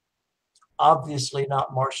 housewives, obviously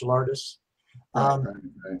not martial artists,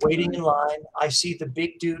 waiting in line. I see the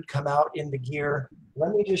big dude come out in the gear.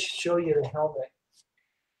 Let me just show you the helmet.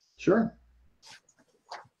 Sure.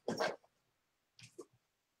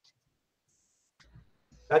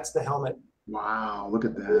 That's the helmet. Wow, look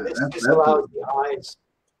at that. This allows the eyes.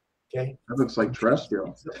 Okay. That looks like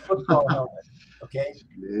terrestrial. It's a football helmet. Okay.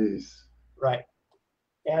 Jeez. Right.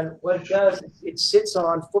 And what it does, it sits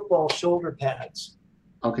on football shoulder pads.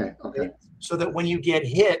 Okay. So that when you get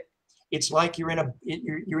hit, it's like you're in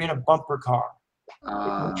a bumper car. It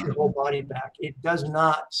moves your whole body back. It does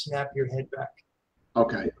not snap your head back.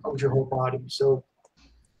 Okay. It moves your whole body. So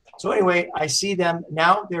anyway, I see them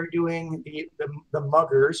now. They're doing the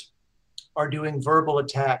muggers are doing verbal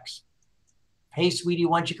attacks. Hey, sweetie,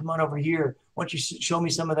 why don't you come on over here? Why don't you show me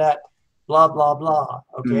some of that? Blah blah blah.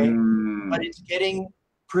 Okay, but it's getting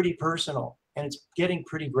pretty personal and it's getting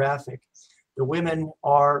pretty graphic. The women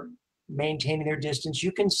are maintaining their distance.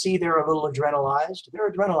 You can see they're a little adrenalized. They're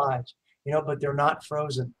adrenalized, you know, but they're not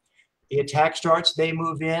frozen. The attack starts. They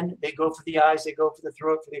move in. They go for the eyes. They go for the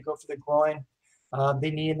throat. They go for the groin.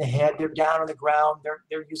 They knee in the head. They're down on the ground.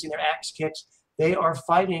 They're using their axe kicks. They are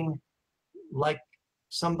fighting like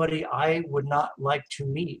somebody I would not like to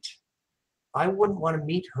meet. I wouldn't want to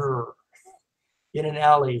meet her in an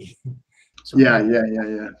alley. So yeah.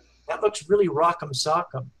 That looks really rock'em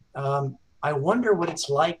sock'em. I wonder what it's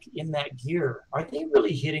like in that gear. Are they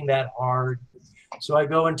really hitting that hard? So I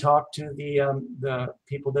go and talk to the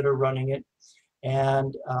people that are running it,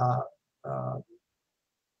 and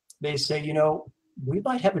they say, you know, we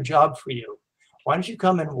might have a job for you. Why don't you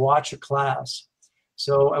come and watch a class?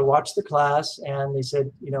 So I watched the class, and they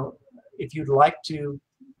said, you know, if you'd like to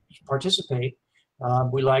participate,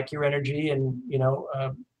 we like your energy, and you know,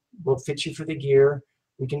 we'll fit you for the gear.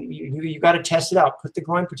 We can. You got to test it out. Put the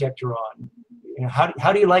groin protector on.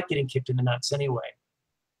 how do you like getting kicked in the nuts anyway?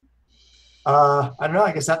 I don't know.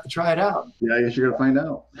 I guess I have to try it out. Yeah, I guess you're gonna find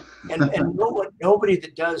out. And nobody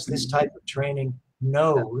that does this type of training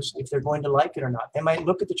knows if they're going to like it or not. They might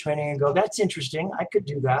look at the training and go, "That's interesting. I could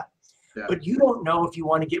do that." Yeah. But you don't know if you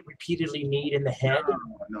want to get repeatedly kneed in the head.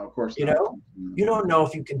 No, of course You not. know, you don't know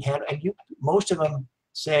if you can handle. And most of them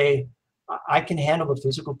say, "I can handle the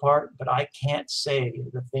physical part, but I can't say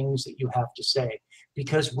the things that you have to say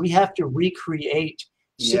because we have to recreate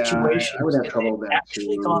situations I would have that trouble with they've that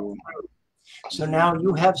actually too. gone through." So now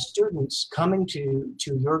you have students coming to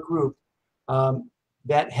your group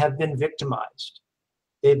that have been victimized.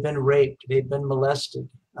 They've been raped. They've been molested.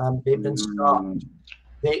 They've been stalked.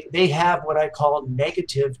 They have what I call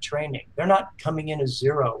negative training. They're not coming in as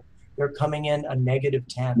 0. They're coming in a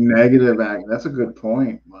 -10. Negative act. That's a good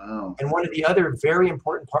point. Wow. And one of the other very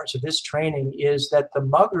important parts of this training is that the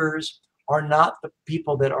muggers are not the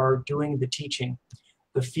people that are doing the teaching.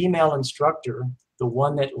 The female instructor, the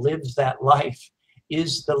one that lives that life,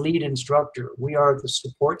 is the lead instructor. We are the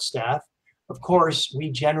support staff. Of course,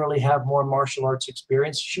 we generally have more martial arts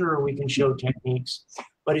experience. Sure, we can show techniques,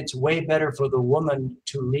 but it's way better for the woman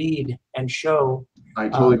to lead and show. I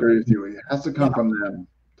totally agree with you. It has to come from them.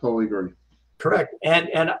 Totally agree. Correct.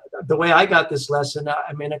 And the way I got this lesson,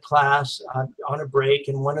 I'm in a class on a break,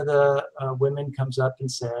 and one of the women comes up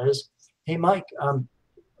and says, "Hey, Mike,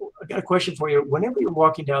 I got a question for you. Whenever you're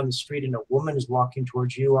walking down the street and a woman is walking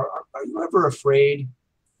towards you, are you ever afraid?"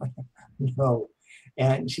 No.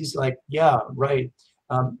 And she's like, "Yeah, right.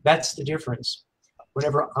 That's the difference.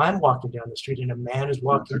 Whenever I'm walking down the street and a man is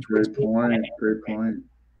walking towards me, Great point.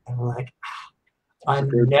 I'm like, I'm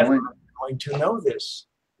never going to know this.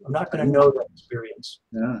 I'm not going to know that experience.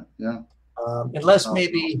 Yeah. Unless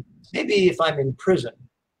maybe if I'm in prison,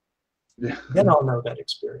 then I'll know that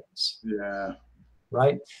experience. Yeah.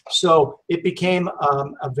 Right? So it became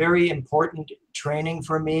a very important training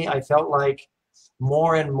for me. I felt like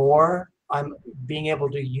more and more I'm being able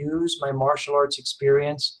to use my martial arts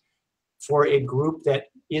experience for a group that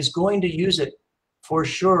is going to use it for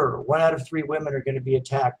sure. 1 out of 3 women are going to be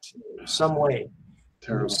attacked some way,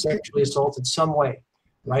 sexually assaulted some way,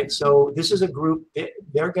 right? So this is a group,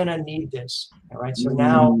 they're going to need this, all right? So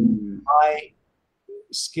now my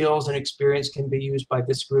skills and experience can be used by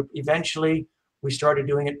this group. Eventually, we started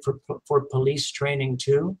doing it for police training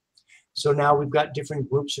too. So now we've got different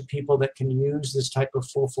groups of people that can use this type of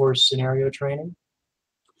full force scenario training.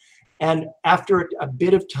 And after a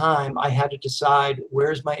bit of time, I had to decide,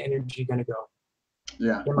 where's my energy going to go?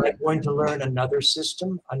 Yeah. Am I going to learn another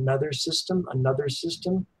system that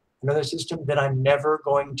I'm never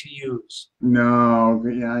going to use? No.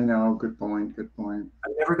 Yeah, I know. Good point.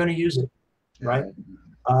 I'm never going to use it, right?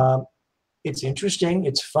 It's interesting.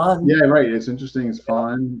 It's fun. Yeah, right. It's interesting. It's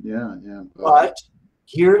fun. Yeah. But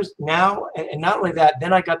here's now, and not only that,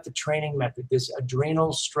 then I got the training method, this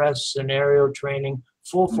adrenal stress scenario training,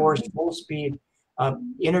 full force, full speed,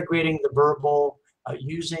 integrating the verbal,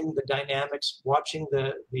 using the dynamics, watching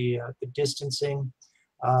the distancing.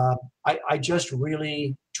 I just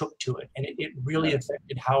really took to it, and it really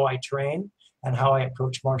affected how I train and how I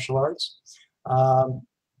approach martial arts.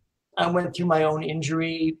 I went through my own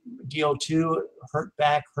injury deal too, hurt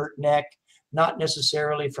back, hurt neck, not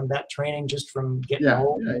necessarily from that training, just from getting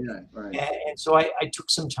old. Right. And so I took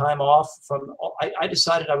some time off from, I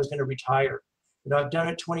decided I was going to retire. I've done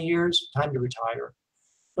it 20 years, time to retire.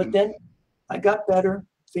 But then I got better,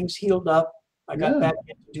 things healed up. I got back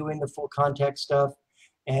into doing the full contact stuff.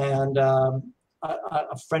 And a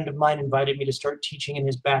friend of mine invited me to start teaching in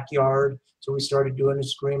his backyard. So we started doing the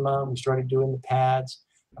Eskrima, we started doing the pads.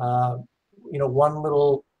 One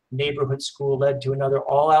little neighborhood school led to another,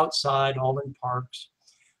 all outside, all in parks.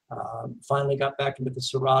 Finally got back into the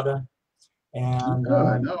Serrata. And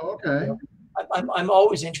I'm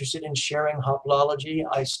always interested in sharing hoplology.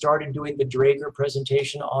 I started doing the Draeger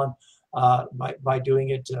presentation on by doing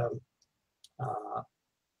it.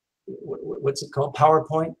 What's it called?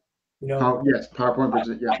 PowerPoint. Yes, PowerPoint.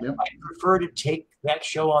 I prefer to take that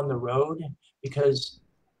show on the road because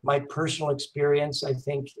my personal experience, I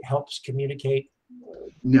think, helps communicate.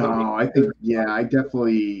 No, I think,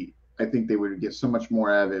 I think they would get so much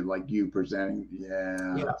more out of it, like you presenting.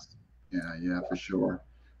 Yeah, for sure.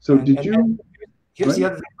 So here's the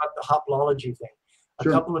other thing about the hoplology thing. A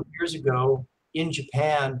couple of years ago in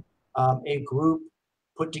Japan, a group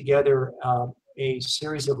put together a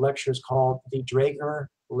series of lectures called the Draeger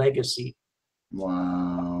Legacy.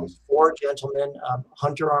 Wow. 4 gentlemen.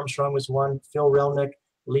 Hunter Armstrong was one, Phil Relnick,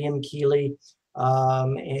 Liam Keeley,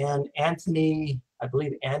 and Anthony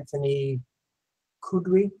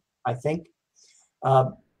Kudry, I think.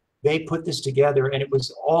 they put this together, and it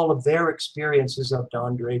was all of their experiences of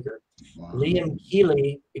Don Draeger. Wow. Liam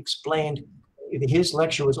Healy explained, his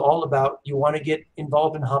lecture was all about, you want to get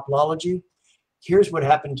involved in hoplology? Here's what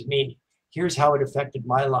happened to me. Here's how it affected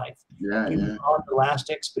my life. Yeah, He was yeah. on the last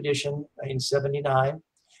expedition in '79.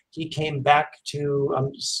 He came back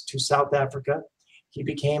to South Africa. He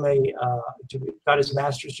became got his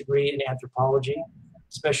master's degree in anthropology,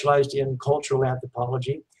 specialized in cultural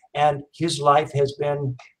anthropology, and his life has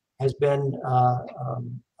been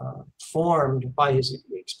formed by his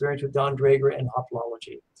experience with Don Draeger and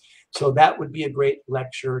hoplology. So that would be a great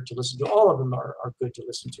lecture to listen to. All of them are good to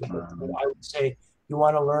listen to, but I would say you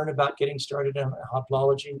want to learn about getting started in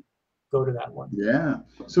hoplology, go to that one. Yeah.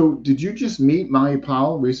 So did you just meet Molly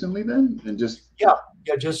Powell recently then? And just Yeah,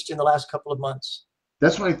 just in the last couple of months.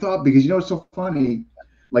 That's what I thought, because it's so funny.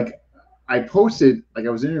 Like I posted, like I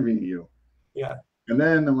was interviewing you. Yeah. And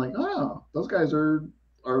then I'm like, oh, those guys are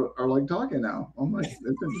like talking now. I'm like,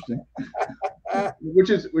 that's interesting. which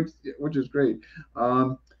is great.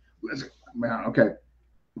 Okay,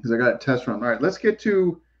 because I got a test run. All right, let's get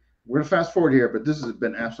to. We're gonna fast forward here, but this has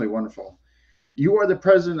been absolutely wonderful. You are the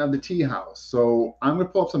president of the Tea House, so I'm gonna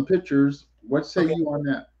pull up some pictures. What say you on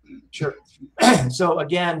that? Sure. So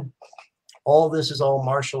again, all this is all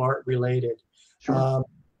martial art related. Sure.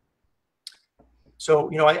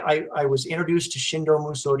 So, I was introduced to Shindo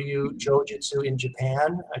Musoryu Jiu-Jitsu in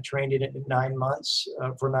Japan. I trained in it in 9 months,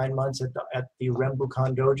 for 9 months at the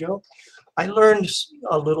Rembukan Dojo. I learned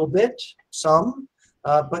a little bit,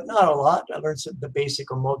 but not a lot. I learned the basic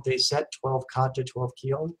omote set, 12 kata, 12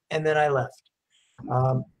 kyo, and then I left.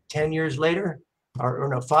 10 years later, or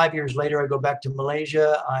no, 5 years later, I go back to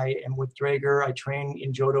Malaysia. I am with Draeger. I train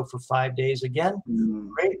in Jodo for 5 days again.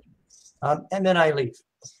 Great. And then I leave.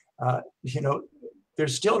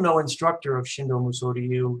 There's still no instructor of Shindo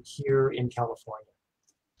Musoryu here in California.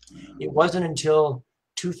 It wasn't until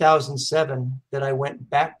 2007 that I went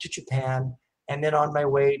back to Japan, and then on my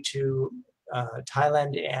way to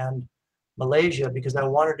Thailand and Malaysia, because I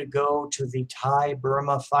wanted to go to the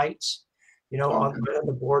Thai-Burma fights. On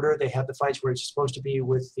the border, they have the fights where it's supposed to be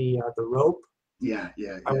with the rope. Yeah.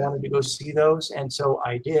 I wanted to go see those, and so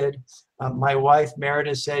I did. My wife,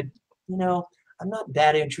 Meredith, said, I'm not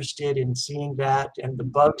that interested in seeing that, and the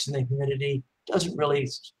bugs and the humidity doesn't really,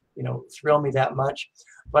 thrill me that much,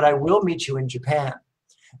 but I will meet you in Japan.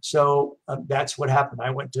 So that's what happened. I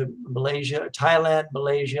went to Thailand,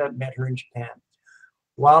 Malaysia, met her in Japan.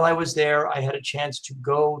 While I was there, I had a chance to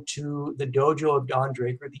go to the dojo of Don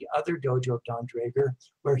Draeger, the other dojo of Don Draeger,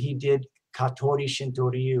 where he did Katori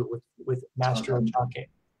Shinto-ryu with Master Otake.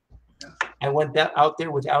 I went out there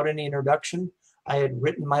without any introduction. I had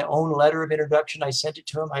written my own letter of introduction. I sent it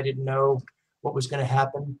to him. I didn't know what was going to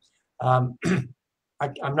happen. I'm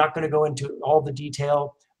not going to go into all the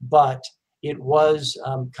detail, but it was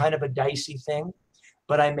kind of a dicey thing,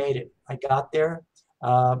 but I made it. I got there,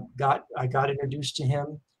 I got introduced to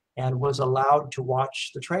him, and was allowed to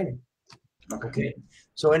watch the training. Okay.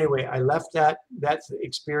 So anyway, I left that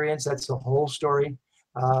experience. That's the whole story.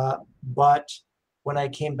 But when I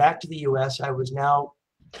came back to the U.S., I was now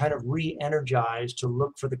kind of re-energized to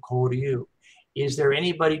look for the Koryu. Is there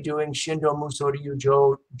anybody doing Shindo Musoryu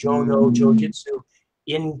Jodo Jiu-Jitsu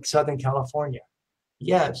in Southern California?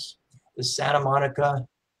 Yes, the Santa Monica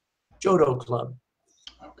Jodo Club.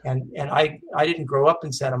 And I didn't grow up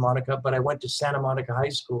in Santa Monica, but I went to Santa Monica High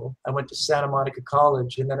School. I went to Santa Monica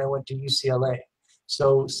College, and then I went to UCLA.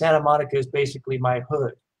 So Santa Monica is basically my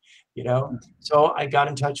hood. So I got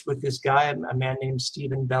in touch with this guy, a man named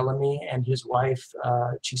Stephen Bellamy, and his wife,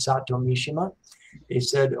 Chisato Mishima. They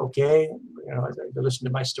said, okay, they listened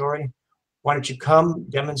to my story. Why don't you come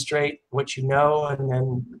demonstrate what you know? And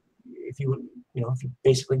then if you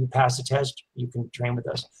basically pass the test, you can train with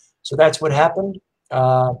us. So that's what happened.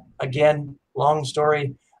 Again, long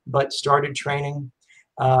story, but started training.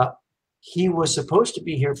 He was supposed to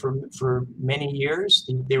be here for many years.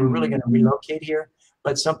 They were really going to relocate here.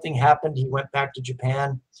 But something happened. He went back to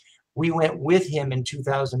Japan. We went with him in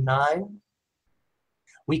 2009.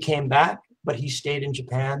 We came back, but he stayed in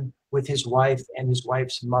Japan with his wife and his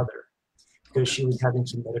wife's mother because she was having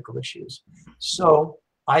some medical issues. So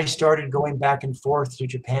I started going back and forth to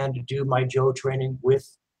Japan to do my Joe training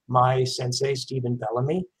with my sensei, Stephen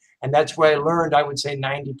Bellamy. And that's where I learned, I would say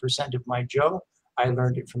 90% of my Joe. I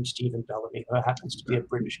learned it from Stephen Bellamy, who happens to be a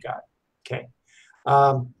British guy. Okay.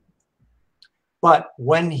 But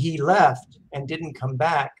when he left and didn't come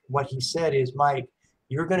back, what he said is, Mike,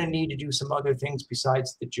 you're going to need to do some other things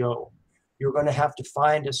besides the Joe. You're going to have to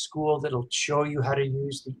find a school that'll show you how to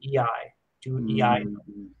use the EI, do EI.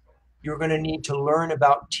 You're going to need to learn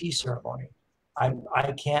about tea ceremony.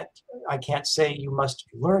 I can't say you must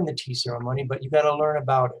learn the tea ceremony, but you got to learn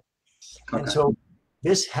about it. Okay. And so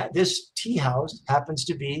this tea house happens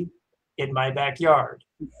to be in my backyard.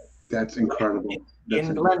 That's incredible.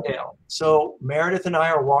 In Glendale. So Meredith and I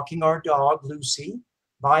are walking our dog, Lucy,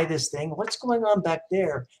 by this thing. What's going on back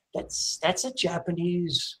there? That's a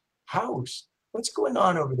Japanese house. What's going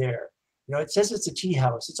on over there? You know, it says it's a tea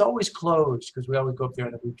house. It's always closed because we always go up there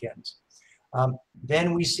on the weekends.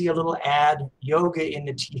 Then we see a little ad, yoga in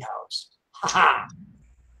the tea house. Ha ha!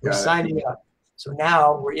 We're signing up. So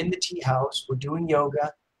now we're in the tea house. We're doing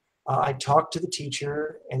yoga. I talked to the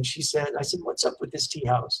teacher, and I said, what's up with this tea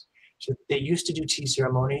house? So they used to do tea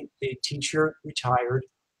ceremony. The teacher retired.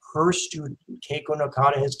 Her student, Keiko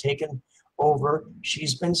Nakata, has taken over.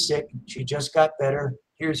 She's been sick. She just got better.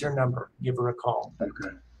 Here's her number. Give her a call.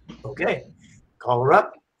 Okay. Call her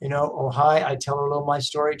up. You know, oh, hi. I tell her a little my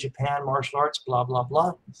story, Japan, martial arts, blah, blah,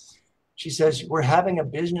 blah. She says, we're having a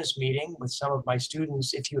business meeting with some of my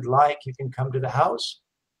students. If you'd like, you can come to the house.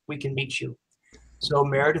 We can meet you. So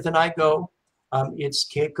Meredith and I go. It's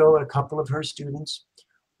Keiko and a couple of her students.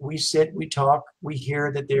 We sit, we talk, we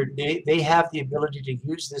hear that they have the ability to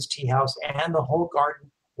use this tea house and the whole garden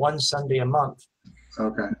one Sunday a month.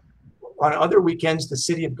 Okay. On other weekends, the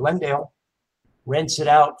city of Glendale rents it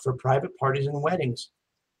out for private parties and weddings.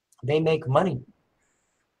 They make money.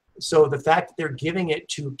 So the fact that they're giving it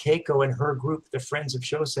to Keiko and her group, the Friends of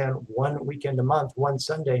Shosan, one weekend a month, one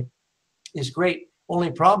Sunday, is great.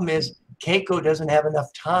 Only problem is Keiko doesn't have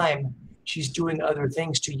enough time. She's doing other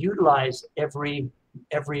things to utilize every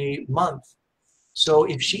month. So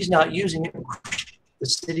if she's not using it, the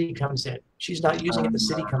city comes in. She's not using it, the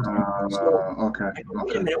city comes in. So,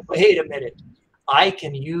 wait a minute. I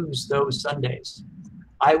can use those Sundays.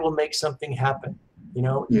 I will make something happen. You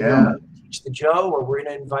know, teach the Joe, or we're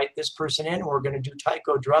going to invite this person in. We're going to do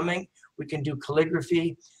taiko drumming. We can do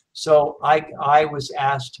calligraphy. So I was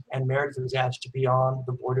asked, and Meredith was asked to be on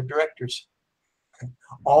the board of directors,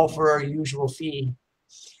 all for our usual fee.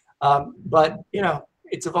 But, you know,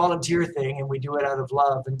 it's a volunteer thing, and we do it out of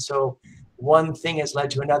love. And so one thing has led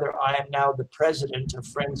to another. I am now the president of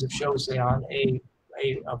Friends of Shoseon, a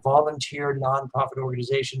volunteer nonprofit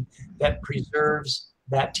organization that preserves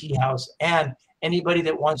that tea house. And anybody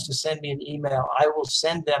that wants to send me an email, I will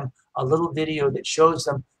send them a little video that shows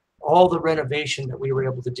them all the renovation that we were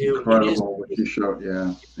able to do. Incredible what you showed.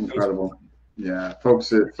 Yeah, incredible. Yeah, folks,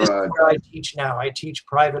 this is where I teach now. I teach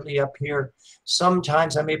privately up here.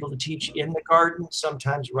 Sometimes I'm able to teach in the garden,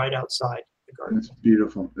 sometimes right outside the garden. It's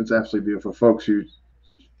beautiful. It's absolutely beautiful, folks.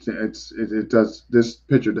 This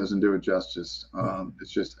picture doesn't do it justice.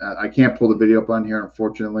 It's just I can't pull the video up on here,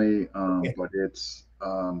 unfortunately. But it's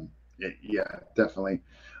yeah, definitely.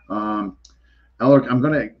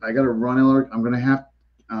 Elric, I gotta run, Elric. I'm gonna have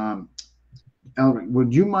Elric,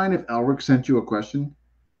 would you mind if Elric sent you a question?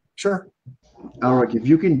 Sure. Elric, if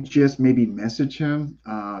you can just maybe message him,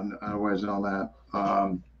 otherwise all that.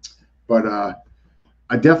 But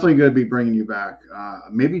I definitely going to be bringing you back.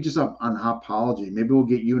 Maybe just on Hopology. Maybe we'll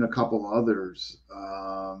get you and a couple others.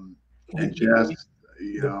 And just,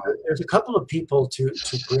 you know, there's a couple of people to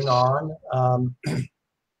bring on.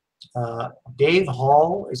 Dave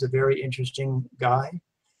Hall is a very interesting guy.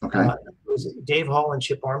 Okay. Dave Hall and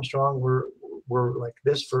Chip Armstrong were like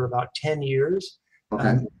this for about 10 years.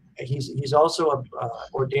 Okay. He's also a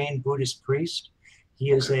ordained Buddhist priest.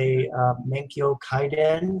 He is a Menkyo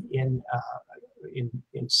Kaiden in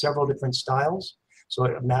several different styles. So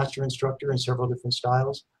a master instructor in several different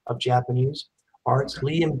styles of Japanese arts.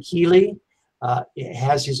 Okay. Liam Keeley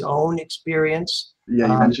has his own experience. Yeah,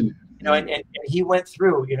 you mentioned. You know, and he went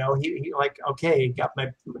through. You know, he like, okay, got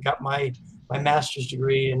my master's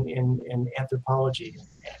degree in anthropology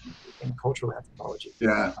and cultural anthropology.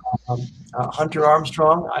 Yeah. Hunter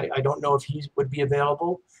Armstrong, I don't know if he would be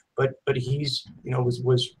available, but he's, you know,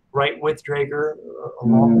 was right with Draeger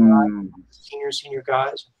along with senior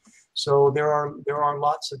guys. So there are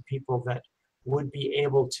lots of people that would be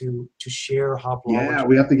able to share hopology. Yeah,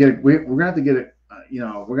 we're gonna have to get it. You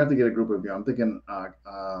know, we're gonna have to get a group of you. I'm thinking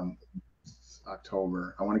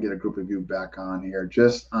October. I want to get a group of you back on here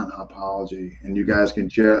just on hopology, and you guys can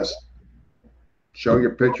just show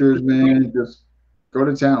your pictures, man. Just go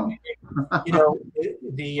to town. You know,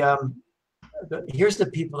 here's the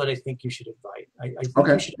people that I think you should invite.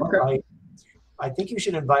 I think you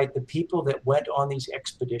should invite the people that went on these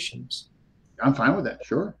expeditions. I'm fine with that.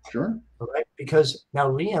 Sure. All right, because now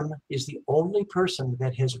Liam is the only person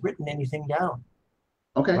that has written anything down.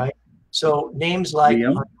 Okay. Right. So names like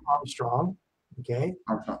Armstrong. Okay.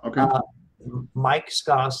 Okay. Mike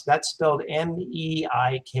Skoss. That's spelled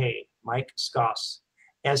M-E-I-K. Mike Skoss.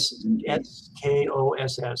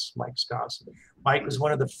 Skoss, Mike Skoss. Mike was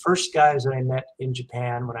one of the first guys that I met in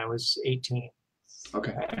Japan when I was 18.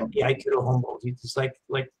 Okay. The Aikido Hombo. He's like,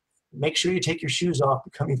 make sure you take your shoes off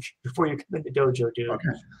before you come in the dojo, dude.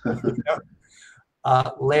 Okay.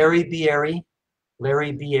 Larry Bieri,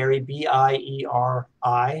 Bieri.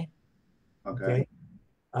 Okay.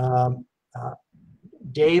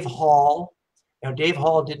 Dave Hall. Now, Dave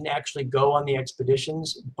Hall didn't actually go on the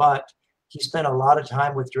expeditions, but he spent a lot of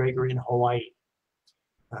time with Draeger in Hawaii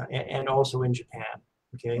and also in Japan.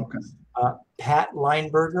 Okay. Pat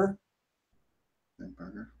Lineberger.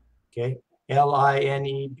 Okay.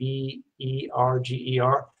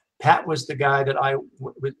 Lineberger. Pat was the guy that I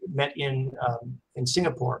met in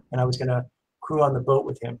Singapore, and I was going to crew on the boat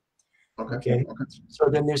with him. Okay. So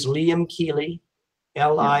then there's Liam Keeley,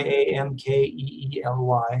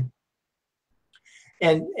 Liamkeely.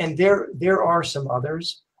 And there are some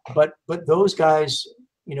others, but those guys,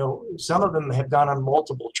 you know, some of them have gone on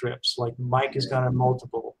multiple trips. Like Mike has gone on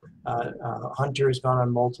multiple, Hunter has gone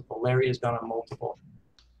on multiple, Larry has gone on multiple.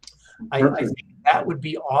 I think that would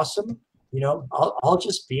be awesome. You know, I'll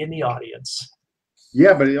just be in the audience.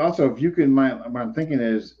 Yeah, but also if you can, what I'm thinking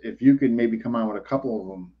is if you could maybe come out with a couple of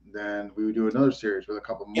them, then we would do another series with a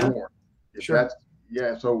couple more. If sure.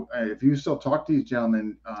 So if you still talk to these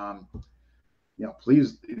gentlemen, you know,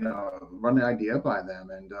 please, you know, run the idea by them.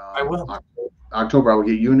 And I will. October, I will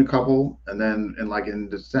get you in a couple, and then in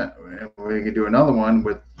December, we can do another one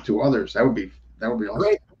with 2 others. That would be awesome.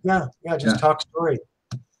 Great. Yeah. Just talk story.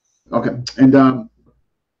 Okay. And oh,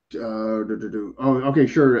 okay,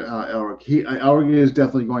 sure. Elric. Elric is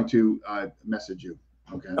definitely going to message you.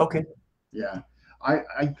 Okay. Yeah.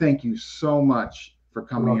 I thank you so much for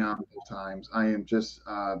coming on both times. I am just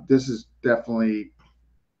this is definitely,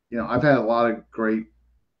 you know, I've had a lot of great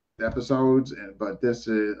episodes, but this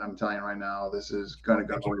is, I'm telling you right now, this is gonna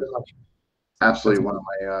go absolutely one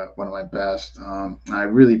of my best. I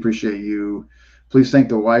really appreciate you. Please thank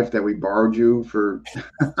the wife that we borrowed you for.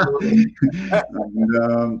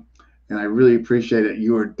 And I really appreciate it.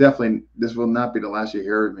 You are definitely, this will not be the last you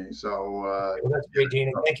hear of me. So well, that's great, Dean.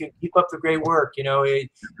 And thank you. Keep up the great work. You know,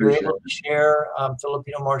 you're able to share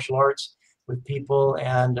Filipino martial arts with people,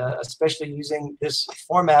 and especially using this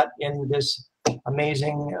format in this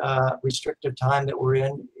amazing restrictive time that we're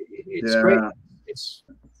in. It's great. It's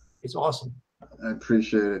awesome. I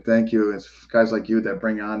appreciate it. Thank you. It's guys like you that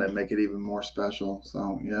bring on and make it even more special.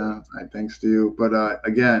 So yeah, thanks to you. But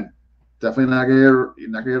again, definitely not gonna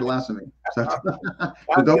hear the last of me. So,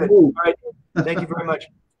 so don't move. All right. Thank you very much.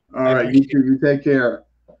 All right, you too. You take care.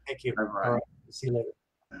 Thank you. All right. See you later.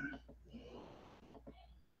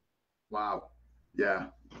 Wow. Yeah.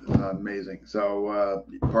 Amazing. So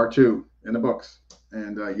part 2 in the books.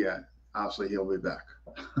 And yeah, obviously he'll be back.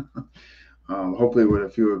 Hopefully with a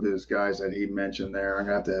few of his guys that he mentioned there. I'm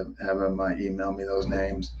going to have him email me those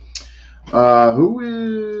names. Who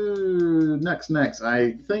is next?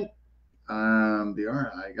 I think I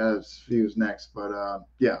got a few next, but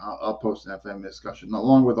yeah, I'll post an FM discussion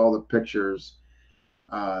along with all the pictures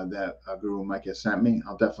that Guro Mike has sent me.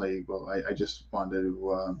 I'll definitely, I just wanted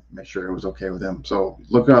to make sure it was okay with him. So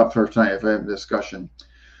look up for tonight FM discussion.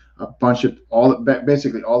 A bunch of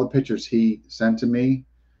basically all the pictures he sent to me,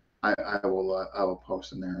 I will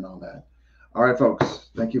post in there and all that. All right,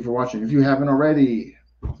 folks, thank you for watching. If you haven't already,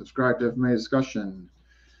 subscribe to FMA Discussion,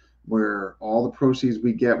 where all the proceeds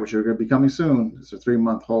we get, which are going to be coming soon, it's a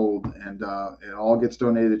 3-month hold, and it all gets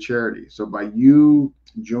donated to charity. So by you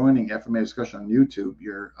joining FMA Discussion on YouTube,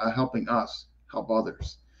 you're helping us help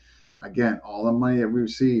others. Again, all the money that we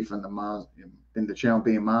receive from the channel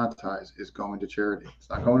being monetized is going to charity. It's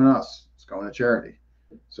not going to us. It's going to charity.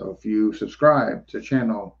 So if you subscribe to the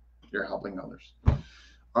channel, you're helping others.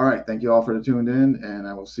 All right. Thank you all for tuning in, and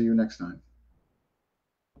I will see you next time.